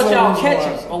don't know what y'all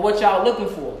catching or what y'all looking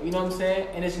for. You know what I'm saying?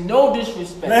 And it's no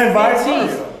disrespect. And vice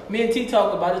versa. Me and T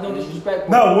talk about it. There's no disrespect.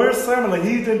 No, we're similar.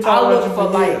 He didn't talk about you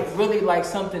for years. really like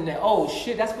something that, oh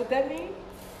shit, that's what that means.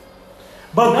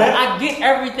 But I get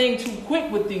everything too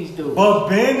quick with these dudes. But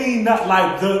Benny, not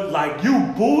like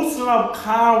you boosting up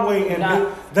Conway and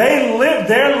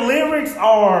their lyrics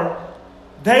are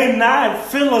not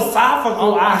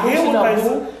philosophical. I hear what they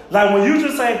say. Like when you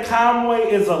just say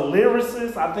Conway is a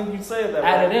lyricist, I think you said that.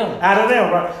 Out of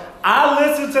them, right? I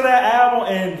listened to that album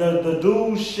and the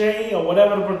dude Shay or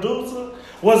whatever the producer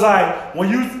was like when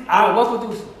you. What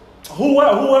producer?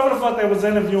 Whoever the fuck they was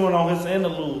interviewing on his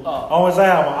interlude on his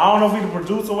album. I don't know if he the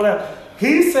producer or whatever.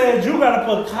 He said you gotta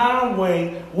put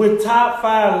Conway with top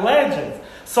 5 legends.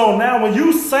 So now when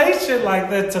you say shit like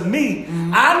that to me,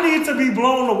 I need to be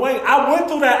blown away. I went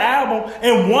through that album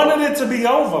and wanted it to be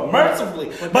over,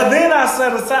 mercifully. But then I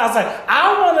set aside, I was like,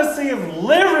 I want to see if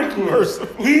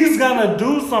lyrically he's gonna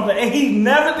do something. And he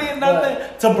never did nothing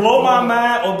to blow my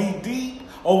mind or be deep.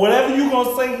 Or whatever you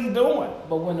gonna say he doing.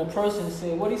 But when the person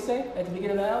said, what'd he say at the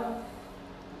beginning of the album?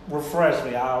 Refresh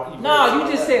me.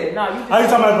 You just said it. Are you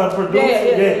talking about the producer?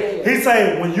 Yeah. He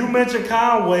said, when you mention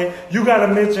Conway, you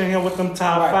gotta mention him with them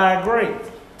top 5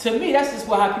 greats. To me, that's just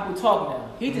how people talk now.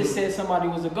 He just said somebody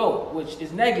was a GOAT, which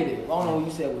is negative. I don't know what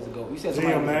you said was a GOAT. You said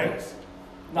somebody was a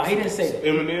GOAT. No, he didn't say that.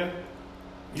 Eminem?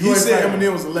 He said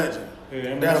Eminem was a legend.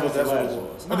 Yeah, that's what it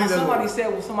was. No, somebody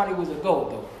said somebody was a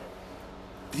GOAT, though.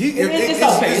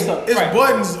 It's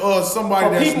Buttons or somebody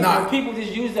that's not. People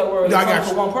just use that word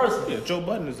for one person. Yeah, Joe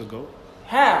Budden is a GOAT.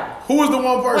 How? Who is the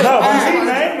one person? No, he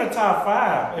named the top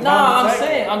 5. No,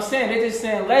 I'm saying they're just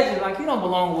saying legend. Like he don't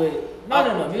belong with.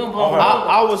 No. He don't belong with.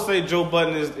 I would say Joe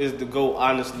Budden is the GOAT,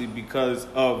 honestly, because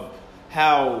of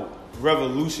how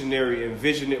revolutionary and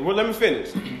visionary. Well, let me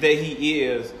finish. That he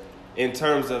is in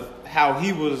terms of how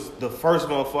he was the first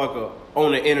motherfucker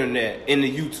on the internet in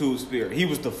the YouTube sphere. He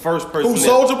was the first person. Who,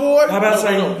 Soulja Boy? How about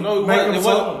saying no, it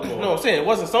wasn't. No, I'm saying it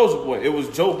wasn't Soulja Boy. It was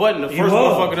Joe Budden, the first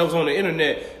motherfucker that was on the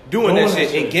internet doing that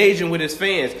shit, engaging with his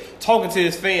fans, talking to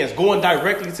his fans, going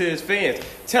directly to his fans,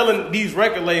 telling these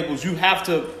record labels you have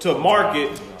to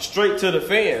market straight to the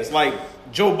fans. Like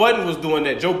Joe Budden was doing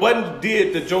that. Joe Budden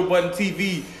did the Joe Budden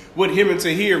TV with him and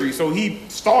Tahiri, so he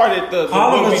started the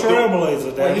Call him a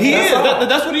trailblazer. He is.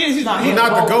 That's what he is. He's not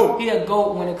the GOAT. He a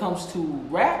GOAT when it comes to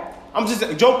rap. I'm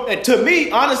just Joe. To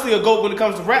me, honestly, a GOAT when it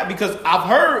comes to rap because I've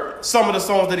heard some of the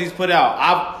songs that he's put out.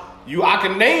 I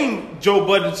can name Joe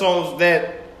Budden songs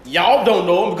that y'all don't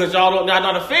know him because y'all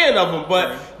not a fan of him,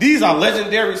 but these are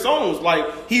legendary songs.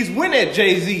 Like he's win at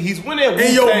Jay-Z, he's win at Wu-Tang.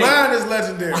 In your mind is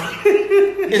legendary.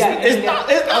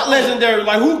 It's not legendary.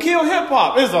 Like who killed hip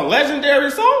hop? It's a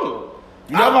legendary song.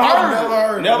 Never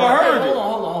heard it.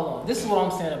 Hold on. This is what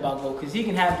I'm saying about GOAT because he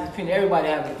can have his opinion. Everybody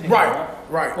has an opinion.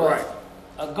 Right.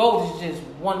 A GOAT is just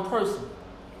one person.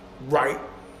 Right.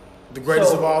 The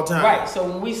greatest of all time. Right. So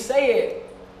when we say it,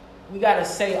 we gotta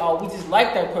say, we just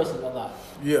like that person a lot.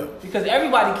 Yeah. Because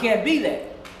everybody can't be that.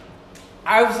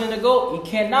 Iverson the GOAT? He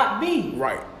cannot be.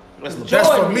 Right. That's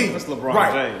for me. That's LeBron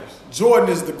right. James. Jordan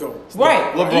is the GOAT.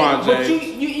 Right. LeBron James. But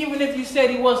you even if you said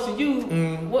he was to you,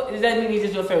 what does that mean? He's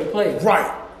just your favorite player?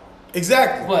 Right.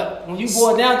 Exactly. But when you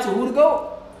boil down to who the GOAT?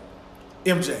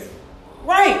 MJ.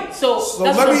 Right. So that's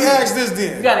let what me ask this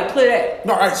then. You gotta clear that.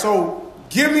 No, all right. So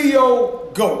give me your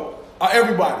GOAT.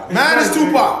 Everybody. Mine is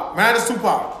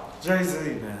Tupac. Jay-Z,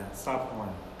 man. Stop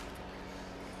playing.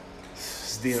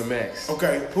 It's DMX.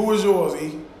 Okay. Who is yours,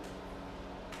 E?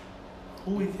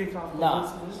 Who we kick off?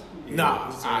 Nah. Nah.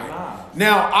 It's All right. Nas.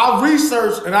 Now, I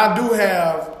researched and I do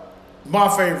have my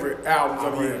favorite albums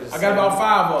of the year. I got about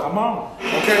 5 of them. Come on.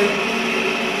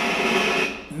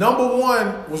 Okay. Number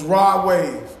 1 was Rod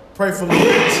Wave. Pray for Love.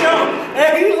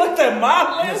 Hey, he looked at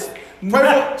my list. Pray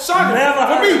for Shaka. Never For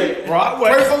heard me. it. Rod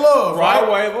Wave. Pray for Love. Rod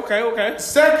Right? Wave. Okay.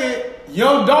 Second,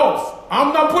 Young Dolph.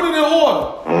 I'm not putting it in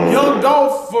order. Young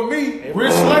Dolph for me.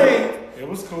 Rich Slave It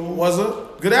was cool. was a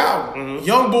good album.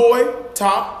 Young Boy,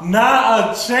 top.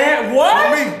 Not a chance.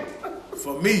 What?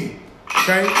 For me.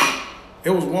 Okay. It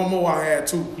was one more I had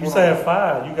too. You said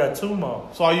 5. You got 2 more.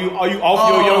 So are you off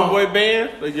your young boy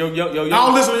band? Like your I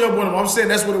don't listen to Young Boy no more. I'm saying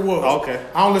that's what it was. Okay.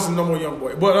 I don't listen to no more Young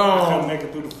Boy. But I couldn't make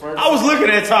it through the first. I was looking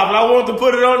at Top and I wanted to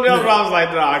put it on there, but I was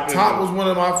like, nah, I couldn't. Top was one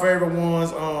of my favorite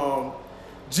ones.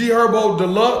 G Herbo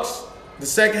Deluxe, the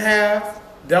second half.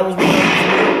 That was one of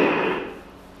them.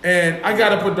 And I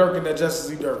gotta put Dirk in that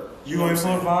Justice E. Dirk. You ain't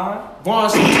put Vine? Vaughn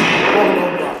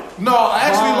Smith. No, I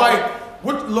actually like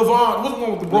what Levon. What's the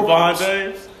one with the broke LeBron ops?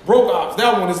 James. Broke ops.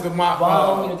 That one is the my.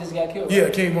 Von that just got killed. Yeah,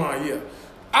 King Von. Yeah,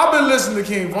 I've been listening to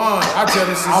King Von. I tell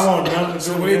this. I want nothing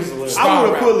to do with this list. I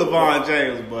would have put LeBron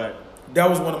James, but That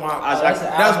was one of my.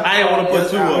 I ain't want to put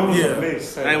 2 of them. Yeah.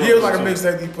 Mixtape. He was like a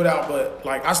mixtape he put out, but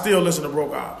like I still listen to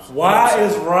Broke Ops. Why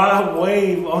is Rod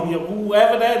Wave on your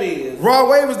whoever that is? Rod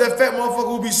Wave is that fat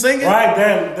motherfucker who be singing, Right,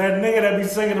 that nigga that be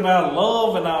singing about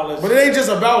love and all this. but it ain't just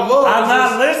about love. I'm it's not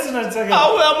just- listening to him. I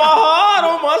wear my heart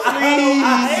on my sleeve.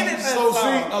 I hated that So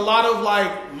song. see, a lot of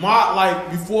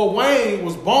like before Wayne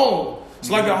was Bone. It's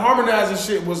like the harmonizing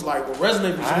shit was like what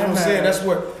resonated. You know what I'm saying? That's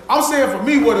what I'm saying for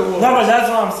me. What it was. No, but that's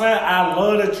what I'm saying. I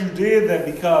love that you did that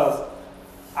because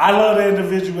I love the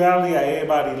individuality of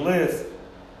everybody list.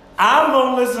 I'm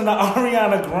gonna listen to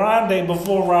Ariana Grande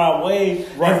before Rod Wave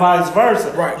Right. and vice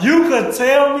versa. Right. You could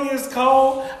tell me it's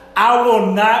cold. I will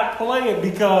not play it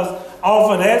because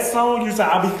off of that song you said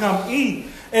I become E.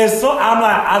 And so I'm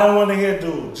like, I don't want to hear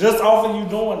dude. Just off of you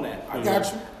doing that. I got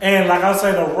you. And like I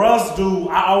say, the Russ dude,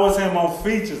 I always have him on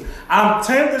features. I'm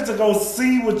tempted to go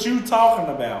see what you talking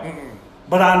about.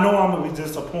 But I know I'm going to be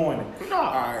disappointed. No,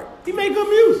 All right. he made good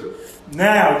music.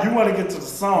 Now, you want to get to the You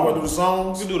song. want to do the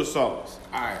songs? We do the songs.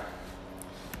 All right.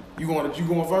 You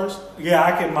going first? Yeah,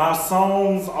 I can. My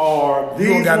songs are, You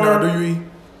don't these got were none, do you? E?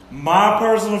 my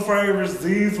personal favorites.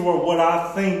 These were what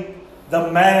I think the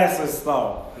masses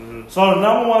thought. So the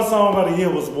number 1 song of the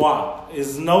year was WAP.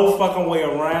 There's no fucking way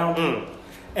around it.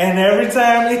 And every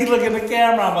time he look at the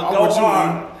camera, I'm I'm going with to you, go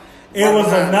hard. E. It was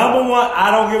a number 1.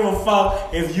 I don't give a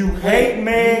fuck if you hate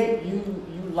me.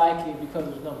 You like it because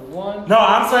it's number 1. No,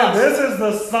 I'm saying this is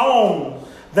the song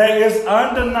that is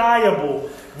undeniable.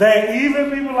 That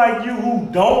even people like you who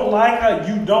don't like her,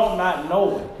 you don't not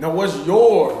know it. Now, what's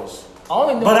yours? I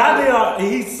only know But I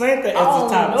did. He sent it I as a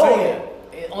only top know 10.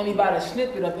 it only by the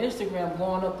snippet of Instagram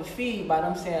going up the feed by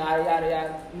them saying yada yada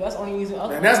yada. That's the only reason.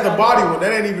 And that's the body one.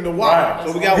 That ain't even the WAP. Right.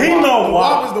 So we got He WAP. know The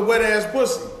why. WAP is the wet ass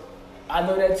pussy. I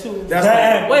know that too. That's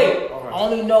That- the Wait, Okay. I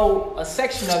only know a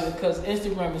section of it because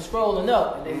Instagram is scrolling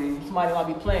up and then somebody might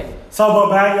be playing it. So, but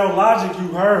by your logic, you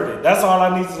heard it. That's all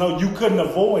I need to know. You couldn't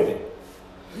avoid it.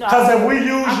 No, Because I if we can't-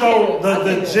 use I your can't- the I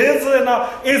can't- jizz and all,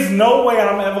 it's no way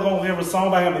I'm ever gonna hear a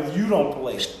song by him if you don't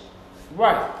play it.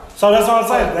 Right. So that's what I'm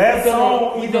saying. That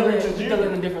song we even dealing reaches we you.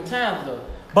 dealing in different times though.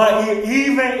 But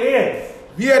even if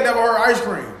He had never heard Ice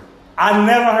Cream. I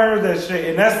never heard that shit,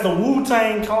 and that's the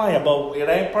Wu-Tang Clan, but it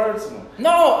ain't personal.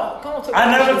 No, come on.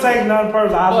 I never take nothing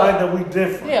personal. I But- like that we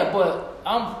different. Yeah, but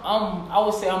I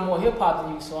would say I'm more hip hop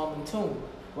than you, so I'm in tune,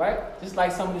 right? Just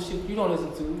like some of the shit you don't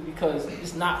listen to because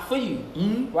it's not for you,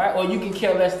 right? Or you can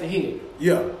care less to hear.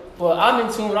 Yeah. But I'm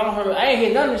in tune. I ain't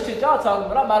hear none of the shit y'all talking,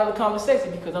 but I'm out of the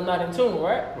conversation because I'm not in tune,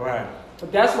 right? Right.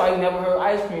 But that's why you never heard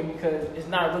Ice Cream because it's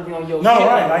not really on your No, shit.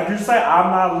 right. Like you say, I'm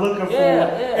not looking for Yeah,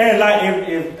 it. yeah. And like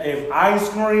if Ice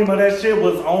Cream or that shit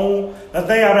was on the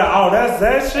thing, I'd be like, oh, that's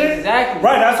that shit? Exactly.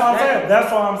 Right, that's what I'm Exactly. saying.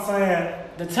 That's what I'm saying.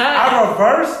 The time. I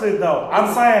reversed it though.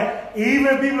 I'm saying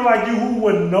even people like you who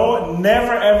would know it,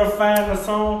 never ever find the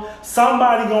song,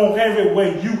 somebody gonna have it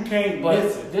where you can't But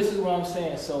miss it. this is what I'm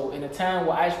saying. So in the time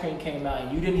where Ice Cream came out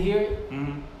and you didn't hear it,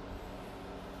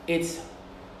 it's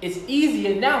it's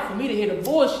easier now for me to hear the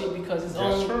bullshit because it's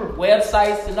That's on true.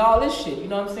 websites and all this shit. You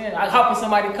know what I'm saying? I hop in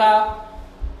somebody's car,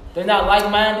 they're not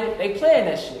like-minded, they playing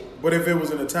that shit. But if it was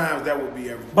in the times, that would be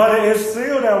everything. But it's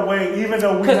still that way, even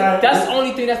though we Because not. that's the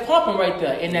only thing that's pumping right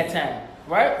there in that time,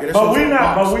 right? Yeah, that's But what we you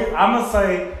not. box. But we. I'ma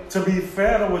say to be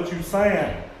fair to what you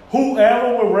saying,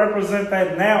 whoever will represent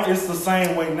that now, it's the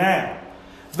same way now.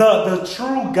 The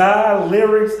true guy,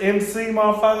 lyrics, MC,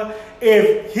 motherfucker.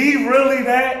 If he really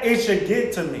that, it should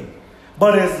get to me.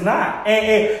 But it's not.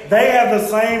 And they have the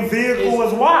same vehicle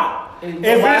as WAP. If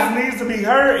it needs to be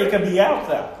heard, it can be out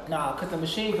there. Nah, because the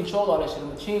machine control all that shit. The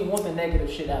machine wants the negative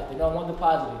shit out. They don't want the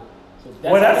positive. So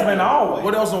That's been always.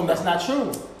 What else on That's that? not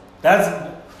true. That's.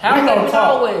 How we is gonna that talk.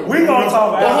 always? We gonna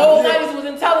talk. The after whole this. 90s was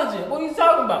intelligent. What are you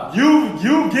talking about?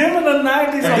 You giving the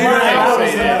 90s a And run then out I of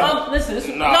say that.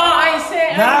 Listen, Nah. no, I ain't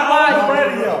saying Not on the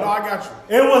everybody. radio. No, I got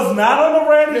you. It was not on the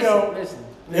radio. Listen.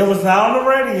 It was not on the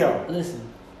radio. Listen.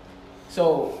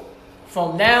 So,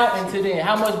 from now until then,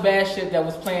 how much bad shit that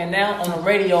was playing now on the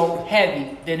radio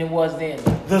heavy than it was then?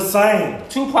 The same.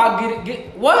 Tupac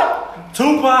get what?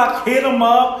 Tupac hit him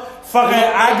up. Fucking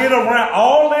I get around.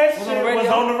 All that Was shit on the was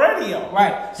radio? on the radio.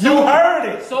 Right. You heard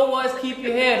it. So was keep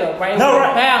your head up, right? No, It's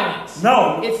right. balance.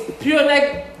 No. It's pure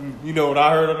negative. You know what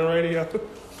I heard on the radio?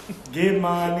 Get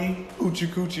money. Coochie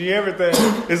coochie everything.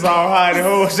 It's all high and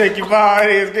ho, shake your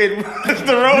body. It's getting it's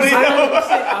the rodeo.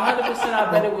 100%, I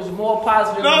bet it was more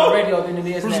positive on the radio than it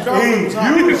is Bruce now. Scott-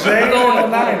 You Jay in Go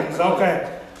the ahead. 90s.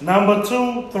 Okay. Number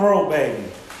 2, Throw Baby.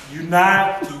 You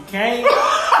can't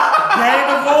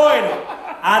avoid it.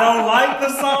 I don't like the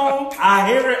song. I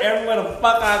hear it everywhere the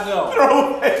fuck I go.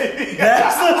 Throw Baby.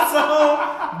 That's the song.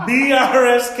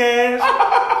 BRS Cash.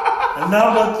 And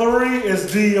number 3 is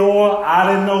Dior. I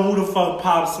didn't know who the fuck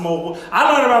Pop Smoke was.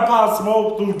 I learned about Pop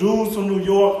Smoke through dudes from New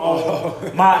York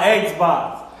on my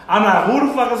Xbox. I'm like, who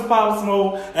the fuck is Pop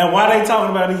Smoke and why they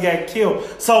talking about he got killed?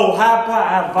 So how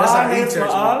That's how he violent for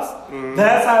texted me. us,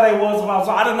 that's how they was about.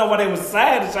 So I didn't know why they was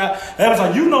sad. They was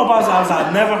like, you know about I was like,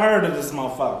 I never heard of this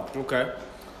motherfucker. Okay.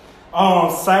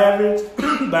 Savage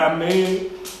by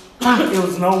Meg. It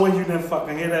was no way you didn't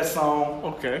fucking hear that song.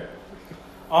 Okay.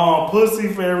 Pussy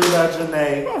Fairy by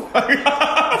Janae.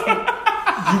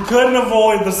 You couldn't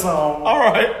avoid the song. All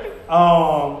right.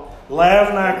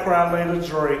 Laugh Not Cry Later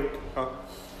Drake.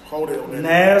 Hold it on that.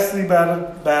 Nasty by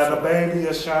the baby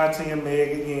Ashanti and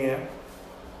Meg again.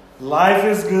 Life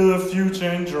is Good, Future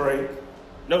and Drake.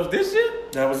 That was this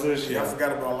shit? That was this shit. Yeah, I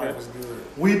forgot about Life is Good.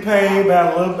 We Paid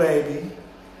by Lil Baby.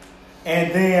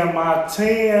 And then my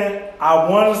 10, I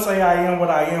want to say I Am What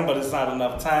I Am, but it's not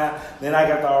enough time. Then I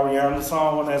got the Ariana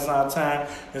song when that's not time.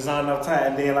 It's not enough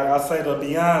time. And then, like I say, the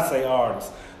Beyonce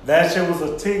artist. That shit was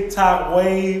a TikTok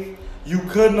wave. You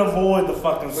couldn't avoid the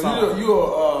fucking So song.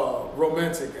 you're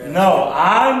romantic.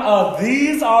 No,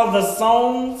 these are the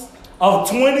songs of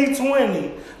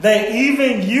 2020 that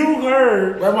even you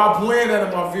heard. Where am I playing that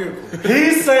in my vehicle?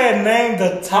 He said, name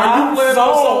the Are top you playing those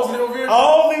songs in songs. your vehicle?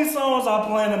 All these songs are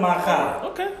playing in my car.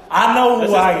 Okay. I know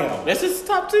who I am. That's his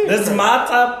top 10. This is my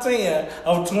top 10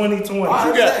 of 2020. I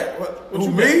you got? understand. What you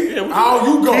you got? me? Yeah, what you How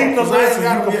you go? Keep the 'Cause I ain't list. You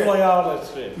got can it play yet. all that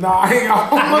shit. Nah, I ain't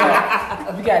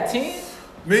got You got 10?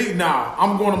 me. Nah,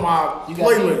 I'm going to my You got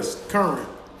playlist. Current.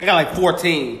 I got like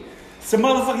 14. So,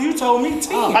 motherfucker, you told me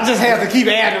 10. I just have to keep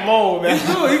adding them on, man. It's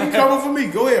good. You can cover for me.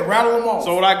 Go ahead, rattle them off.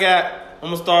 So what I got, I'm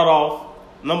gonna start off.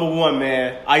 Number 1,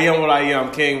 man. I Am What I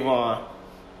Am, King Von.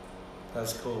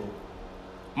 That's cool.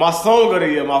 My song of the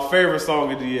year, my favorite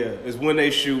song of the year, is When They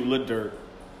Shoot Lil Durk.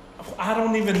 I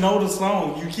don't even know the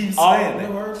song. You keep Oh, saying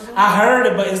never it. heard it? I heard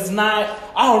it, but it's not.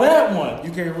 Oh, that one.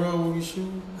 You can't run when you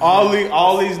shoot. All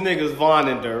these niggas, Von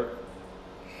and Durk.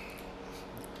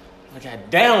 I got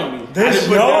down me. I This just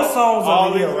put your down songs all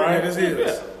of the year, these- right? Yeah, this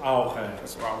is. Oh, okay.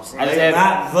 That's what I was I saying. just They had-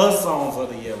 not the songs of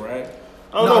the year, right?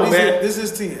 I don't know, man. This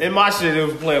is 10. In my shit, it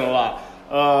was playing a lot.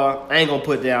 I ain't gonna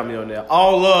put Down Me on there.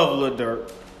 All Love, Lil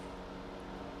Durk.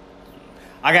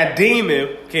 I got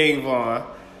Demon, King Von.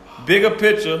 Bigger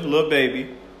Picture, Lil Baby.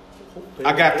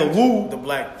 I got the Woo. The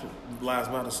Black Lives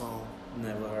Matter song.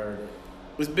 Never heard it.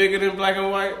 Was bigger than Black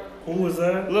and White. Who was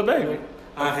that? Lil Baby.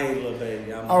 I hate Lil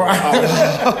Baby. All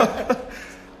right.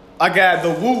 I got the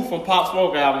Woo from Pop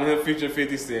Smoke album, him featuring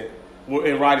 50 Cent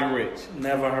and Roddy Ricch.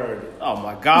 Never heard it. Oh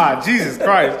my God, Jesus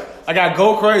Christ. I got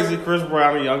Go Crazy, Chris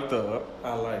Brown and Young Thug.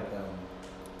 I like that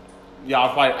one.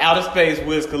 Y'all fight Outer Space,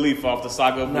 Wiz Khalifa off the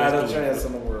saga of Wiz Not a Khalifa. chance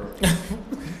in the world.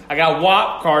 I got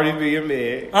WAP, Cardi B, and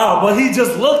Meg. Oh, but he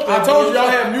just looked at I told me. you y'all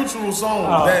had mutual songs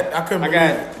Oh. that I couldn't I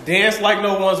believe. got Dance Like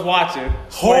No One's Watching.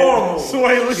 Horrible.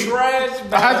 Sway Lee. Trash. I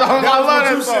bag. love That was what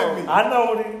that you sent song. me. I know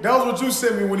what he. That was what you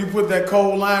sent me when he put that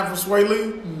cold line from Sway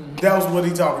Lee. That was what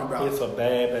he talking about. It's a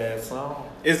bad song.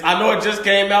 I know it just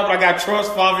came out, but I got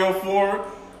Trust 504.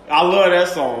 I love that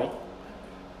song.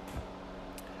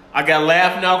 I got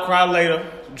Laugh Now, Cry Later,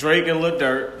 Drake and Lil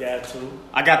Durk. Got to.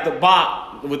 I got The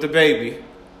Bop with the Baby.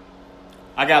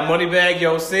 I got Moneybagg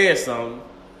Yo Said Something.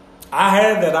 I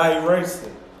had that. I erased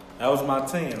it. That was my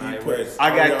 10. I erased it.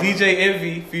 I got DJ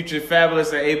Envy featuring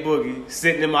Fabulous and A Boogie,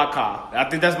 Sitting in My Car. I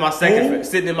think that's my second.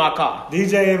 Sitting in My Car.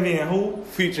 DJ Envy and who?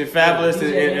 Featuring Fabulous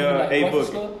and A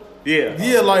Breakfast Boogie. Club? Yeah.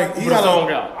 Yeah, like he Put a got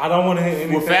song out. I don't want to hear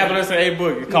anything. With Fabulous and A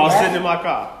Boogie. Called rap? Sitting in My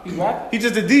Car. He rap? He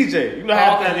just a DJ. You know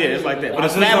how Oh, that okay. is. It's like that. But I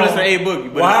it's just Fabulous and don't- A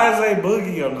Boogie. But Why is A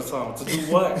Boogie on the song? To do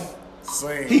what?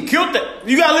 he killed that.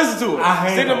 You gotta listen to it. I hate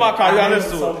Sitting in him. My Car. You I gotta hate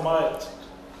listen him to so it. much.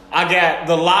 I got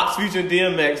The Locks featuring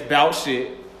DMX, Bout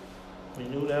Shit. We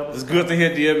knew that was It's good to hear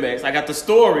DMX. I got The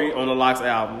Story on the Locks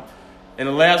album. And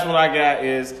the last one I got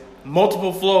is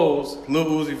Multiple Flows, Lil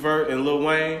Uzi Vert and Lil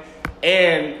Wayne.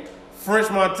 And French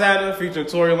Montana featuring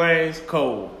Tory Lanez,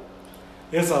 Cold.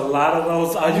 There's a lot of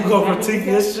those. Are you gonna critique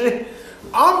this shit?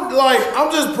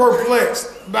 I'm just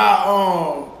perplexed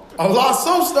by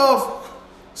some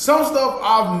stuff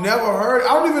I've never heard.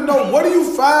 I don't even know, where do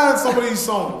you find some of these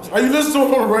songs? Are you listening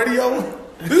to them on the radio?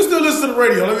 Do you still listen to the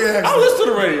radio? Let me ask I you. listen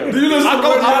to the radio. Do you listen I to go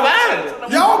the radio? I find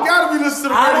it. Y'all gotta be listening to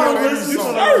the I radio. don't to hear listen these to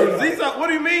songs. the radio. These are, what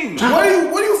do you mean?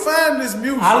 Where do you find this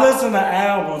music? I listen to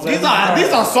albums. These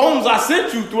are songs I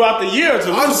sent you throughout the year to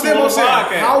I listen understand to what on I'm the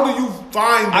saying. podcast. How do you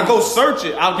find I go this? search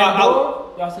it. Pandora?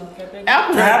 Y'all said that?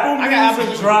 Apple. Apple I got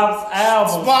Music Apple. drops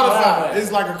albums. Spotify.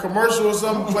 It's like a commercial or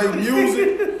something, play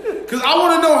music. Cause I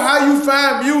want to know how you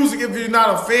find music if you're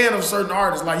not a fan of certain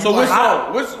artists. Like you So which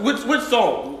like, song? Which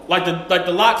song? Like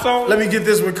the Lock song? let me get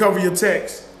this one, cover your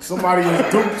text. Somebody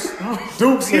is Dukes.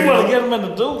 Dukes. He said- want to get them in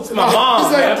the dukes. My mom,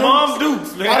 He said man. Dukes. Mom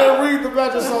Dukes, man. I didn't read the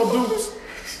matches on Dukes.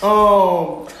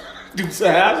 Dukes of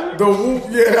Hazzard. The Woo.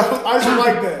 Yeah, I just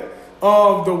like that.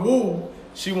 The Woo.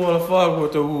 She wanna fuck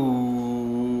with the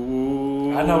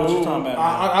woo. I know what you're talking about.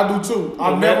 I do too.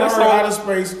 I've man, never that heard song- Outer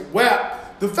Space. WAP.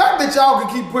 The fact that y'all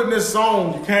can keep putting this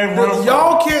song, You can't run from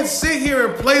y'all can't sit here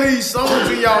and play these songs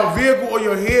in y'all vehicle or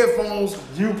your headphones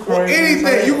You or crazy.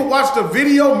 anything. You can watch the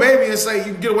video maybe and say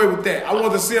you can get away with that. I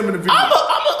want to see them in the video.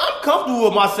 I'm comfortable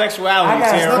with my sexuality, I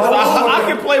got Terrence. nothing wrong with I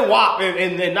can it. play WAP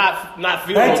and not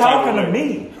feel. They no type talking of to way.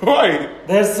 me. Right.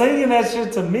 They're singing that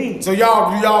shit to me. So y'all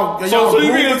So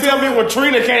you mean to moving tell me when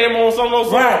Trina came on some of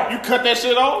those songs, Right. you cut that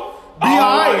shit off? Be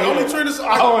alright. yeah. Only Trina.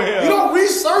 Yeah. You don't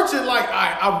research it like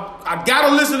I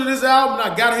gotta listen to this album.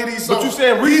 And I gotta hear these songs. But you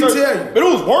said He research. tell you. But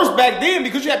it was worse back then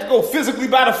because you had to go physically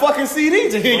buy the fucking CD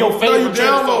to hear your No, favorite you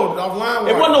Trina download song. it offline.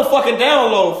 It wasn't no fucking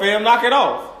download, fam. Knock it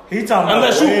off. He talking about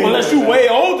Unless you way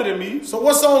older than me. So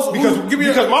what songs?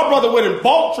 Because my brother went and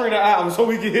bought Trina albums so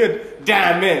we could hear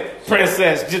Diamond,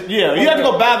 Princess. You had to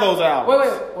go buy those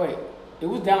albums. Wait. It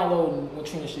was downloading when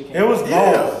Trina shit came It was Yeah.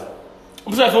 low.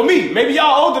 I'm saying for me, maybe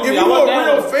y'all older than If me. you I were wasn't a real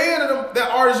downloading. fan of them,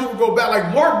 that artist, you would go back.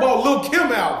 Like Mark bought Lil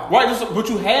Kim album. Right, but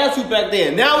you had to back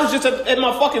then. Now it's just at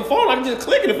my fucking phone. I can just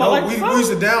click it if I No, like we the song. used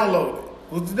to download it.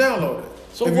 We used to download it.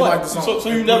 So if what? You like the song. So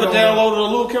you If never don't- downloaded a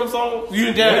Lil Kim song?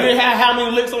 You didn't have how many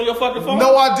licks on your fucking phone?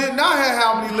 No, I did not have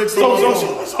how many licks on the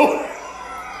song.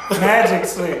 So Magic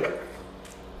said.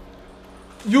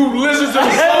 You listen to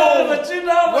the song. But you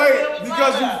know what Wait,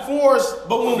 because you forced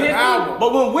the album.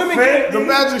 But when women Fifty. get The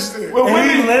magic stick. when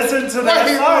And he women listened to that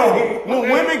Wait, song. when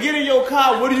women get in your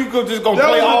car, what are you just gonna That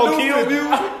play was all the new kill thing.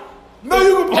 music? No,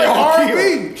 you can play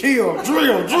R&B. Kill,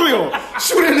 drill,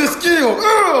 shoot in the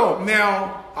skill.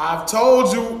 Now, I've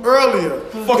told you earlier.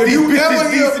 Fuck if these you ever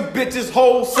bitches, hear, decent bitches,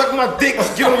 hoes, suck my dick,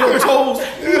 get on your toes.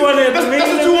 You want that That's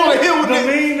what you want to hear with the that.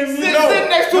 mean to me? Sit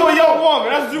next to a young woman.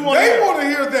 That's what you want to they hear. want to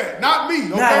hear that, not me.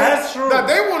 Okay? that's true. Now,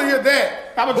 they want to hear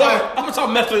that. I'm But- gonna talk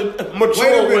Wait a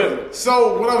mature women. minute.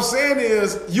 So what I'm saying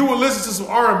is, you would listen to some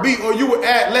R&B, or you would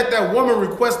let that woman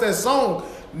request that song.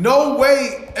 No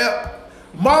way.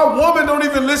 My woman don't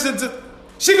even listen to.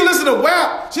 She can listen to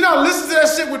WAP. She not listen to that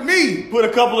shit with me. Put a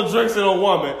couple of drinks in a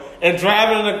woman and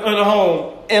drive in the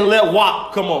home and let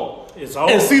WAP come on. It's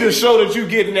over. And see the show that you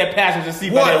get in that passenger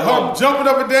seat. What? By that Her woman. jumping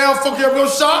up and down, fucking up your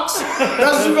shocks?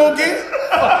 That's what you gonna get?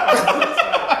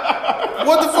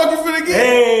 What the fuck you finna get?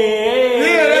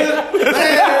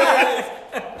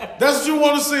 That's what you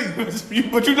want to see.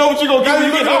 But you know what you gonna Now get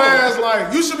you when you look get at her home. ass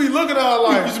like, you should be looking at her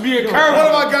like, You should be encouraged. what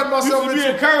have I got myself You should be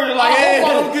into? encouraged, I like, hope I hey.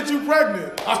 don't get you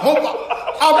pregnant. I hope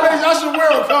I should wear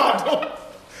a condom.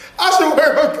 I should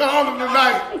wear a condom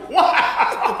tonight.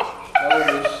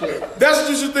 Oh shit. That's what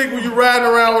you should think when you're riding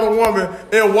around with a woman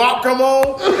and WAP come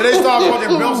on and they start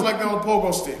fucking bouncing like they're on a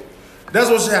pogo stick. That's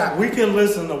what should happen. We can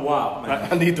listen to WAP, man.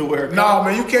 I need to wear a condom. No,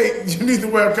 man, you can't. You need to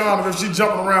wear a condom if she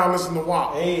jumping around listening to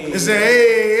WAP. Hey. And say,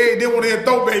 hey, they want to hear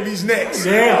Throw Babies next.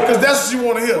 Yeah. Because that's what you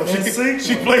want to hear.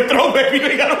 She play Throw Baby,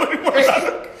 they gotta wear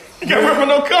you gotta wear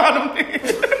no condom.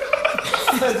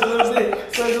 Such a little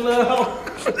bit. Such a little.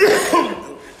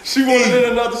 She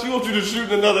wants you to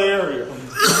shoot in another area.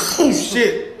 Oh,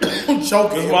 shit. I'm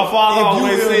choking. My father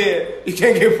always said, you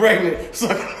can't get pregnant. So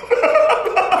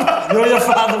You and your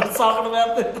father was talking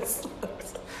about this.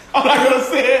 I'm not gonna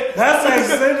say it. That's an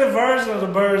extended version of the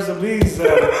birds and bees. I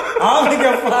don't think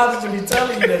your father should be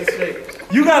telling you that shit.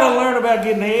 You gotta learn about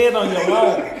getting head on your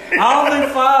own. I don't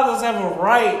think fathers have a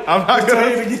right I'm not to tell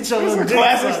gonna you to get your little It's a dick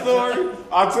classic sucked. story.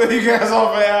 I'll tell you guys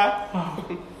off air.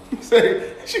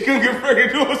 Say she couldn't get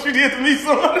pregnant doing what she did to me,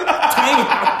 son.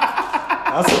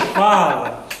 That's a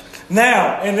father.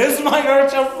 Now, and this might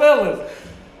hurt your feelings.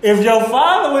 If your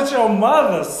father with your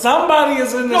mother, somebody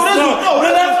is in the story.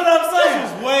 That's what I'm saying.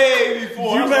 This was way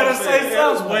before. You better say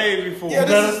That something. was way before. You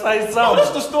better say No, something. this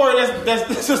is the story.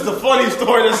 That's just the funny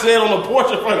story that's said on the porch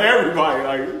in front of everybody.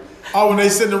 Like, Oh, when they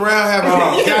sitting around having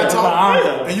cat talk,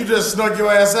 and you just snuck your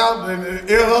ass out and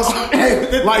ear hustle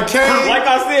like Kane. like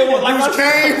I said, Bruce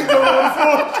Kane.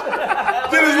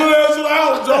 Dennis went out to the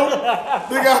house, Joe.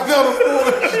 They got down the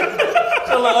porch.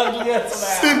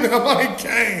 Sitting there like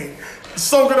Kane,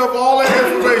 soaking up all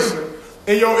that information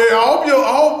in your ear. I hope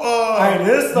Hey,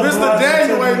 this the Mr. blood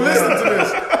Daniel that ain't you listening to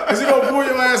this. Cause he gonna pull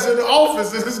your ass in the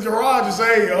office in his garage and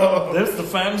say, This is the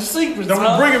family secret. don't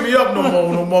be bringing me up no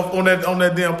more on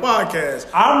that damn podcast.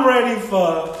 I'm ready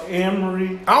for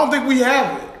Emery, I don't think we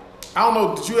have it. I don't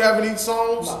know. Did you have any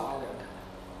songs?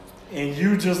 and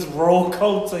you just roll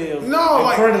coattails No, and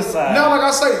like criticize. No, like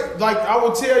I say, like I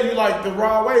would tell you, like the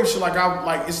Raw Wave shit. Like I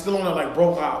like it's still on there, like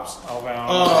Broke House,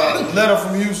 Letter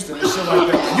from Houston, and shit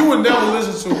like that. You would never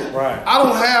listen to it. Right. I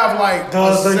don't have like.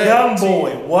 Does a the set young team.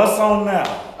 boy, what's on now?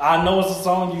 I know it's a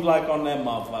song you like on that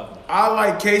motherfucker. I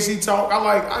like Casey Talk.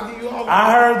 I give you all.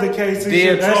 I heard the KC Dead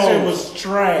shit. That shit Trolls. was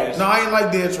trash. No, I ain't like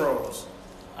Dead Trolls.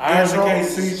 I heard the Dead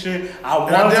KC Trolls. shit. And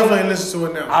I definitely ain't listen to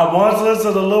it now. I once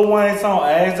listened to the Lil Wayne song.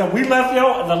 I asked him, we left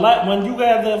when you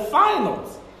had the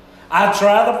finals. I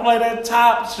tried to play that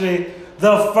top shit.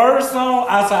 The first song,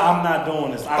 I said, I'm not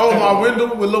doing this. My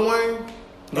Window with Lil Wayne?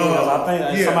 Because I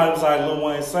think somebody was like Lil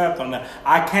Wayne sampled on that.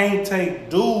 I can't take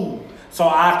dude. So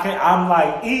I'm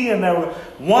like in there.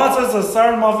 Once it's a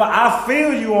certain motherfucker, I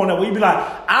feel you on it. We be like,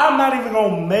 I'm not even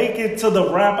gonna make it to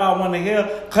the rap I want to hear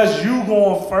because you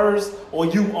going first or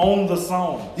you own the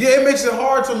song. Yeah, it makes it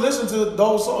hard to listen to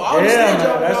those songs. I understand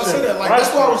y'all say that. Like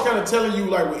that's why I was kind of telling you,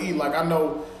 like with E, like I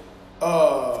know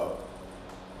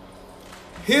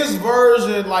his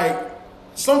version. Like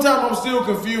sometimes I'm still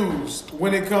confused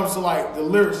when it comes to like the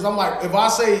lyrics. I'm like, if I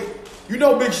say,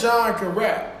 Big Sean can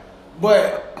rap,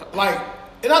 but like,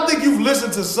 and I think you've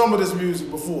listened to some of this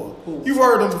music before. You've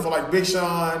heard them before, like Big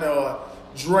Sean or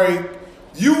Drake.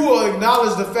 You will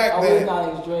acknowledge the fact I will that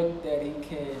acknowledge Drake that he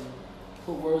can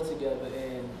put words together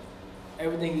and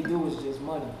everything he do is just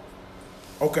money.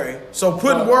 okay. So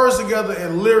putting words together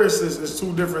and lyrics is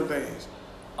two different things.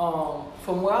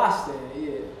 From where I stand,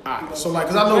 yeah. Alright, so like,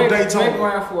 cause I know Daytona. Drake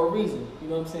ran for a reason. You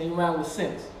know what I'm saying? He ran with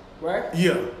sense, right?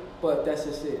 Yeah. But that's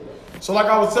just it. So like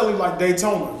I was telling you, like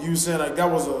Daytona, you saying like that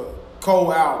was a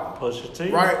cold album, Pusha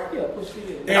T. right? Yeah, push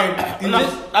it. And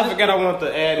I forgot I wanted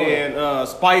to add in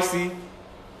Spicy,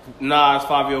 Nas,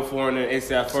 Fabio Foreigner,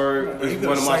 A$AP Ferg You is could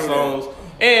one of my say songs.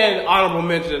 And honorable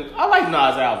mention, I like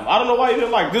Nas' album. I don't know why you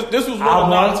didn't like this. This was one I of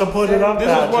wanted Nas. to put it up This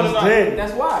there. was one I of just Nas. did.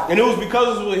 That's why. And it was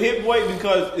because it was a Hit Boy,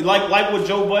 because like with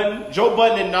Joe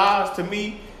Budden and Nas, to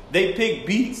me, they pick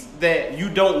beats that you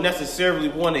don't necessarily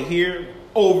want to hear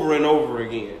over and over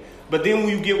again. But then when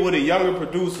you get with a younger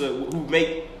producer who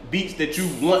make beats that you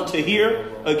want to hear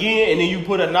again, and then you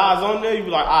put a Nas on there, you be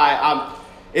like,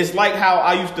 it's like how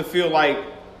I used to feel like,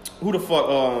 who the fuck,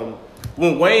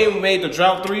 when Wayne made the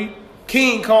Drought 3,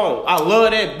 King Kong, I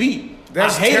love that beat. I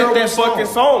hated that fucking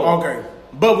song. Okay.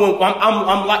 But when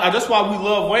I'm like, that's why we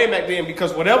love Wayne back then,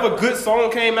 because whatever good song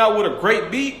came out with a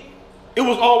great beat, it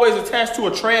was always attached to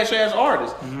a trash ass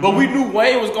artist. But we knew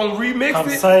Wayne was gonna remix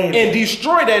it and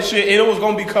destroy that shit, and it was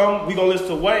gonna become, we gonna listen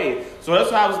to Wayne. So that's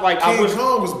why I was like, King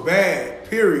Kong was bad.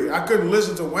 Period. I couldn't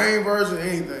listen to Wayne version or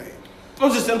anything.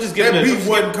 I'm just getting That beat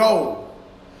wasn't cold.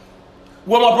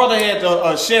 Well, my brother had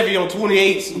the Chevy on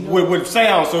 28s with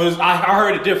sound, so I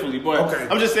heard it differently. But okay.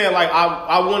 I'm just saying, like,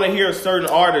 I want to hear certain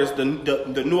artists, the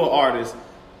newer artists,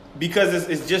 because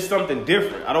it's just something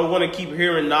different. I don't want to keep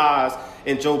hearing Nas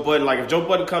and Joe Budden. Like if Joe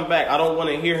Budden come back, I don't want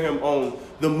to hear him on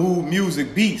the Mood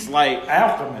Music beats. Like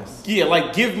Alchemist. Yeah,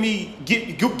 like get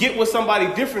with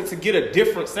somebody different to get a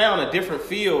different sound, a different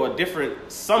feel, a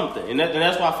different something. And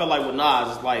that's why I felt like with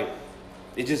Nas, it's like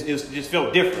it just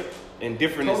felt different and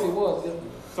different. Totally was different.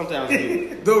 Sometimes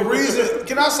the reason,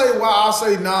 can I say why I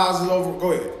say Nas is over?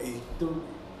 Go ahead. E.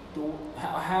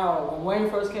 How when Wayne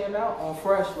first came out on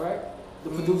Fresh, right? The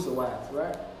producer wise,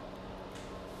 right?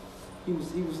 He was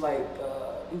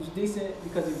decent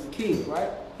because he was a kid, right?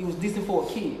 He was decent for a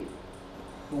kid.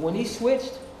 But when he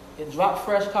switched and dropped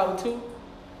Fresh Carter 2,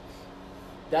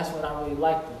 that's when I really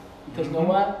liked him. Because you know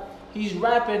why? He's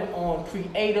rapping on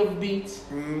creative beats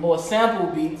or sample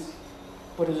beats,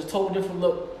 but it's a total different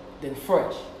look than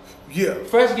Fresh. Yeah.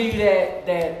 Fresh give you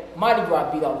that Mardi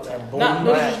Gras beat all the time. Not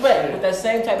no disrespect, but that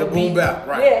same type the of beat. boom bap,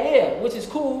 right? Yeah, which is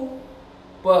cool.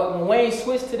 But when Wayne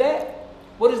switched to that,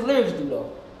 what does lyrics do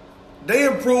though? They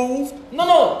improved.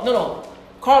 No.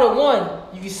 Carter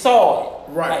 1, you saw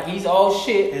it. Right. Like he's all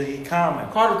shit. Is he common?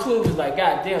 Carter 2 was like,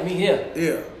 God damn, he here.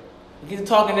 Yeah. He gets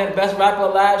talking that best rapper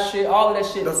alive shit, all of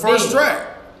that shit. The first track.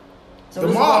 So The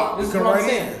this Mob. This is Come what I'm right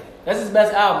saying. in. That's his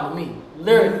best album to me,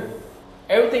 lyrically.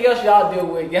 Everything else y'all deal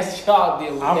with, yes, y'all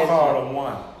deal with. I'm that Carter shit.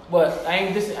 1. But I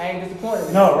ain't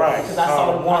disappointed. No, right. Because I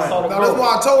saw the Now, growth. that's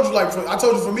why I told you. I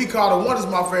told you, for me, Carter 1 is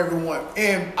my favorite one,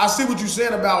 and I see what you're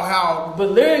saying about how.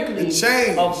 But lyrically, it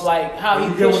changed. of like how When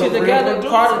he you get put shit with a real together, producer.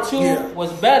 Carter 2 Yeah.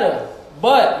 was better.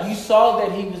 But you saw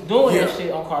that he was doing that Yeah.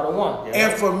 shit on Carter 1. Yeah.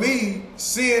 And for me,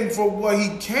 seeing for what he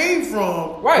came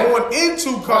from, Right. going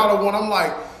into Carter 1, I'm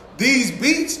like, these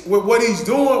beats with what he's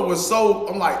doing was so.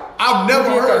 I'm like, I've never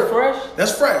You did that heard. Fresh?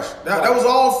 That's fresh. That was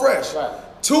all fresh. Right.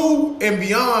 2 and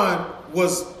Beyond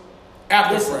was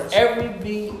after Listen, fresh. every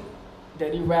beat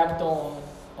that he rapped on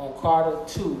Carter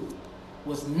 2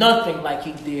 was nothing like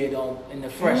he did in the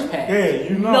Fresh Pack. Yeah,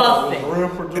 you know. Nothing. It was a real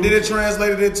producer. And then it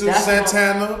translated into That's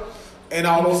Santana and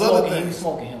all those other He was things.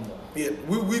 smoking him though. Yeah,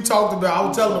 we talked about. I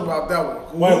was telling him about that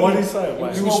one. Wait, what did he say? He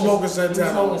Wait. was smoking He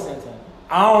Santana. was smoking Santana.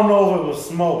 I don't know if it was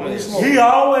smoking. He smoked. He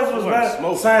always was He wasn't better.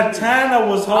 smoking. Santana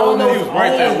was I don't holding know. it. was right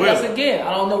there with That's him. again.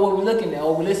 I don't know what we're looking at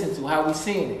or we listen to, how we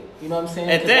seeing it. You know what I'm saying?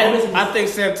 At 'Cause that, listen to I think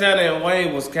Santana and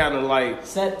Wayne was kind of like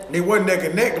They wasn't neck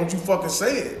and neck. Don't you fucking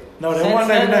say it. No, they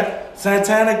wasn't Santana- that.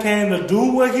 Santana came to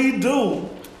do what he do.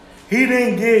 He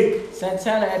didn't get.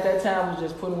 Santana at that time was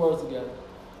just putting words together.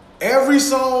 Every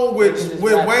song with It's just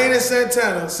with rap. Wayne and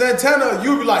Santana,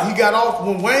 you'd be like, he got off.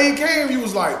 When Wayne came, he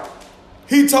was like,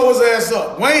 he tore his ass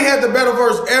up. Wayne had the better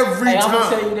verse every Hey, I'm time.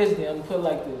 gonna tell you this then. I'm gonna put it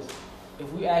like this.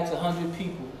 If we ask 100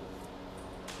 people,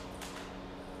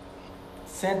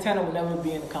 Santana would never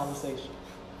be in the conversation.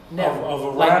 Never. Of a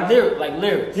like rap?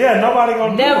 lyrics. Yeah, nobody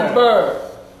gonna do that. Never.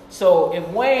 So if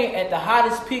Wayne at the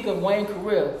hottest peak of Wayne's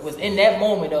career was in that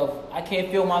moment of I can't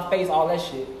feel my face, all that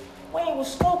shit, Wayne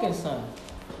was smoking son.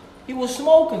 He was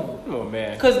smoking them. come on,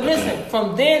 man. Cause listen,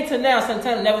 from then to now,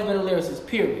 Santana never been a lyricist.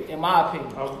 Period. In my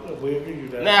opinion. We'll give you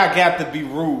that. Now I got to be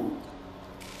rude.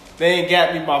 They ain't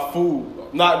got me my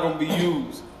food. Not gonna be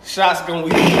used. Shots gonna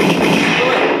be used.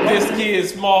 This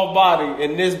kid's small body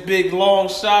and this big long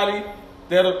shotty.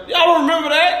 Y'all don't remember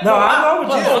that? No, I know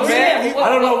what you're But- saying. but- I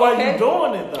don't know why okay. you're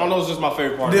doing it I though. don't know. It's just my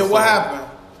favorite part. Then of the what song. happened?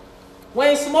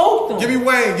 Wayne smoked them. Give me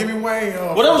Wayne.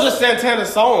 Well, that was just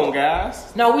Santana's song,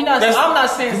 guys. No, we not. That's- I'm not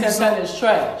saying Santana is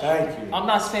trash. Thank you. I'm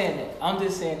not saying that. I'm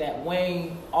just saying that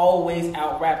Wayne always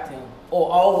out-rapped him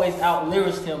or always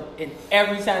out-lyricsed him in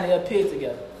every time they appeared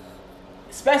together.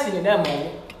 Especially in that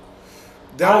moment.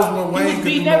 That was when He Wayne was could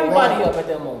beating do no everybody wrong. up at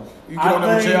that moment. You get on I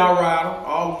them think- J.R. Ryder,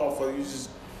 all the motherfuckers. You just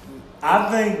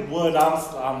I think what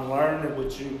I'm learning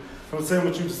with you from saying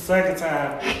with you the second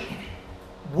time,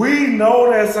 we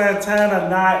know that Santana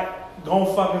not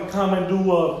gonna fucking come and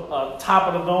do a top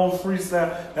of the dome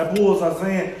freestyle that Bulls are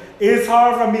saying. It's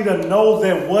hard for me to know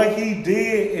that what he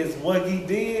did is what he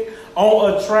did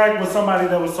on a track with somebody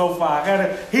that was so far ahead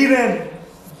of he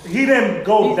didn't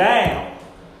go down.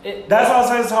 That's why I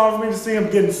say it's hard for me to see him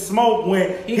getting smoked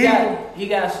when He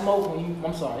got smoked when you.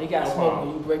 I'm sorry. He got No smoked problem.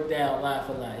 when you break down line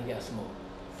for line. He got smoked.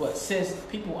 But since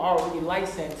people already like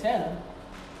Santana,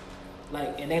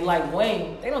 and they like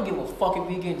Wayne, they don't give a fuck if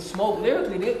he getting smoked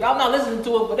lyrically. Y'all not listening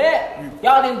to it for that.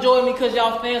 Y'all enjoy me because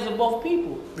y'all fans of both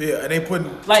people. yeah, and they putting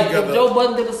Like together. if Joe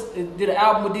Budden did an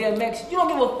album with DMX, you don't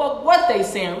give a fuck what they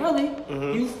saying, really.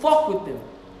 Mm-hmm. You fuck with them,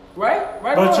 right?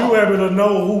 Right. but or you wrong? able to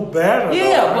know who better.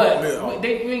 Yeah, though, right? but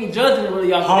you ain't judging it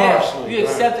really off of that. Harshly, You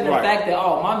accepting right. the fact that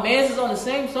my man's is on the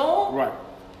same song. Right.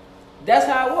 That's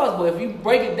how it was. But if you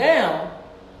break it down,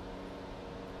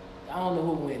 I don't know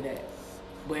who win that.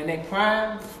 But in that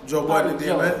prime, Joe Budden and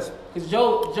DMX. Because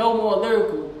Joe more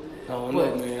lyrical. don't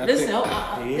But know, man.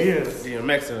 listen, He is.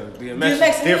 DMX is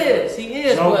DMX he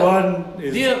is. Joe But Budden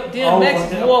is DMX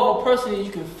is over more of a person that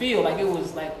you can feel like it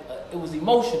was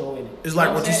emotional in it. It's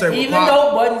like what you say with Even Pop.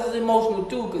 though Buttons is emotional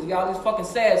too, because he got all these fucking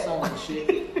sad songs and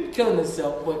shit, killing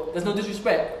himself. But there's no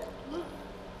disrespect.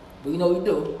 But you know he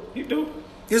do. You do.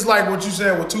 It's like what you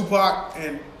said with Tupac,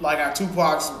 and like how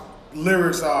Tupac's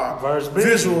lyrics are Verse B.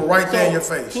 visual right there in your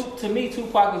face. To me,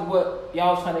 Tupac is what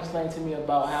y'all was trying to explain to me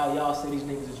about how y'all say these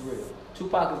niggas is real.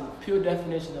 Tupac is a pure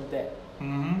definition of that.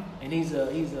 Mm-hmm. And he's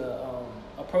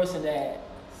a person that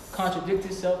contradicts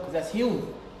himself because that's human.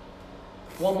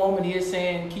 One moment he is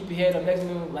saying keep your head up, next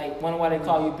moment like wonder why they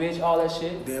call you bitch, all that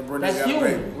shit. Then Britney That's got a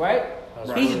human, baby. right?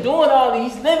 That's He's right. doing all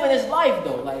this. He's living his life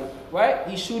though, like right.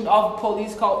 He's shooting off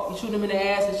police call. He's shooting them in the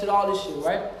ass and shit, all this shit,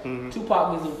 right? Mm-hmm.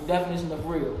 Tupac is the definition of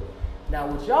real. Now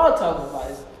what y'all talking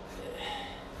about is,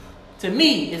 to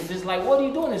me, it's just like, what are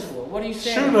you doing this for? What are you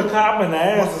saying? Shooting a cop in the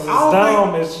ass is as I don't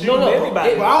dumb think- as shooting No,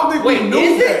 anybody. But I don't think Wait, we knew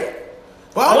is that. it?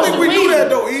 But I don't What's think the we knew reason? that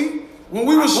though, E. When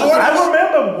we were short, I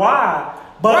remember why,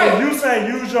 but Right. if you say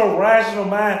use your rational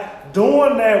mind,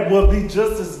 doing that would be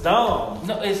just as dumb.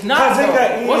 No, it's not. 'Cause it Though.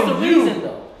 got What's the in you. reason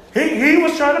though? He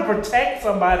was trying to protect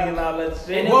somebody and all that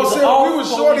shit. And it well, was see, all when we were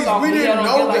police shorties, officers, we they didn't don't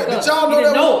know get like that. Did us. y'all We know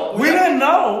didn't that? know. We didn't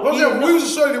know. I'm saying, when we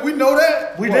was shorty, did we know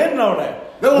that? We didn't know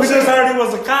that. That's what We I'm just saying. heard he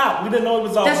was a cop. We didn't know he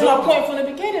was all That's my business. point from the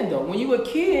beginning, though. When you a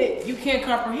kid, you can't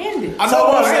comprehend it. I know So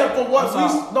what I'm what? saying for what I'm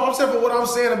sorry. I'm saying for what I'm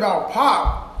saying about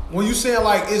Pop. When you saying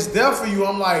like it's there for you,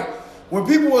 I'm like, when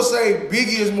people will say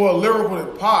Biggie is more lyrical than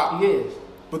Pop, He is.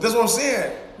 but that's what I'm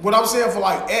saying. What I'm saying for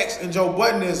like X and Joe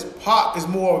Budden is Pop is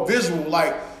more visual.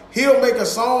 Like he'll make a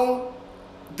song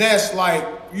that's like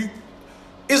you.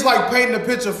 It's like painting a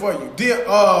picture for you.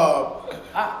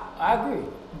 I agree.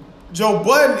 Joe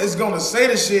Budden is gonna say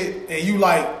the shit and you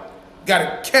like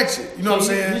gotta catch it. You know what I'm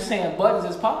saying? You saying Buttons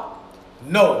is Pop?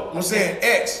 No, I'm saying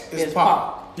X is It's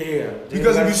Pop. Yeah.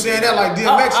 Because if you saying that like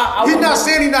DMX, I he's would- not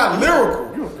saying he's not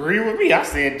lyrical. You agree with me? I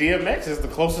said DMX is the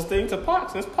closest thing to Pac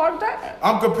since Pac died.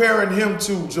 I'm comparing him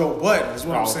to Joe Budden, is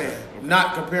what I'm Oh, okay. saying.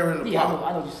 Not comparing him to Yeah, I Pop. know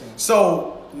what you're saying.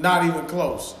 So, not even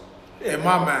close. In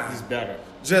my mind. He's better.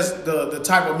 Just the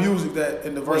type of music that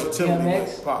and the versatility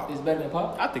with Pop. DMX is better than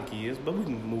Pop? I think he is, but we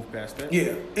can move past that.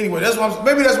 Yeah. Anyway,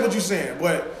 maybe that's what you're saying.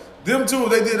 But them two, if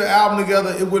they did an album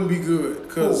together, it wouldn't be good.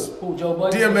 Because Who, Joe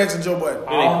Budden? DMX and Joe Budden.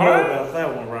 I don't know about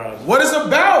that one, Raj. What it's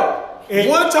about?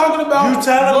 One talking about You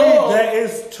telling love. me that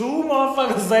it's two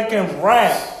motherfuckers that can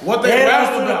rap? What they And rap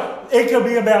it's- about? It could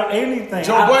be about anything.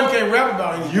 Joe Budden can't rap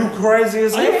about anything. You crazy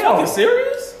as Are you hell. fucking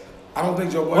serious? I don't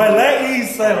think Joe Budden. But let E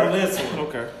settle. Listen.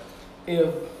 Okay.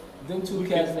 If them two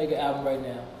cats make an album right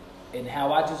now, and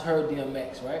how I just heard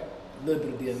DMX, right? A little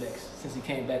bit of DMX since he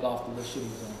came back off the little shit he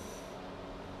was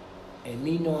on. And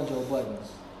me knowing Joe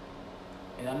Buttons,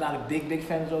 and I'm not a big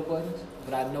fan of Joe Buttons,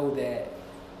 but I know that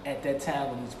at that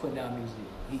time when he's putting out music,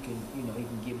 he can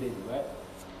get busy, right?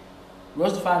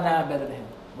 Royce da 5'9" better than him,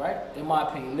 right? In my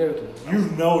opinion, lyrically. You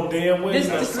know damn well.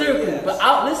 This lyrically, but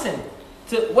I'll listen.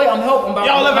 I'm helping.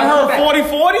 Y'all ever heard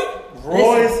 4040?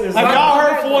 Royce is Have like, y'all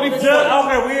heard 40? Just,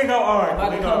 okay, we ain't gonna argue.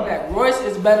 About We to gonna come back. Royce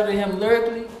is better than him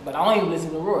lyrically, but I don't even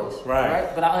listen to Royce.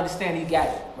 Right. But I understand he got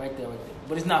it right there.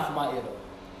 But it's not for my ear though.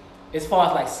 As far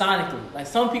as like sonically, like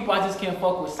some people I just can't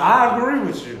fuck with. Sonically. I agree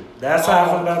with you. That's how I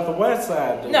feel about the West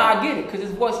Side. Though. No, I get it because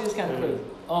his voice is kind of crazy.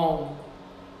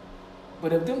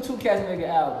 But if them two cats make an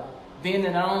album, being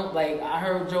that I don't like, I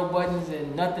heard Joe Buttons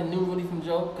and nothing new really from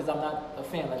Joe because I'm not a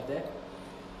fan like that.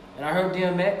 And I heard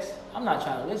DMX, I'm not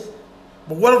trying to listen.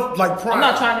 But what if, like Prime? I'm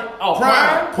not trying to. Oh,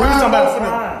 Prime. Prime. Prime, talking about both of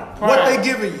Prime. them. What Prime. they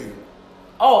giving you?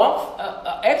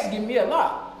 Oh, X give me a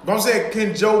lot. But I'm saying,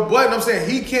 can Joe Budden? I'm saying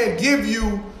he can't give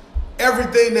you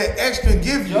everything that X can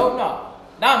give you. Joe, no.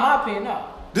 Not in my opinion, no.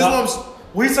 This No. is what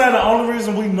We say the only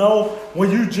reason we know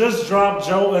when you just dropped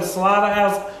Joe and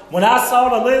Slaughterhouse. When I saw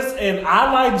the list and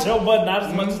I like Joe Budden not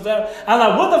as much as that, I'm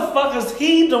like, what the fuck is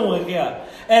he doing here?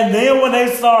 And then when they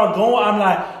start going, I'm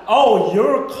like, oh,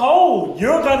 you're cold.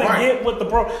 You're gonna Right. get with the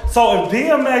pro. So if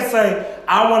DMX say,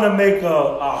 I want to make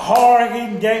a hard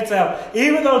hitting Gates album,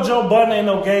 even though Joe Budden ain't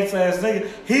no Gates ass nigga,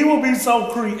 he will be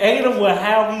so creative with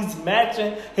how he's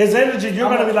matching his energy. You're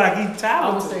gonna be like, he's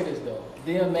I'm gonna talented. say this though.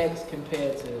 DMX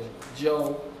compared to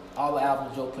Joe, all the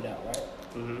albums Joe put out, right?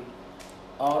 Mm-hmm.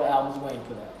 All the albums Wayne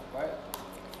put out, right?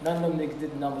 None of them niggas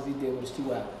did the numbers he did with his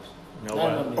 2 albums. No None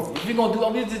way. of them niggas. If you're gonna do,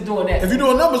 I'm just doing that. if you're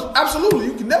doing numbers, absolutely,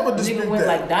 you can never The dispute nigga went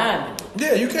that. like diamond.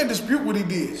 Yeah, you can't dispute what he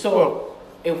did. So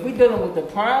if we dealing with the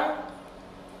prime,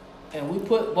 and we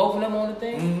put both of them on the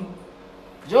thing,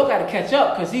 Mm-hmm. Joe got to catch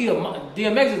up because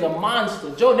DMX is a monster.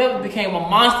 Joe never became a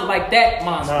monster like that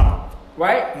monster. Nah.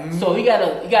 Right? Mm-hmm. So you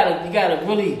gotta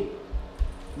really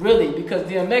really, because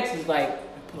DMX is like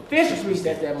fish grease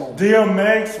at that moment.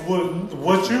 DMX would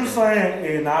what you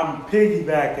saying, and I'm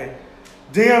piggybacking.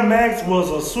 DMX was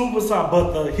a superstar,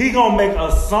 but he gonna make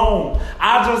a song.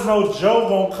 I just know Joe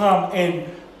gonna come and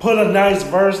put a nice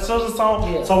verse to the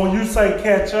song. Yeah. So when you say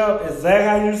catch up, is that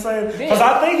how you say it? Because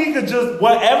Yeah. I think he could just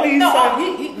whatever he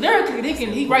say. He lyrically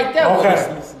he right there.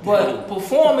 Okay. But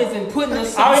performance and putting the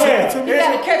song, Oh yeah, you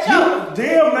gotta catch up.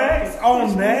 DMX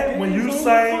on that when you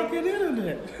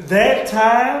say that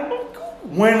time.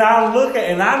 When I look at,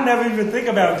 and I never even think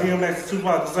about DMX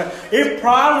 2.0, it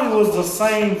probably was the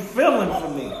same feeling for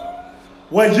me.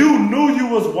 Where you knew you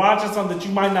was watching something that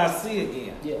you might not see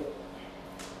again. Yeah.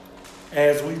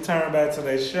 As we turn back to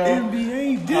that show.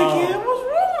 NBA dickhead, what's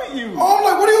wrong with you? Oh, I'm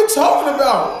like, what are you talking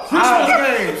about?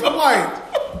 Christmas games. I'm like,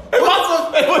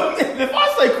 If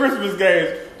I say Christmas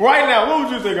games right now, what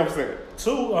would you think I'm saying?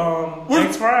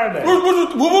 Next Friday. What would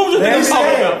you think I'm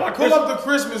talking about? Like, pull up the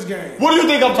Christmas game. what do you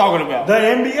think I'm talking about? The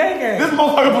NBA game. This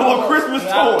motherfucker pull up Christmas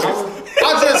toys.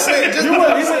 I just said, You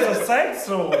went to Saints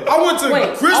or I went to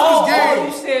Wait, Christmas all you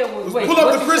games. said was wait. Pull up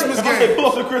what the you Christmas said? If I say game. pull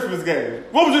up the Christmas game,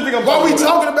 what would you think I'm Why talking we about?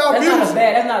 talking about That's not music?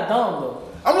 bad. That's not dumb though.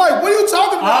 I'm like, what are you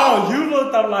talking about? Oh, you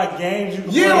looked up like games you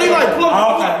could Yeah, play. he like, pull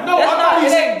up. Okay. No, That's I not. know It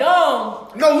he's. ain't dumb.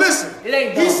 No, listen. It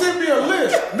ain't He dumb. sent me a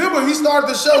list. Remember, he started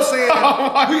the show saying,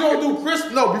 we gonna do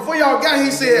Christmas. No, before y'all got here,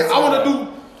 he said, I want to do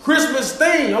Christmas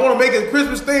theme. I want to make it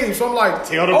Christmas theme. So I'm like,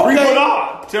 Tell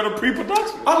the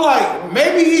pre-production. I'm like,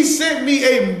 maybe he sent me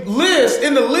a list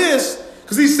in the list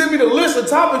because he sent me the list of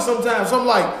topics sometimes. So I'm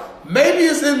like, maybe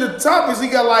it's in the topics. He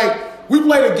got like, we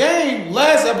played a game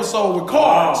last episode with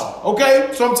cards. Okay,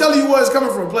 so I'm telling you where it's coming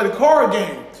from. Play the card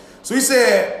game. So he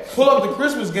said, pull up the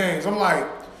Christmas games. I'm like,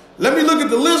 let me look at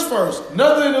the list first.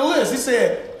 Nothing in the list. He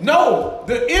said, no,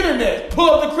 the internet. Pull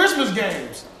up the Christmas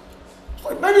games.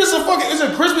 Like, maybe it's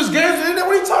a Christmas games on the internet.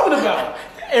 What are you talking about?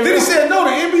 And then he said, no, the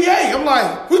NBA. I'm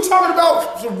like, we talking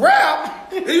about some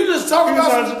rap, and you just talking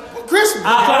about some Christmas.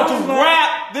 I'm trying to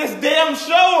wrap this damn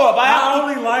show up. I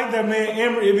only like that, man.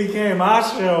 Emery, it became our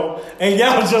show, and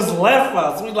y'all just left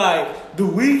us. We like, do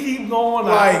we keep going?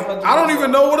 Like, I don't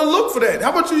even know where to look for that. How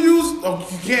about you use? Oh,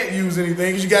 you can't use anything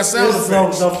because you got sound It's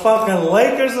effects. the fucking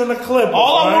Lakers and the Clippers.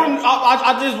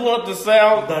 I just want the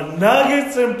sound. The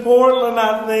Nuggets in Portland,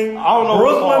 I think. I don't know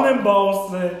Brooklyn and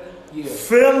Boston. Yeah.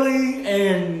 Philly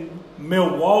and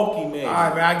Milwaukee, man. All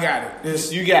right, man, I got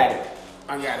it. You got it.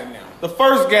 I got it now. The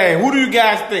first game. Who do you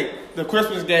guys think the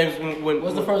Christmas games?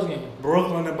 What's the first game?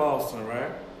 Brooklyn and Boston, right?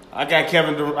 I got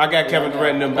Kevin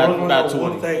Durant and them Brooklyn about will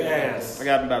 20. whoop they ass. I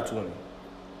got them about 20.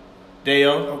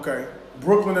 Dale. Okay,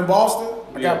 Brooklyn and Boston.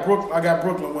 I Yeah. got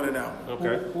Brooklyn winning out.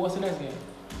 Okay. What's the next game?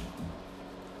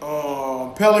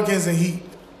 Pelicans and Heat.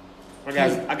 I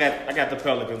got the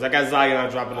Pelicans. I got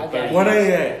Zion dropping the I got 30. Where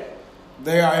they at?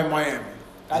 They are in Miami.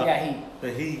 I got Heat.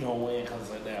 The Heat gonna win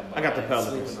because of that. I got the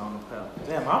Pelicans. Sleeping on the Pelicans.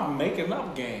 Damn, I'm making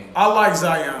up games. I like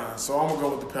Zion, so I'm gonna go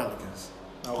with the Pelicans.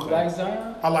 You like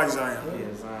Zion? I like Zion.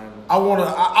 Yes, I'm. I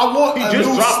want He a just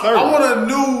new, dropped 30. I want a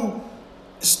new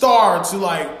star to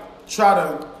like try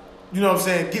to, you know what I'm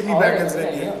saying, get me back into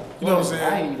that game. You know what I'm saying?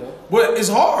 I hear you though. But it's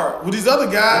hard with these other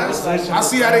guys. I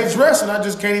see how they dress, and I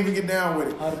just can't even get down with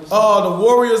it. 100%. The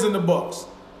Warriors and the Bucks.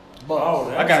 Oh,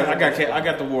 Bucks. I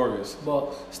got the Warriors.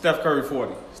 Bucks. Steph Curry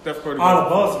 40. Steph Curry. All the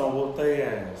Bucks gonna whoop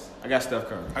their ass. I got Steph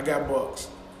Curry. I got Bucks.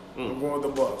 I'm going with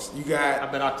the Bucks. You I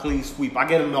got bet I clean sweep. I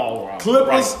get them all wrong.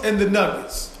 Clippers Right. and the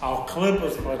Nuggets. Oh,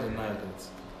 Clippers for the Nuggets.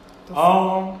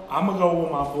 I'm gonna go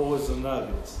with my boys, the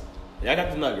Nuggets. Yeah, I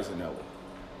got the Nuggets in that one.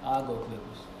 I'll go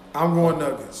Clippers. I'm going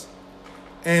Nuggets.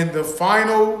 And the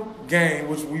final game,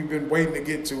 which we've been waiting to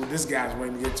get to, this guy's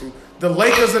waiting to get to, the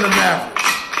Lakers and the Mavericks.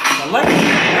 The Lakers.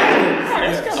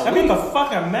 Yes. I mean the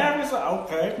fucking Mavericks.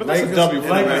 Okay, But that's a Lakers W for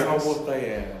the Lakers gonna Lakers. whoop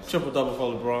their ass. Triple double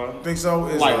for LeBron. Think so?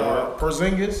 Is Light work.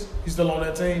 Porzingis? He's still on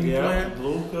that team? He Yeah, playing?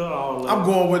 Luka, all that. I'm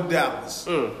going with Dallas,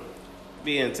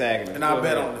 Be antagonist. and I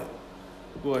bet on it.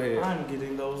 Go ahead. I'm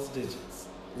getting those digits.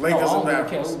 Lakers I and don't really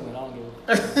care Mavericks. who win. I don't give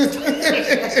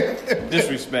a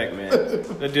Disrespect, man.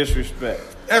 The disrespect.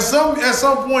 At some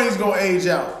point, he's gonna age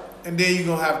out, and then you're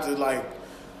gonna have to like,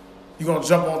 you're gonna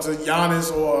jump onto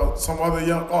Giannis or some other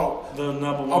young, The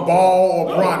number a one. Ball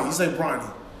or Bronny. He say Bronny.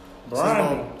 So he's Bronny.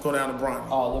 gonna go down to Bronny.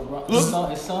 Oh, LeBron.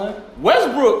 His son?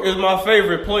 Westbrook is my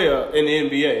favorite player in the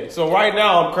NBA. So right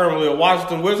now, I'm currently a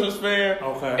Washington Wizards fan.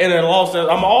 Okay. And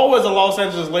I'm always a Los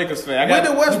Angeles Lakers fan. When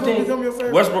did Westbrook You think- become your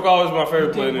favorite? Westbrook always my You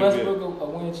favorite player in think the NBA. Westbrook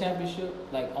will win a championship?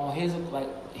 Like, on his,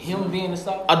 like, him being the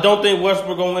star? I don't think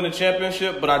Westbrook gonna win the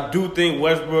championship, but I do think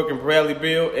Westbrook and Bradley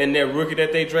Beal and that rookie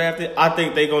that they drafted, I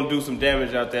think they gonna do some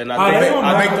damage out there. And they gonna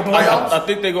I make think the playoffs? I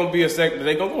think they're gonna be a second.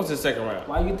 They're gonna go to the second round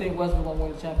Why you think Westbrook gonna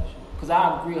win the championship? Because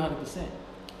I agree 100%.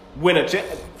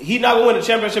 He not gonna win a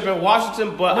championship in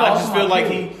Washington, but No, I just feel like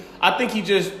period. I think he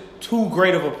just too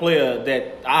great of a player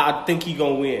that I think he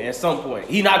gonna win at some point.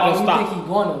 He not gonna stop. You think he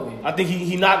gonna win? I think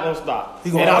he not gonna stop. He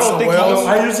gonna and I go don't think somewhere he else?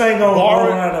 Are you saying gonna go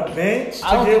Barring- on a bench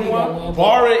I don't to think get he gonna one? win.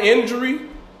 barring injury,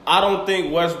 I don't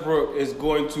think Westbrook is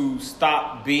going to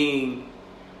stop being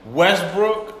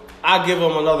Westbrook. I give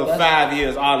him another 5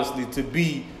 years, honestly, to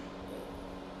be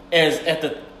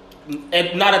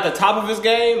not at the top of his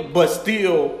game, but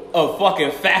still a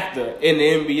fucking factor in the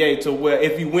NBA. To where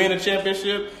if you win a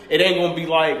championship, it ain't gonna be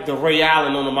like the Ray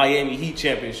Allen on the Miami Heat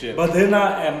championship. But then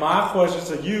and my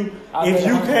question to you, I if bet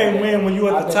you I'm can't gonna- win when you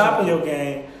I at the bet top I'm of your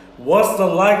game, what's the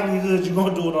likelihood you're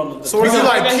gonna do it on the So is it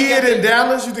decline? like Kid in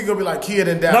Dallas? You think it'll be like Kid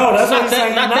in Dallas? No, that's what not I'm that,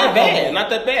 saying. not you're that gonna bad. win. Not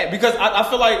that bad. Because I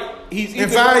feel like he's in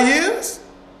either- 5 years?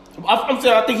 I'm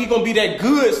saying I think he's gonna be that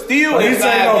good still But in he's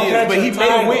saying 5 he'll years, catch but a he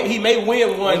title. may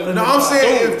win one. No, I'm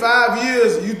saying soon. in 5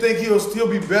 years, you think he'll still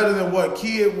be better than what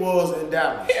Kid was in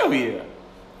Dallas? Hell yeah,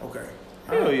 Okay.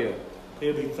 hell yeah.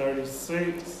 He'll be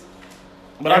 36.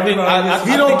 But I think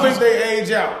He don't think they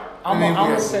age out. I'm in the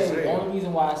gonna NBA. say the only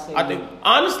reason why I say I think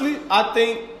honestly, I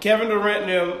think Kevin Durant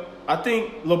and them. I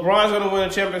think LeBron's gonna win a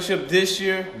championship this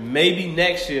year, maybe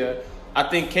next year. I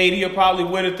think KD will probably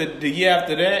win it the year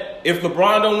after that. If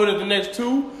LeBron don't win it the next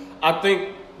two, I think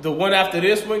the one after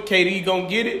this one, KD gonna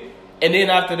get it. And then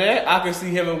after that, I can see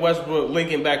him and Westbrook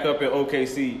linking back up in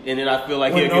OKC, and then I feel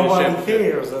like When he'll get a nobody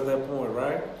championship. cares at that point,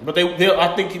 right? But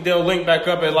I think they'll link back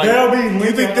up at like. They'll be You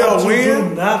think linking they'll up to win?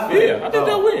 do nothing. Yeah, I think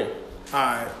they'll win. All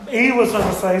right. He was trying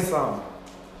to say something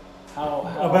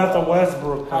how about the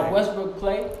Westbrook how thing. Westbrook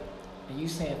play, and you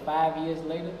saying 5 years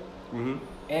later, Mm-hmm.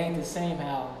 ain't the same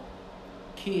how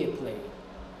Kid played.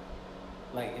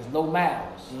 Like it's low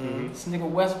miles. Mm-hmm. This nigga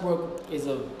Westbrook is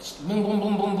a boom, boom,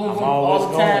 boom, boom, boom, I'm boom always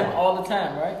all the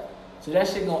time, right? So that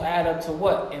shit gonna add up to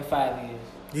what in 5 years?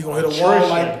 He gonna hit a wall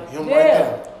like him right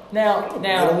there. Now, Hit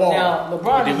a wall. LeBron.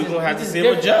 But then is we gonna have to just see him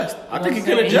different. adjust. I You think know he what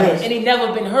can I'm saying? adjust. and he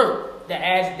never been hurt. That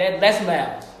adds that less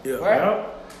miles, Yeah. right?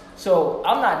 Yep. So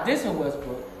I'm not dissing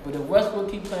Westbrook, but if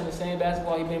Westbrook keep playing the same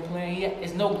basketball he been playing,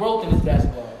 it's no growth in his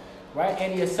basketball, right?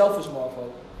 And he a selfish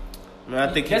motherfucker. Man,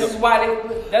 I think he's That's why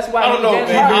that's why I don't know, James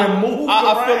man. Harden- being moved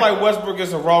I feel around. like Westbrook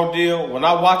is a raw deal. When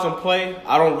I watch him play,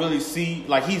 I don't really see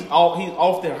like he's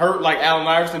often hurt, like Allen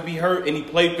Iverson be hurt, and he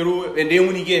played through it. And then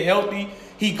when he get healthy,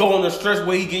 he go on the stretch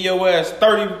where he get your ass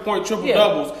 30-point triple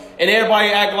doubles, and everybody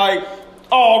act like,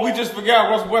 oh, we just forgot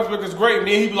Russell Westbrook is great. And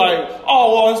then he be like,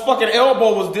 oh, well, his fucking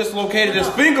elbow was dislocated, his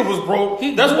finger was broke.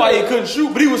 That's why he couldn't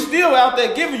shoot. But he was still out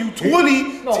there giving you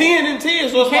 20, 10, and 10.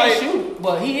 So He it's can't like shoot,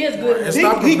 but he is good. It's he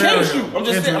not can't preparing shoot. him I'm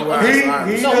just saying.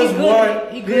 injury-wise. He No, is he good.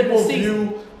 what He good people this season.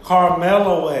 view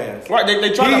Carmelo as. Right,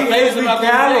 they try He to phase is him out the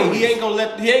calories. NBA. He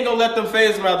ain't gonna let them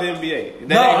phase him out the NBA.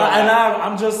 No,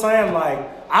 I'm just saying, like,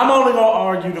 I'm only gonna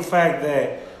argue the fact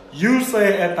that you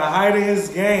said at the height of his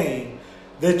game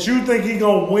that you think he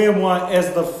gonna win one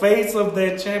as the face of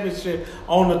that championship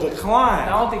on the decline.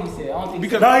 I don't think he said. I don't think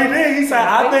Because- No, he did. He said,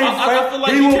 I think I feel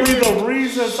like he he will can be be- the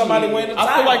reason somebody win the title.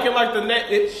 I feel like in like the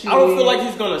next, I don't feel like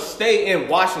he's gonna stay in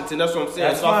Washington. That's what I'm saying.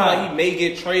 That's so I feel fine. like he may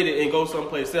get traded and go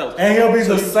someplace else. And he'll be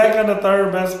So the you- second or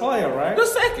third best player, right? The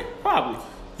second, probably.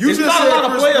 You It's just not said a lot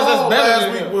of Chris players Paul that's better last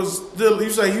than week him. was still. You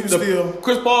say he was still.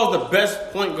 Chris Paul is the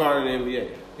best point guard in the NBA.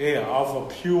 Yeah, off of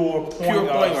pure point Pure point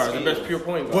guard, the skills. best pure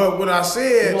point guard. But what I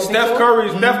said, You don't Steph so? Curry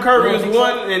is You don't one, think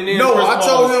so? and then no, Chris I Paul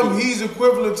told is him two. he's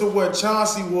equivalent to what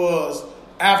Chauncey was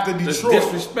after That's Detroit.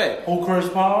 disrespect. Who, Chris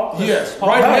Paul? Yes, Paul.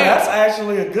 right No, now. that's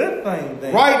actually a good thing.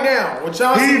 Then. Right now, when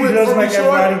Chauncey He went does from make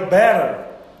Detroit, everybody better.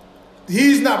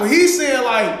 he's not. But he's saying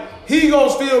like he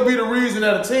gonna still be the reason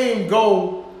that a team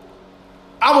go.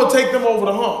 I'm gonna take them over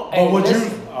the hump. Hey, But would you?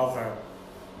 listen. Okay.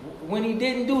 when he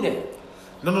didn't do that.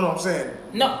 No. I'm saying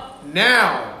No,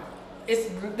 now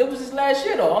that was his last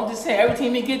year though. I'm just saying every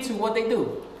team he get to, what they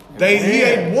do. he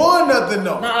ain't won nothing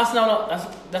though. No, that's not.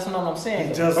 That's not what I'm saying.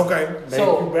 He though. just Okay. make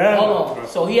So you better. hold on.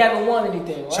 So he haven't won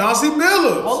anything, right? Chauncey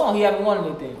Billups. Hold on, he haven't won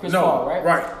anything. Chris Paul, right?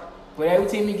 Right. But every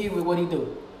team he get with, what he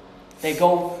do? They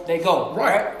go.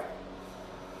 Right.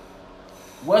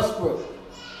 Westbrook.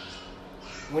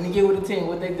 When he get with the team,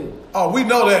 what they do? Oh, we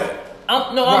know that.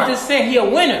 I'm Right. just saying he a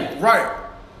winner, Right.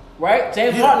 right?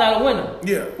 James Yeah. Harden not a winner.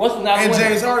 Yeah. Westbrook not a And winner.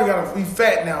 James Harden got to be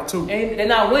fat now too. And they're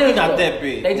not winners. He not though. that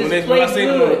big. They just When play I seen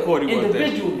him on good the court, he wasn't that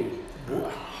big. individually.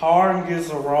 Harden gets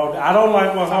a raw. I don't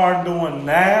like what Harden doing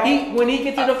now. When he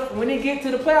get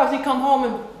to the playoffs, he come home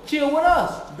and chill with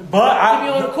us. but He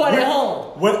be on the court at home.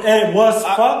 And what's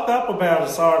fucked up about it?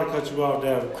 Sorry to cut you off,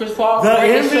 Devin. Chris Paul, The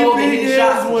breaking shoulder, MVP hitting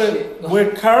shots is and shit.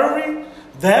 with Curry.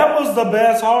 That was the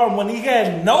best Harden when he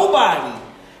had nobody.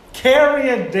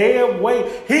 carrying dead weight.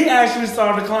 He actually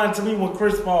started declining to me when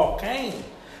Chris Paul came.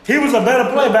 He was a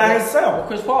better player by himself. Well,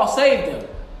 Chris Paul saved him.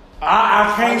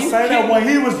 I can't say that when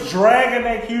he was dragging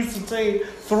that Houston team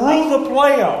through the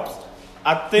playoffs.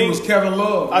 I think it was Kevin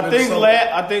Love. I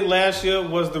think last year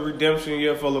was the redemption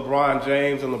year for LeBron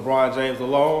James and LeBron James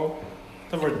alone.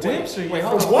 The redemption Wait, year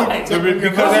hold for on. what?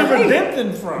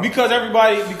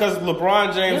 Because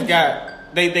LeBron James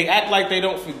they act like they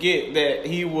don't forget that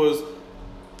he was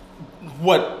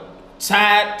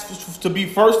tied to be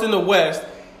first in the West.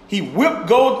 He whipped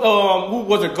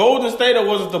Golden State or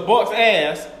was it the Bucks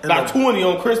ass by 20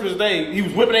 on Christmas Day. He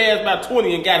was whipping their ass by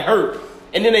 20 and got hurt.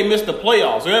 And then they missed the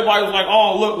playoffs. So everybody was like,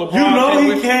 "Oh, look, LeBron." You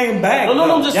know he came back.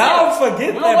 No, just y'all saying.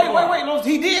 forget no, that. Wait. No,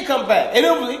 he did come back, and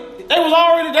they was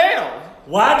already down.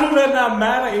 Why do that not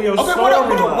matter in your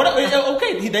storyline?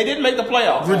 Okay, they didn't make the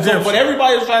playoffs. So, but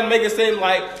everybody was trying to make it seem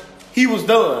like he was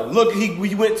done. Look,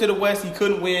 we went to the West. He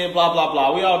couldn't win. Blah blah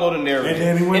blah. We all know the narrative.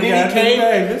 And then he came.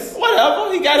 Davis.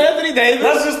 Whatever. He got Anthony Davis.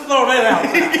 Let's just throw that out.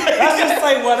 Let's just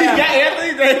say what happened. He got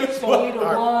Anthony Davis. So he the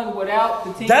one without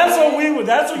the team. That's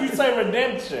what you say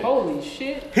redemption. Holy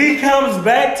shit. He comes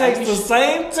back, takes the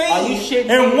same team,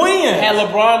 and wins. Had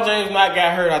LeBron James not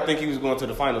got hurt, I think he was going to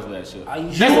the finals last year.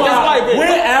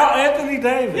 Without Anthony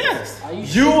Davis.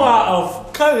 Yes. You are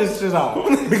cut this shit off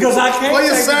because I can't play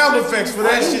your sound effects for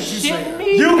that shit you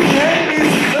say. You can't be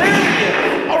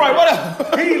serious. All right,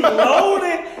 whatever. He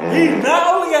loaded. He not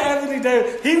only got Anthony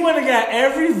Davis, he went and got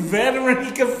every veteran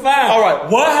he could find. All right.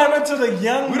 What happened to the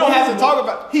young? We don't have to talk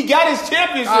about. He got his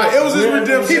championship. It was his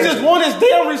redemption. He just won his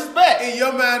damn respect. In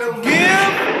your mind, give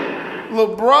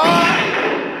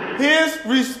LeBron his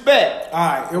respect. All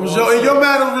right, it was in your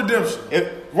mind of redemption.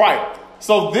 Right.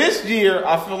 So this year,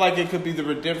 I feel like it could be the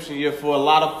redemption year for a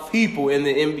lot of people in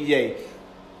the NBA.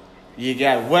 You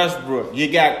got Westbrook. You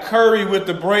got Curry with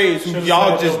the Braves, who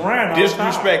y'all just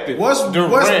disrespected.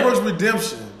 Westbrook's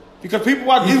redemption? Because people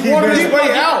are he wanted his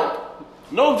way out.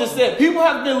 No, I'm just saying, people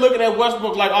have been looking at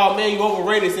Westbrook like, oh man, you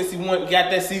overrated since he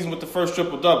got that season with the first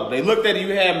triple-double. They looked at it,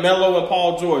 you had Melo and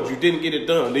Paul George, you didn't get it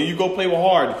done. Then you go play with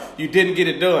Harden, you didn't get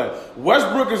it done.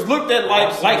 Westbrook is looked at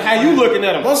like how you looking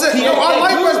at him. I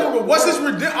like Westbrook, but what's his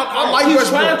redemption? I like Westbrook. He's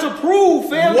trying to prove,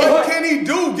 fam. What can he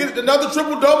do? Get another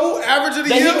triple-double, average of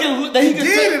the year? He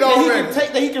did it already.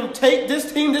 That he can take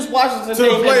this team, this Washington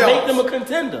team, and make them a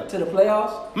contender. To the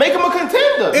playoffs? Make them a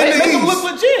contender. Make them look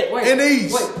legit. In the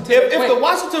East. If the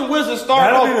Washington Wizards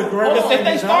start off, if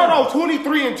they start off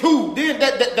 23-2, then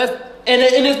that's and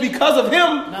it's because of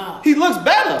him. He looks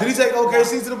better. Did he take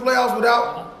OKC to the playoffs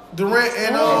without Durant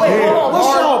and?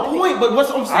 What's your point? But what's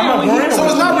I'm saying? So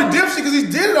it's not redemption because he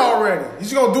did it already.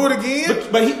 He's gonna do it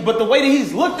again. But the way that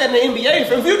he's looked at in the NBA,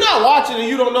 if you're not watching and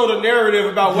you don't know the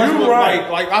narrative about Westbrook,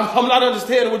 I'm not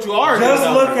understanding what you are. Just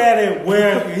look at it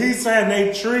where he's saying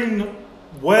they treating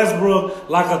Westbrook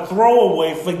like a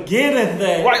throwaway, forgetting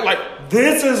that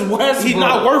this is Westbrook. He's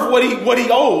not worth what he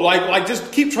owed. Like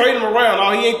just keep trading him around.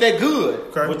 Oh, he ain't that good.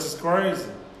 Okay. Which is crazy.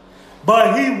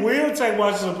 But he will take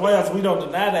Washington playoffs. We don't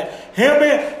deny that.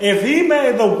 If he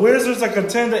made the Wizards a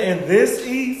contender in this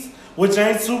East, which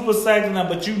ain't super second now,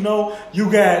 but you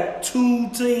got two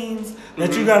teams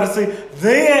that you got to see.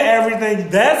 Then everything,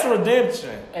 that's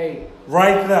redemption. Hey.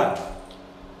 Right there.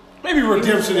 Maybe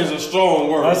redemption is a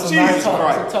strong word. That's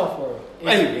a tough word.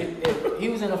 If he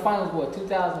was in the finals,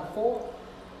 2004?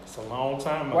 It's a long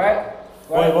time ago. Right?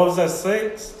 Wait, what was that,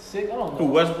 6? I don't know. Who,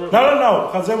 Westbrook? No,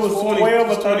 because it was 12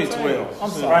 or 2012. I'm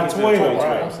sorry. Right, 12,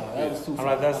 right. I'm sorry. That was too far.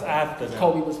 All right, that's after that.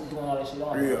 Kobe was doing all that shit.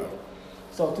 Yeah.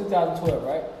 So 2012,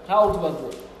 right? How old was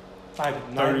Westbrook? Like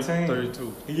 19.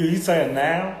 32. You saying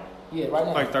now? Yeah, right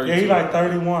now. Like 32. Yeah, he's like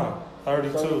 31.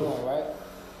 32. 31, right?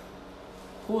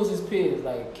 Who was his peers?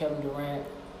 Like Kevin Durant,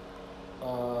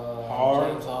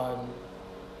 James Harden,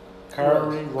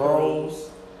 Curry, Rose.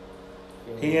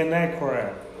 Yeah. He in that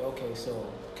crowd. Okay, so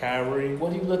Kyrie.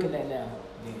 What are you looking at now?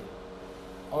 Then?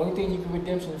 Only thing you can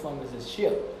redemption from is his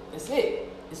ship. That's it.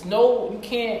 You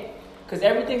can't, because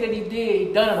everything that he did,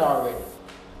 he done it already.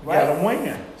 Right? Gotta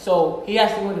win. So he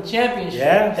has to win the championship.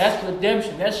 Yes. That's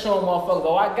redemption. That's showing motherfuckers,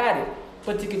 oh, I got it.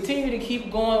 But to continue to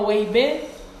keep going where he been,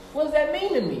 what does that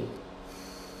mean to me?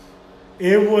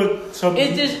 It would. It's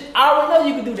just, I already know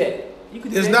you can do that.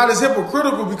 It's not as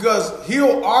hypocritical because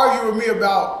he'll argue with me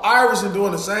about Iverson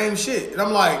doing the same shit. And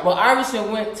I'm like... Well,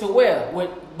 Iverson went to where? With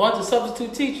a bunch of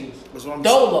substitute teachers. That's what I'm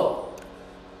Dolo.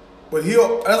 But that's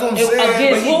what I'm saying. Against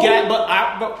But he got,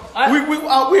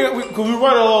 because we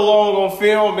run a little long on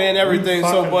film and everything.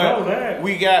 So, but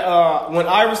we got when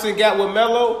Iverson got with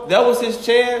Melo, that was his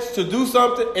chance to do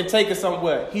something and take it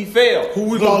somewhere. He failed. Who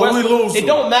we lose? It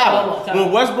don't matter. When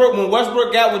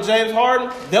Westbrook got with James Harden,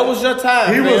 that was your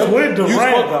time. He was with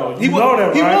Durant though. He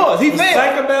was. He failed.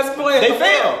 Second best player. They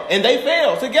failed, and they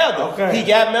failed together. Okay. He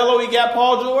got Melo. He got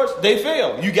Paul George. They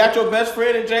failed. You got your best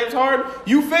friend in James Harden.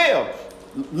 You failed.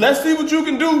 Let's see what you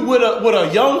can do with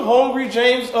a young, hungry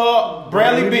James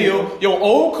Bradley Beal, your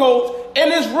old coach,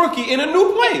 and this rookie in a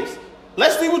new place.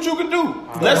 Let's see what you can do.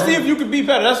 Let's see if you can be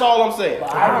better. That's all I'm saying.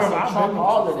 But Iverson trumped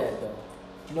all of that, though.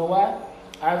 You know why?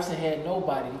 Iverson had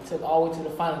nobody. He took all the way to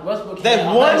the finals. Westbrook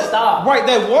had one star. Right,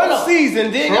 that one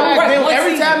season. Then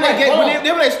every time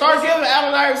when they start giving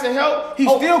Allen Iverson help, he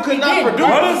still could not produce.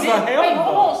 What is the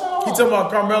help? He talking about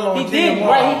Carmelo and King.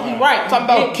 Right. Talking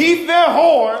about Keith Van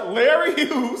Horn, Larry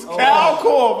Hughes, Kyle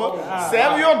Korver,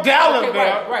 Samuel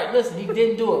Dallenberg. Right. Listen, he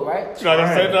didn't do it. Right.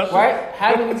 Right.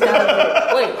 How many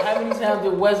times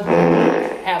did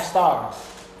Westbrook have stars?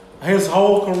 His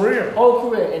whole career,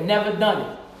 and never done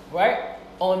it. Right.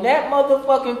 On that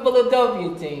motherfucking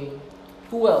Philadelphia team,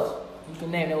 who else? You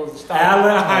can name that was the star.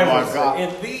 Allen Iverson.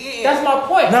 That's my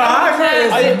point. No, I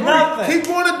agree. Nothing. Keep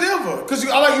going to Denver because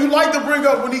you like to bring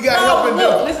up when he got help in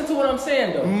Denver. Listen to what I'm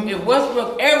saying though. Mm-hmm. If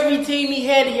Westbrook, every team he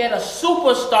had a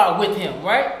superstar with him,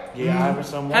 right? Yeah,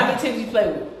 Iverson. How many teams he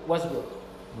played with Westbrook?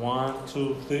 1,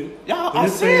 2, 3. Y'all, I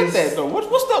said that though. What's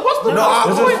the?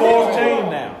 This is fourth team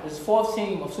now. It's fourth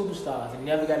team of superstars and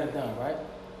never got it done, right?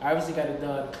 Iverson got it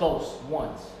done close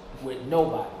once with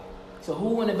nobody. So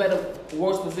who in a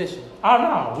worse position? Oh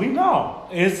no, we know.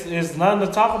 It's nothing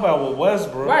to talk about with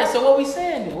Westbrook. Right, so what we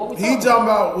saying then? He talking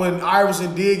about when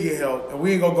Iverson did get help, and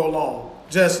we ain't gonna go long.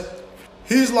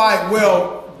 He's like,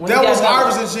 well, that was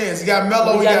Iverson's chance. He got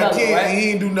Melo, he got King, right? And he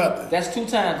didn't do nothing. That's 2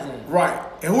 times then. Right.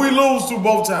 And who he lose to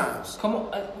both times. Come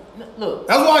on, look.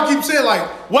 That's why I keep saying,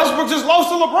 like, Westbrook just lost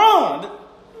to LeBron.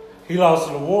 He lost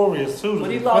to the Warriors too.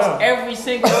 But he lost every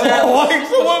single time.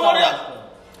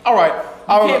 All right.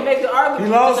 You can't make the argument.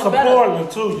 He lost to Portland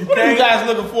too. What are you guys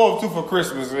looking forward to for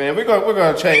Christmas, man? We're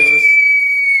gonna change this.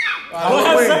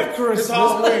 What's that Christmas? Ho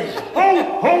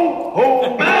ho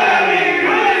ho! Merry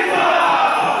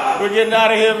Christmas! We're getting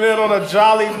out of here, man, on a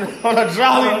jolly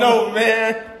note,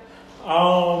 man.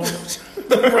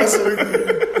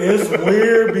 It's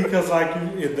weird because like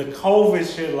the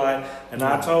COVID shit, like, and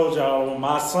I told y'all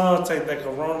my son take that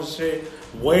Corona shit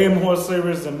way more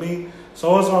serious than me.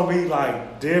 So it's gonna be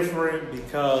like different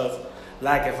because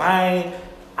like if I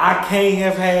can't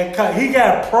have had he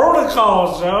got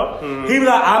protocols, yo. Mm-hmm. He be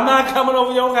like, I'm not coming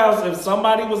over your house if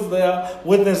somebody was there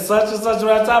within such and such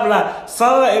amount of time. Like,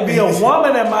 son, it'd be a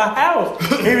woman at my house.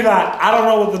 He be like, I don't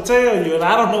know what to tell you, and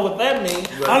I don't know what that means.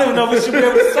 Right. I don't even know if he should be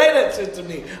able to say that shit to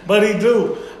me, but he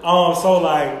do. So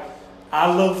like,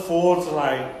 I look forward to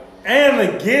like, and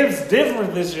the gifts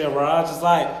different this year, bro. Just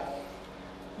like.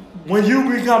 When you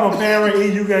become a parent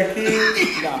and you got kids,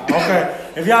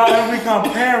 okay, if y'all ever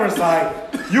become parents, like,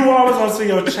 you always want to see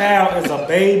your child as a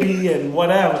baby and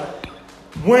whatever.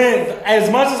 As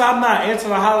much as I'm not into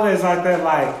the holidays like that,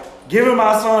 like, giving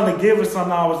my son the gift or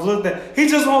something I always looked at, he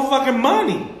just want fucking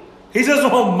money. He just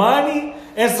want money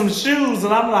and some shoes,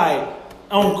 and I'm like,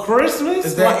 on Christmas?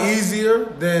 Is that easier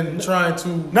than trying to...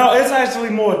 No, it's actually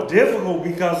more difficult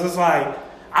because it's like,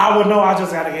 I would know I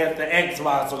just gotta get the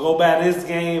Xbox or go buy this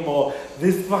game or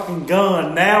this fucking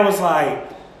gun. Now it's like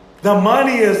the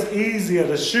money is easier.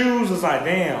 The shoes is like,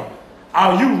 damn.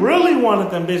 Oh, you really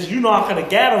wanted them, bitch. You know I could have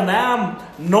got them. Now I'm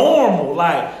normal.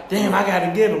 Like, damn, I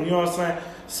gotta get them. You know what I'm saying?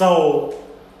 So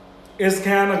it's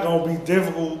kind of gonna be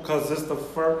difficult because it's the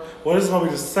first. Well, it's gonna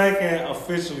be the second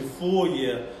officially full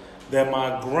year that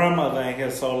my grandmother ain't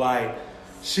here. So like.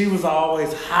 She was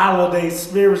always holiday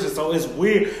spiritual, so it's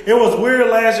weird. It was weird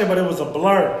last year, but it was a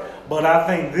blur. But I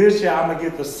think this year I'm gonna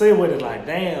get to sit with it like,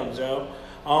 damn, Joe.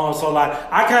 So like,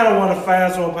 I kind of want to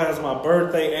fast forward past my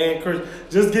birthday and Christmas.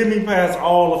 Just get me past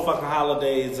all the fucking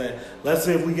holidays and let's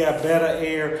see if we got better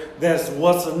air. That's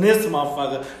what's in this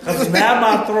motherfucker. Cause now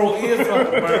my throat is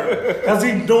fucking burned. Cause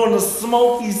he doing the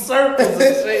smoky circles and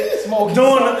shit.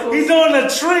 He's doing the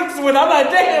tricks with. I'm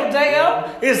like, damn,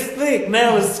 it's thick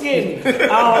now. It's skinny. I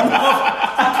don't know.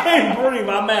 I can't breathe.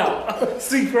 I'm out.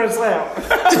 Secrets out.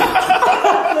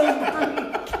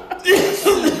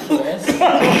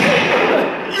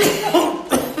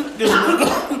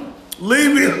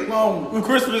 Leave me alone.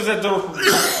 Christmas at the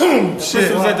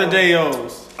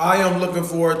Dayos. I am looking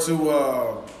forward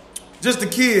to just the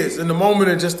kids and the moment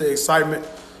and just the excitement.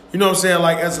 You know what I'm saying?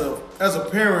 Like as a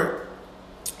parent,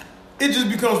 it just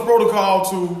becomes protocol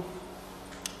to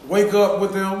wake up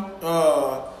with them.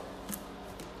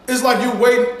 It's like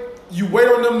you wait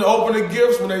on them to open the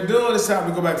gifts. When they're done, it's time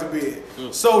to go back to bed.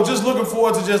 So just looking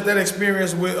forward to just that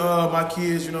experience with my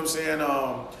kids. You know what I'm saying?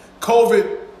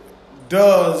 COVID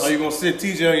does. Are you gonna sit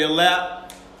TJ on your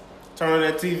lap, turn on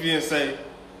that TV and say,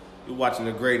 "You're watching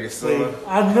the greatest, son"?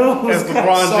 I know. As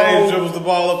LeBron James dribbles the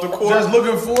ball up the court. Just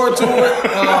looking forward to it.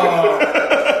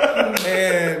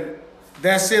 And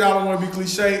that's it. I don't want to be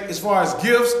cliche. As far as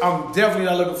gifts, I'm definitely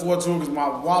not looking forward to it because my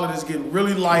wallet is getting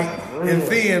really light and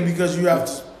thin because you have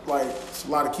to, like, it's a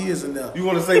lot of kids in there. You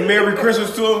want to say Merry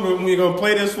Christmas to them when you're gonna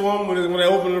play this for them when they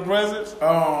open the presents?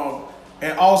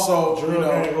 And also, Drew, you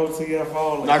know, go to your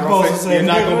phone. You're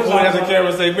not gonna point at the camera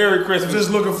and say Merry Christmas.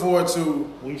 just looking forward to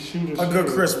a good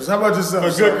Christmas. How about yourself?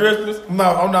 A good Christmas? No,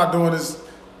 I'm not doing this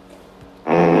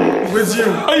with you.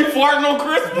 Are you farting on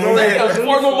Christmas? Go ahead.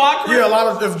 Farting on my Christmas? Yeah, a lot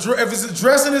of if it's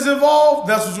dressing is involved,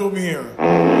 that's what you'll be hearing.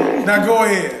 Now go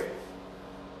ahead.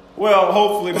 Well,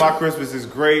 hopefully my Christmas is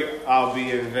great. I'll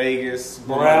be in Vegas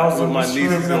with my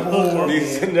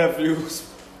nieces and nephews.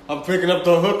 I'm picking up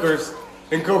the hookers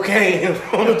and cocaine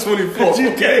on the 24th.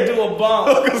 You can't do a bomb.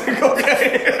 Hookers and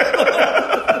cocaine.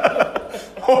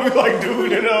 I'll be like,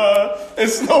 dude, and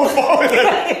Snowfall. Let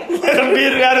him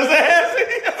get it out his ass.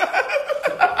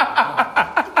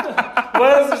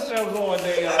 Where's the show going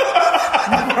there?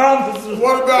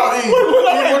 What about E?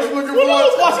 What you looking When I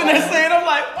was for? watching that scene, I'm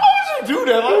like, why would you do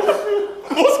that?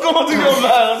 Like, what's going through your mind?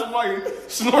 That's why you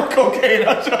snort cocaine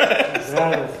out your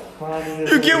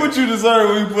ass. You get what you deserve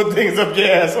when you put things up your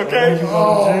ass, okay?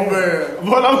 Oh man.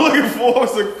 But I'm looking forward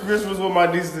to Christmas with my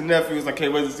nieces and nephews. I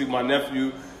can't wait to see my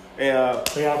nephew. And I'm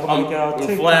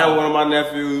flying one of my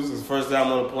nephews. It's the first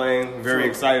time on a plane. Very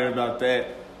excited about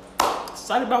that.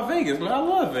 Excited about Vegas, man. I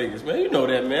love Vegas, man. You know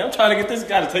that, man. I'm trying to get this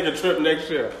guy to take a trip next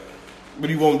year. But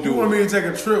he won't do You it. want me to take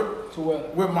a trip To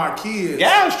what? with my kids?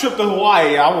 Guy's trip to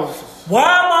Hawaii.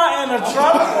 Why am I in a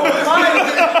tropical fight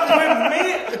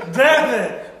with me,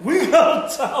 Devin? We gonna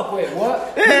talk. Wait,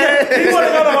 what? You want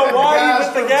to go to Hawaii Guys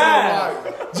with the from guys?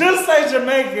 Hawaii. Just say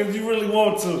Jamaica if you really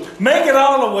want to. Make it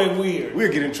all the way weird.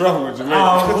 We'll get in trouble with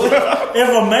Jamaica. If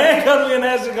a man comes in and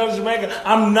asks me to go to Jamaica,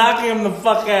 I'm knocking him the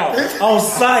fuck out on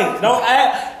sight. Don't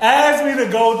ask me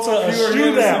to go to a Pure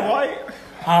Hennessy shootout. White?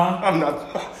 Huh? I'm not.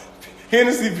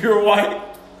 Hennessy Pure White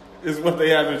is what they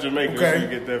have in Jamaica. Okay. Where you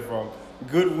get that from.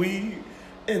 Good weed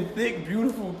and thick,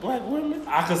 beautiful black women.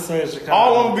 I could say Chicago.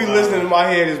 All I'm gonna be listening in my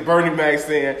head is Bernie Mac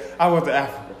saying, I went to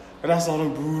Africa and I saw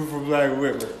them beautiful black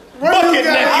women. Bucket naked.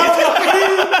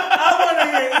 I want to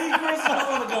hear E. Chris. I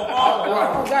want to go all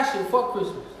I don't got shit. Fuck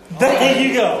Christmas. There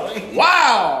you go.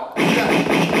 Wow.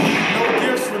 No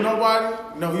gifts for nobody?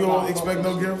 No, you don't expect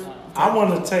no gifts? I want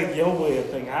to take your way of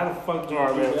thinking. How the fuck do you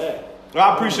do that? Well,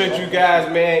 I appreciate you guys,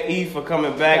 man. E for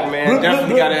coming back, man.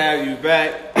 Definitely gotta have you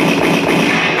back.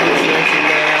 Appreciate you,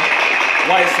 man.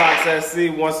 White Sox SC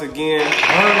once again. I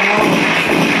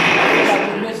feel like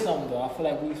we missed something though. I feel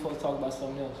like we were supposed to talk about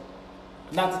something else.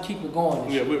 Not to keep it going.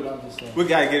 Yeah, but I'm just saying. we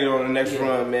gotta get it on the next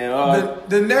run, man.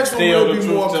 The next one Theo will the be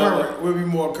Truth more Teller. current. Will be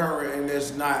more current, and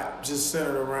it's not just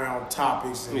centered around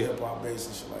topics and Yeah. hip hop bass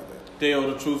and shit like that.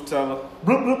 Theo the Truth Teller.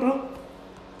 Bloop, bloop, bloop.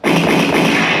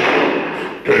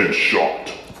 Headshot.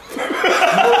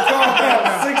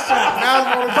 Six shots.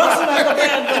 Busting out the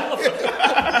band.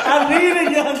 I need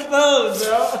a young thug,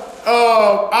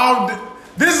 bro.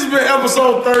 This has been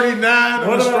episode 39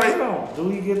 What of the about Straight. you? Do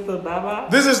we get the bye-bye?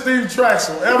 This is Steve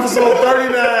Traxel. Episode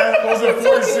 39 was it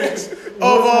 46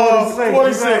 of 46.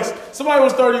 46. Somebody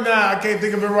was 39. I can't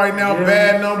think of it right now. Yeah,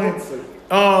 Bad number. 46.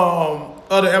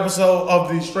 Other episode of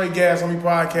the Straight Gas on Me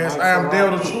podcast. I am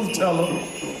Dale the Truth Teller.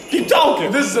 Keep talking.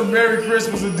 This is a Merry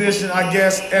Christmas edition, I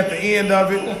guess, at the end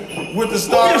of it. With the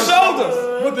star Move your shoulders.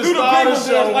 With the Do the star of big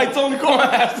the one show. like Tony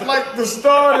Cornhusker. Like the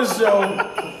star of the show.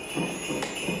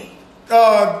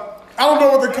 I don't know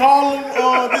what to call him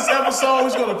this episode.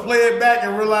 He's gonna play it back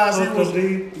and realize he was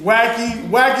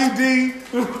wacky D.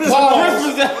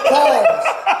 Pause.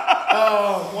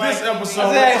 This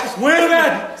episode. Wait a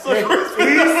minute. He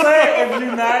said if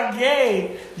you're not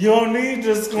gay, you don't need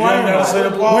disclaimer. never said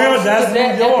a pause. Well, that's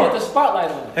that New put York. the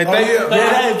spotlight on it.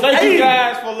 Hey, thank you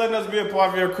guys for letting us be a part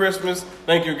of your Christmas.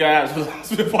 Thank you guys for letting us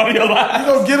be a part of your life. You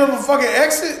gonna get him a fucking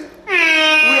exit? We are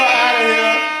out of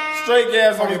here. Straight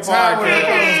Gas on your Time when it podcast.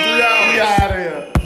 comes 3 hours. We are out of here.